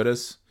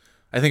Fortuitous.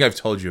 I think I've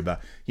told you about.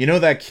 You know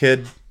that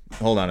kid?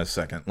 Hold on a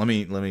second. Let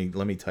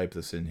me type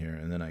this in here,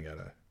 and then I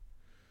gotta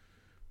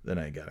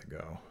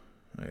go.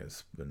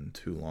 It's been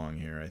too long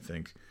here. I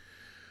think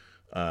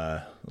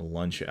the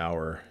lunch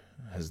hour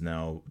has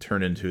now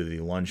turned into the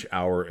lunch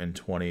hour and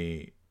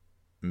 20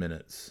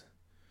 minutes.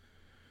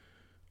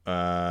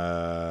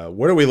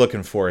 What are we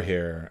looking for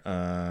here?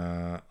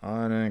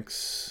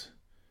 Onyx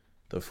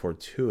the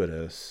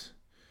Fortuitous.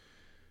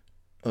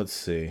 Let's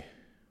see.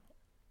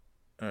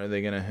 Are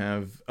they going to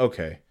have...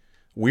 Okay.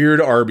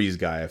 Weird Arby's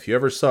guy. If you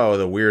ever saw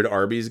the Weird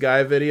Arby's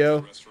guy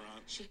video,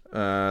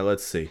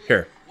 let's see.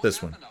 Here,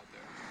 this one.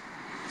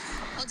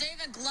 Well,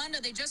 David,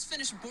 Glenda, they just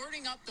finished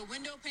boarding up the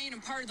window pane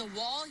and part of the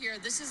wall here.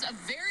 This is a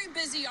very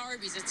busy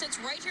Arby's. It sits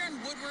right here in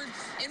Woodward,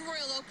 in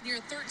Royal Oak, near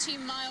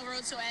 13 Mile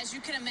Road. So as you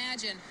can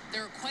imagine,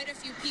 there were quite a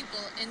few people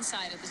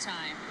inside at the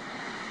time.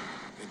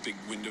 The big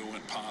window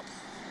went pop,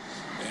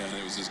 and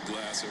there was just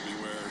glass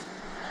everywhere.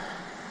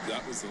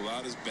 That was the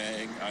loudest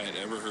bang I had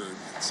ever heard.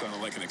 It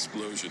sounded like an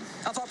explosion.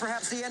 I thought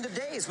perhaps the end of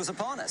days was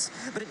upon us,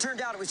 but it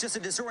turned out it was just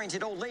a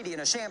disoriented old lady in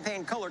a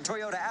champagne-colored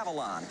Toyota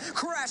Avalon,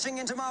 crashing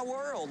into my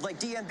world like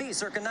DMB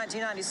circa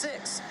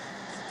 1996.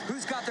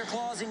 Who's got their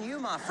claws in you,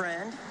 my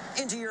friend?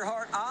 Into your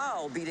heart,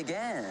 I'll beat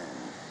again.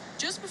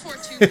 Just before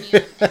 2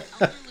 p.m., an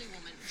elderly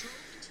woman drove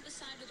into the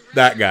side of the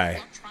That restaurant guy.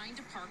 while trying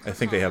to park I her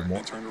think they have car. more.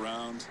 I turned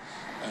around.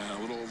 A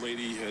little old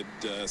lady had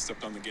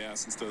stepped on the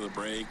gas instead of the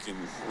brake and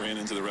ran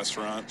into the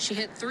restaurant. She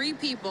hit 3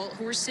 people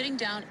who were sitting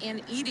down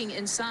and eating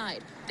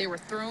inside. They were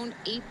thrown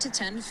 8 to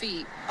 10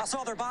 feet. I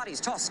saw their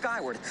bodies tossed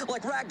skyward,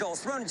 like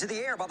ragdolls thrown into the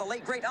air by the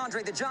late, great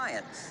Andre the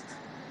Giant.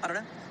 I don't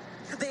know.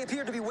 They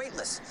appeared to be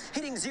weightless,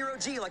 hitting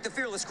 0G like the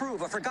fearless crew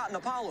of a forgotten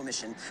Apollo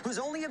mission, whose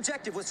only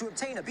objective was to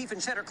obtain a beef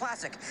and cheddar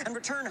classic and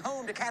return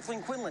home to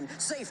Kathleen Quinlan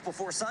safe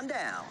before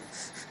sundown.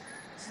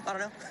 I don't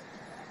know.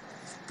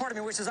 Part of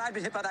me wishes I'd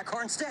been hit by that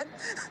car instead,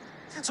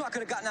 so I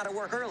could have gotten out of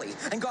work early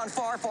and gone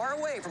far, far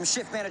away from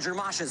shift manager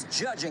Masha's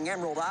judging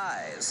emerald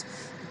eyes.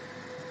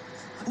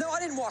 No, I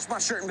didn't wash my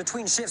shirt in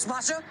between shifts,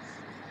 Masha.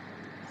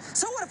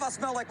 So what if I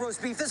smell like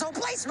roast beef? This whole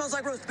place smells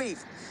like roast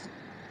beef.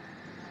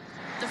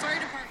 The fire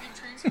department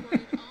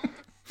transported all the...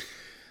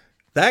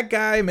 That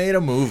guy made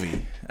a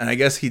movie, and I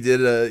guess he did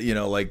a,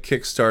 like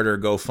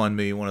Kickstarter,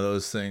 GoFundMe, one of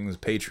those things,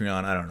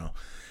 Patreon, I don't know.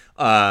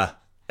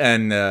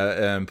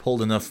 And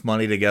pulled enough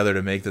money together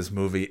to make this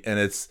movie, and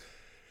it's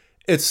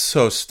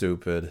so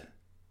stupid,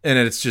 and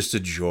it's just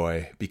a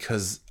joy,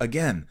 because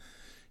again,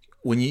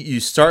 when you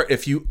start,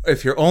 if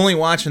you're only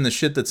watching the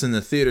shit that's in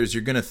the theaters,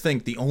 you're gonna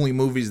think the only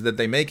movies that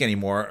they make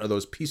anymore are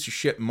those piece of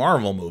shit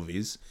Marvel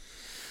movies,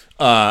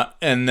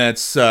 and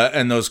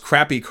those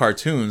crappy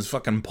cartoons,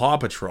 fucking Paw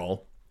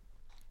Patrol.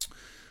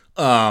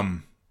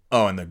 And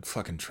the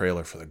fucking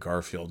trailer for the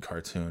Garfield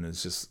cartoon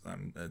is just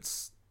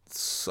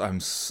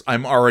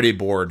I'm already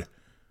bored.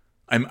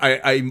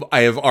 I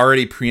have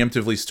already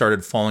preemptively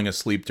started falling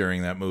asleep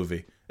during that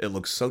movie. It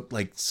looks so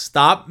like,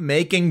 stop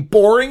making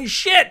boring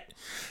shit.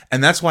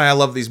 And that's why I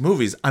love these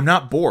movies. I'm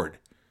not bored.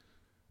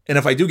 And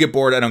if I do get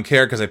bored, I don't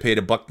care, because I paid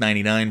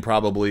 $1.99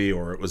 probably,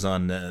 or it was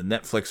on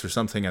Netflix or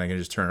something, and I can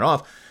just turn it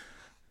off.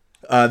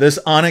 This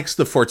Onyx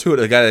the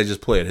Fortuitous, the guy that I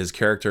just played, his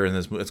character in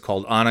this, it's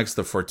called Onyx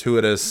the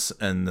Fortuitous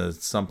and the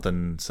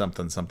something.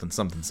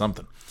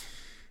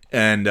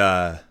 And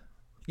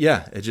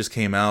yeah, it just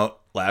came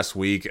out last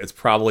week. It's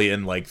probably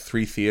in like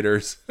 3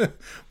 theaters,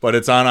 but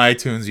it's on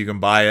iTunes. You can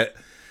buy it.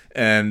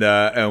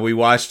 And we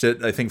watched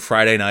it, I think,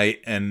 Friday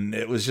night, and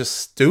it was just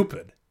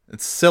stupid.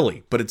 It's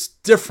silly, but it's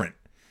different.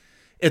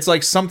 It's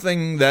like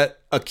something that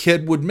a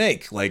kid would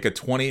make, like a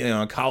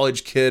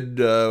college kid,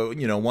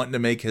 wanting to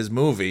make his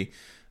movie.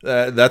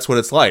 That's what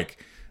it's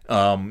like,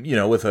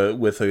 with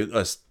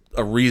a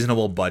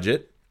reasonable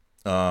budget.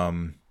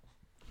 I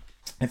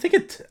think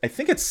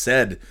it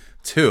said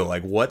too,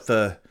 like what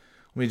the.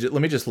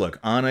 Let me just look.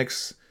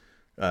 Onyx,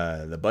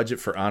 the budget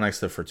for Onyx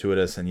the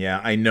Fortuitous, and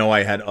yeah, I know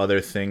I had other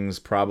things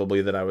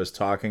probably that I was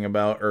talking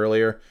about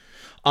earlier.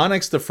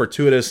 Onyx the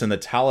Fortuitous and the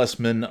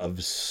Talisman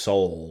of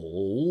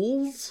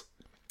Souls.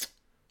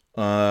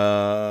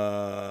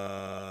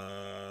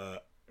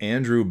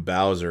 Andrew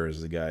Bowser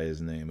is the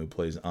guy's name who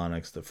plays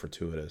Onyx the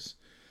Fortuitous.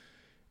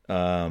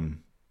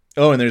 And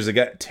there's a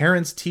guy,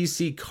 Terrence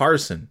T.C.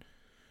 Carson.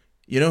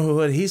 You know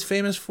what he's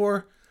famous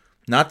for?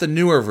 Not the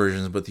newer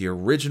versions, but the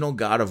original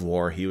God of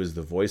War. He was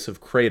the voice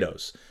of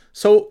Kratos.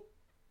 So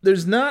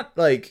there's not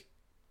like,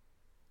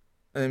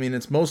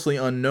 it's mostly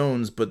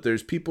unknowns, but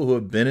there's people who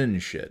have been in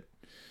shit.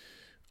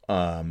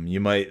 You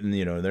might,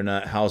 they're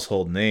not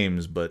household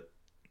names, but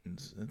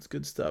it's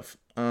good stuff.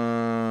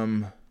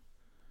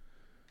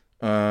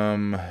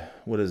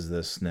 What is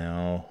this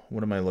now?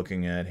 What am I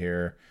looking at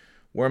here?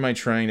 What am I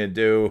trying to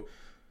do?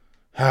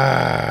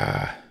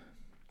 Top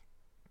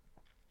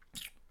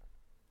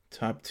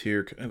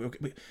tier.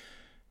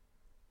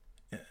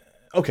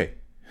 Okay.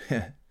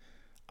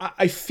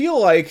 I feel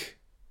like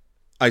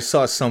I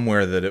saw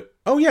somewhere that it...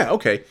 Oh, yeah,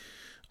 okay.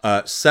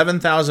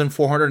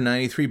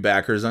 7,493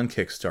 backers on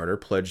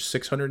Kickstarter pledged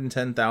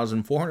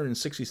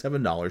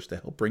 $610,467 to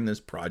help bring this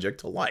project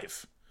to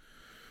life.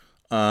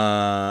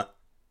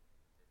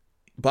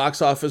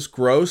 Box office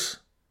gross,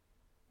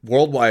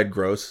 worldwide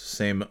gross,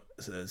 same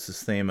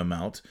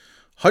amount,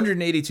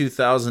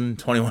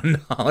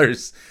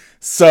 $182,021.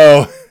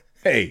 So,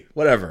 hey,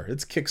 whatever.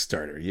 It's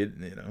Kickstarter. You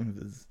know,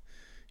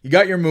 you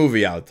got your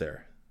movie out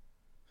there.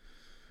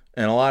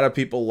 And a lot of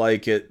people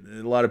like it.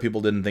 A lot of people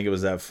didn't think it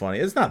was that funny.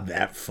 It's not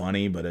that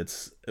funny, but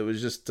it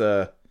was just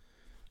I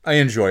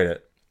enjoyed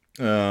it.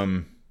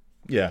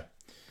 Yeah.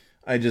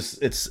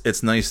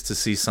 It's nice to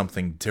see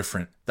something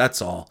different.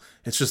 That's all.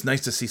 It's just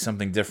nice to see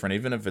something different,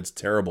 even if it's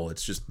terrible.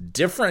 It's just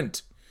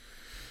different.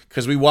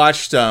 Because we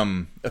watched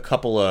a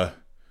couple of...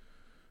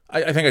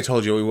 I think I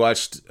told you we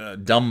watched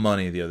Dumb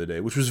Money the other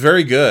day, which was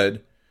very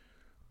good.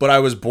 But I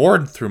was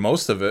bored through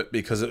most of it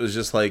because it was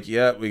just like,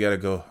 yeah, we gotta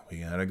go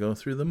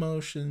through the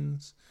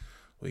motions.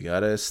 We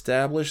gotta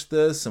establish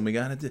this, and we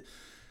gotta do...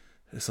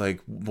 It's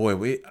like,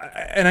 boy,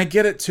 and I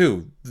get it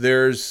too.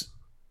 There's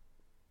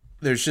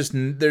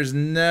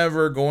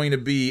never going to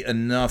be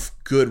enough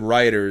good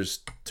writers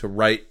to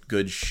write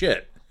good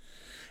shit.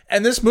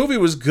 And this movie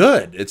was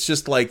good. It's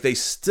just like they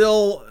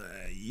still,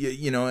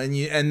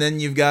 and then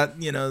you've got,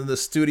 the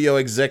studio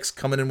execs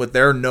coming in with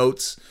their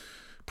notes.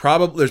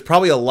 There's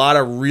probably a lot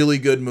of really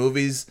good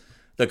movies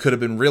that could have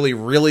been really,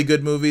 really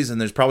good movies,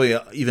 and there's probably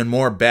even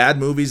more bad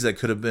movies that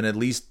could have been at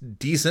least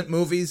decent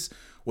movies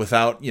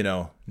without,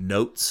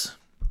 notes.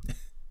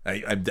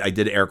 I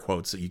did air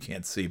quotes that you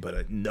can't see,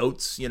 but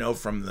notes,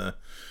 from the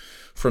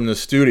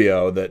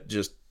studio that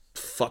just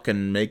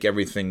fucking make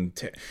everything.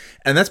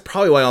 And that's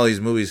probably why all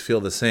these movies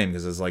feel the same,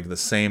 because it's like the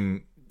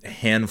same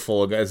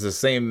handful of guys, the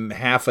same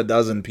half a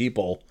dozen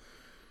people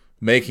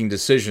making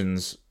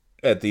decisions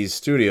at these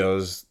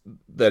studios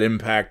that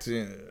impact,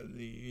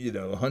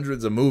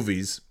 hundreds of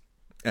movies,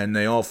 and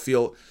they all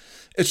feel...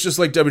 It's just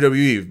like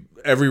WWE.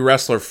 Every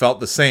wrestler felt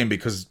the same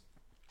because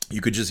you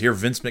could just hear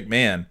Vince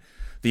McMahon.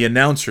 The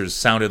announcers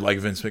sounded like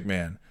Vince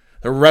McMahon.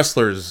 The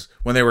wrestlers,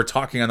 when they were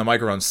talking on the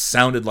microphone,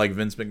 sounded like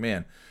Vince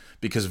McMahon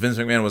because Vince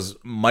McMahon was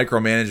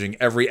micromanaging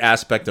every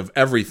aspect of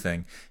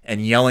everything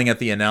and yelling at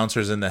the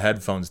announcers in the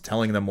headphones,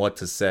 telling them what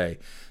to say,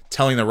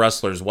 telling the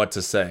wrestlers what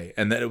to say.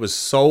 And that it was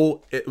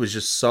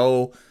just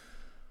so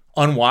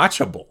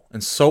unwatchable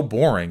and so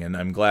boring. And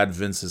I'm glad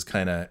Vince is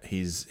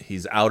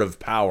he's out of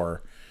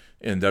power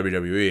in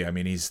WWE. I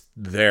mean, he's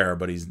there,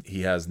 but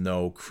he has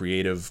no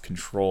creative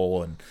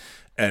control,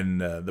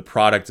 and the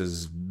product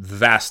is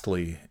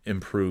vastly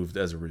improved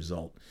as a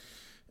result.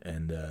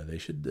 And they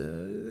should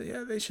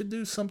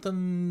do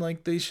something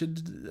like they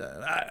should.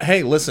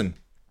 Hey, listen,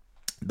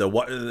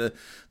 the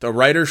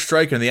writer's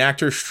strike and the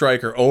actor's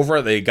strike are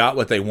over. They got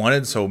what they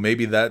wanted, so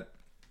maybe that.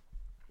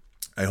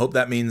 I hope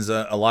that means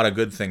a lot of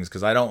good things,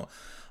 because I don't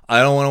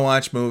want to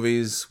watch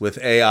movies with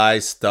AI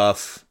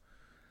stuff.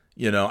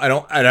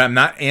 I'm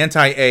not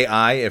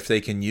anti-AI if they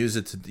can use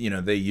it to,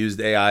 they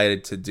used AI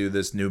to do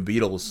this new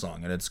Beatles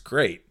song, and it's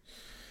great.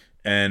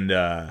 And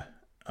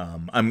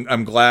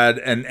I'm glad,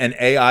 and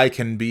AI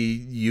can be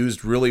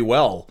used really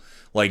well.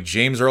 Like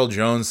James Earl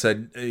Jones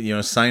said,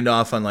 signed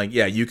off on like,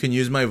 yeah, you can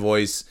use my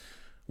voice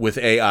with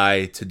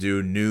AI to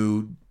do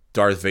new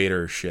Darth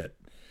Vader shit.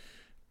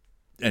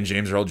 And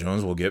James Earl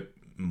Jones will get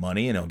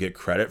money and he'll get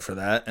credit for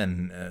that.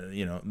 And,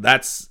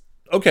 that's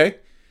okay.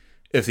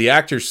 If the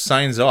actor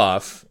signs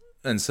off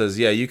and says,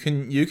 yeah, you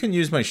can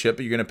use my shit,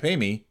 but you're going to pay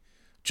me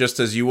just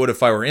as you would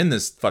if I were in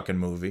this fucking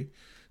movie,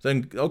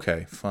 then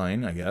okay,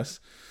 fine, I guess.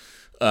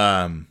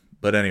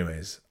 But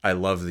anyways, I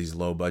love these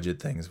low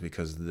budget things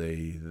because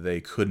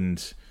they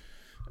couldn't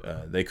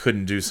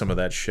do some of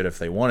that shit if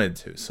they wanted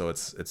to. So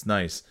it's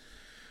nice.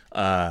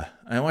 I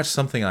watched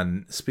something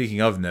on,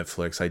 speaking of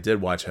Netflix, I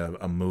did watch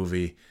a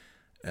movie.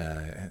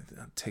 It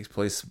takes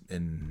place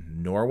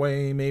in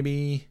Norway,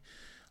 maybe.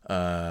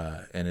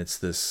 And it's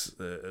this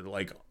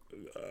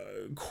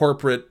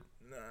corporate,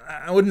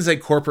 I wouldn't say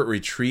corporate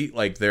retreat.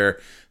 Like they're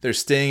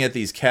staying at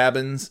these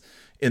cabins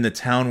in the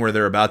town where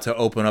they're about to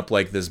open up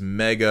like this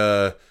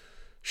mega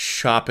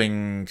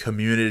shopping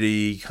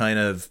community kind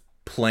of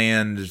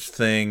planned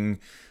thing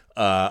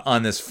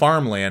on this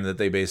farmland that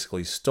they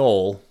basically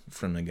stole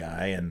from the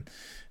guy,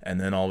 and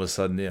then all of a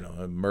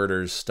sudden,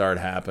 murders start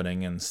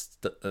happening and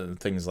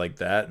things like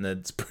that, and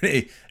it's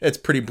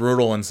pretty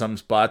brutal in some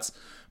spots,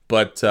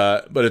 but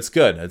it's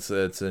good.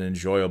 It's an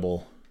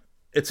enjoyable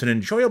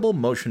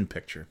motion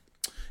picture,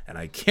 and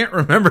I can't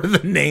remember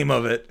the name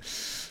of it,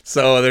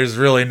 so there's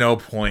really no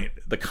point.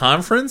 The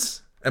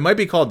Conference? It might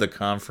be called The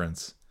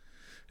Conference.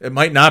 It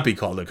might not be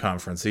called The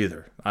Conference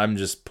either. I'm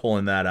just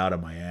pulling that out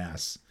of my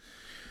ass.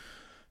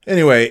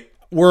 Anyway,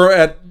 we're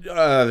at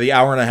the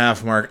hour and a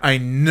half mark. I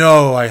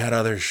know I had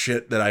other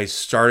shit that I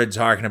started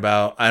talking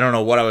about. I don't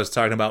know what I was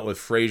talking about with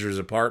Frasier's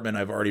apartment.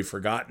 I've already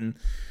forgotten.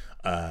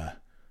 But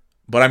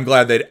I'm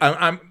glad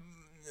I'm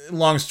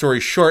long story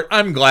short,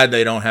 I'm glad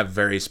they don't have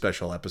very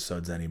special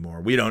episodes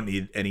anymore. We don't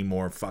need any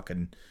more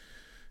fucking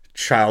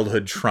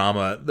childhood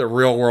trauma. The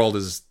real world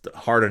is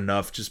hard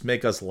enough. Just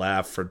make us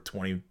laugh for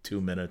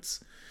 22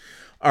 minutes.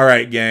 All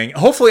right, gang.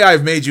 Hopefully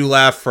I've made you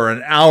laugh for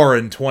an hour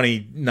and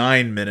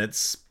 29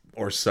 minutes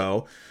or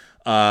so.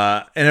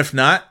 And if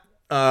not,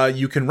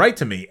 you can write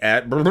to me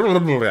at blah, blah,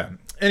 blah, blah.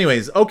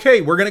 Anyways,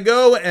 okay, we're gonna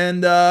go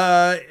and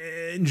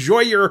enjoy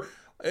your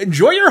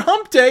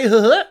hump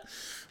day.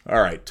 All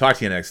right, talk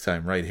to you next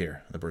time right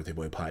here on the Birthday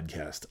Boy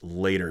Podcast.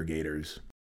 Later, Gators.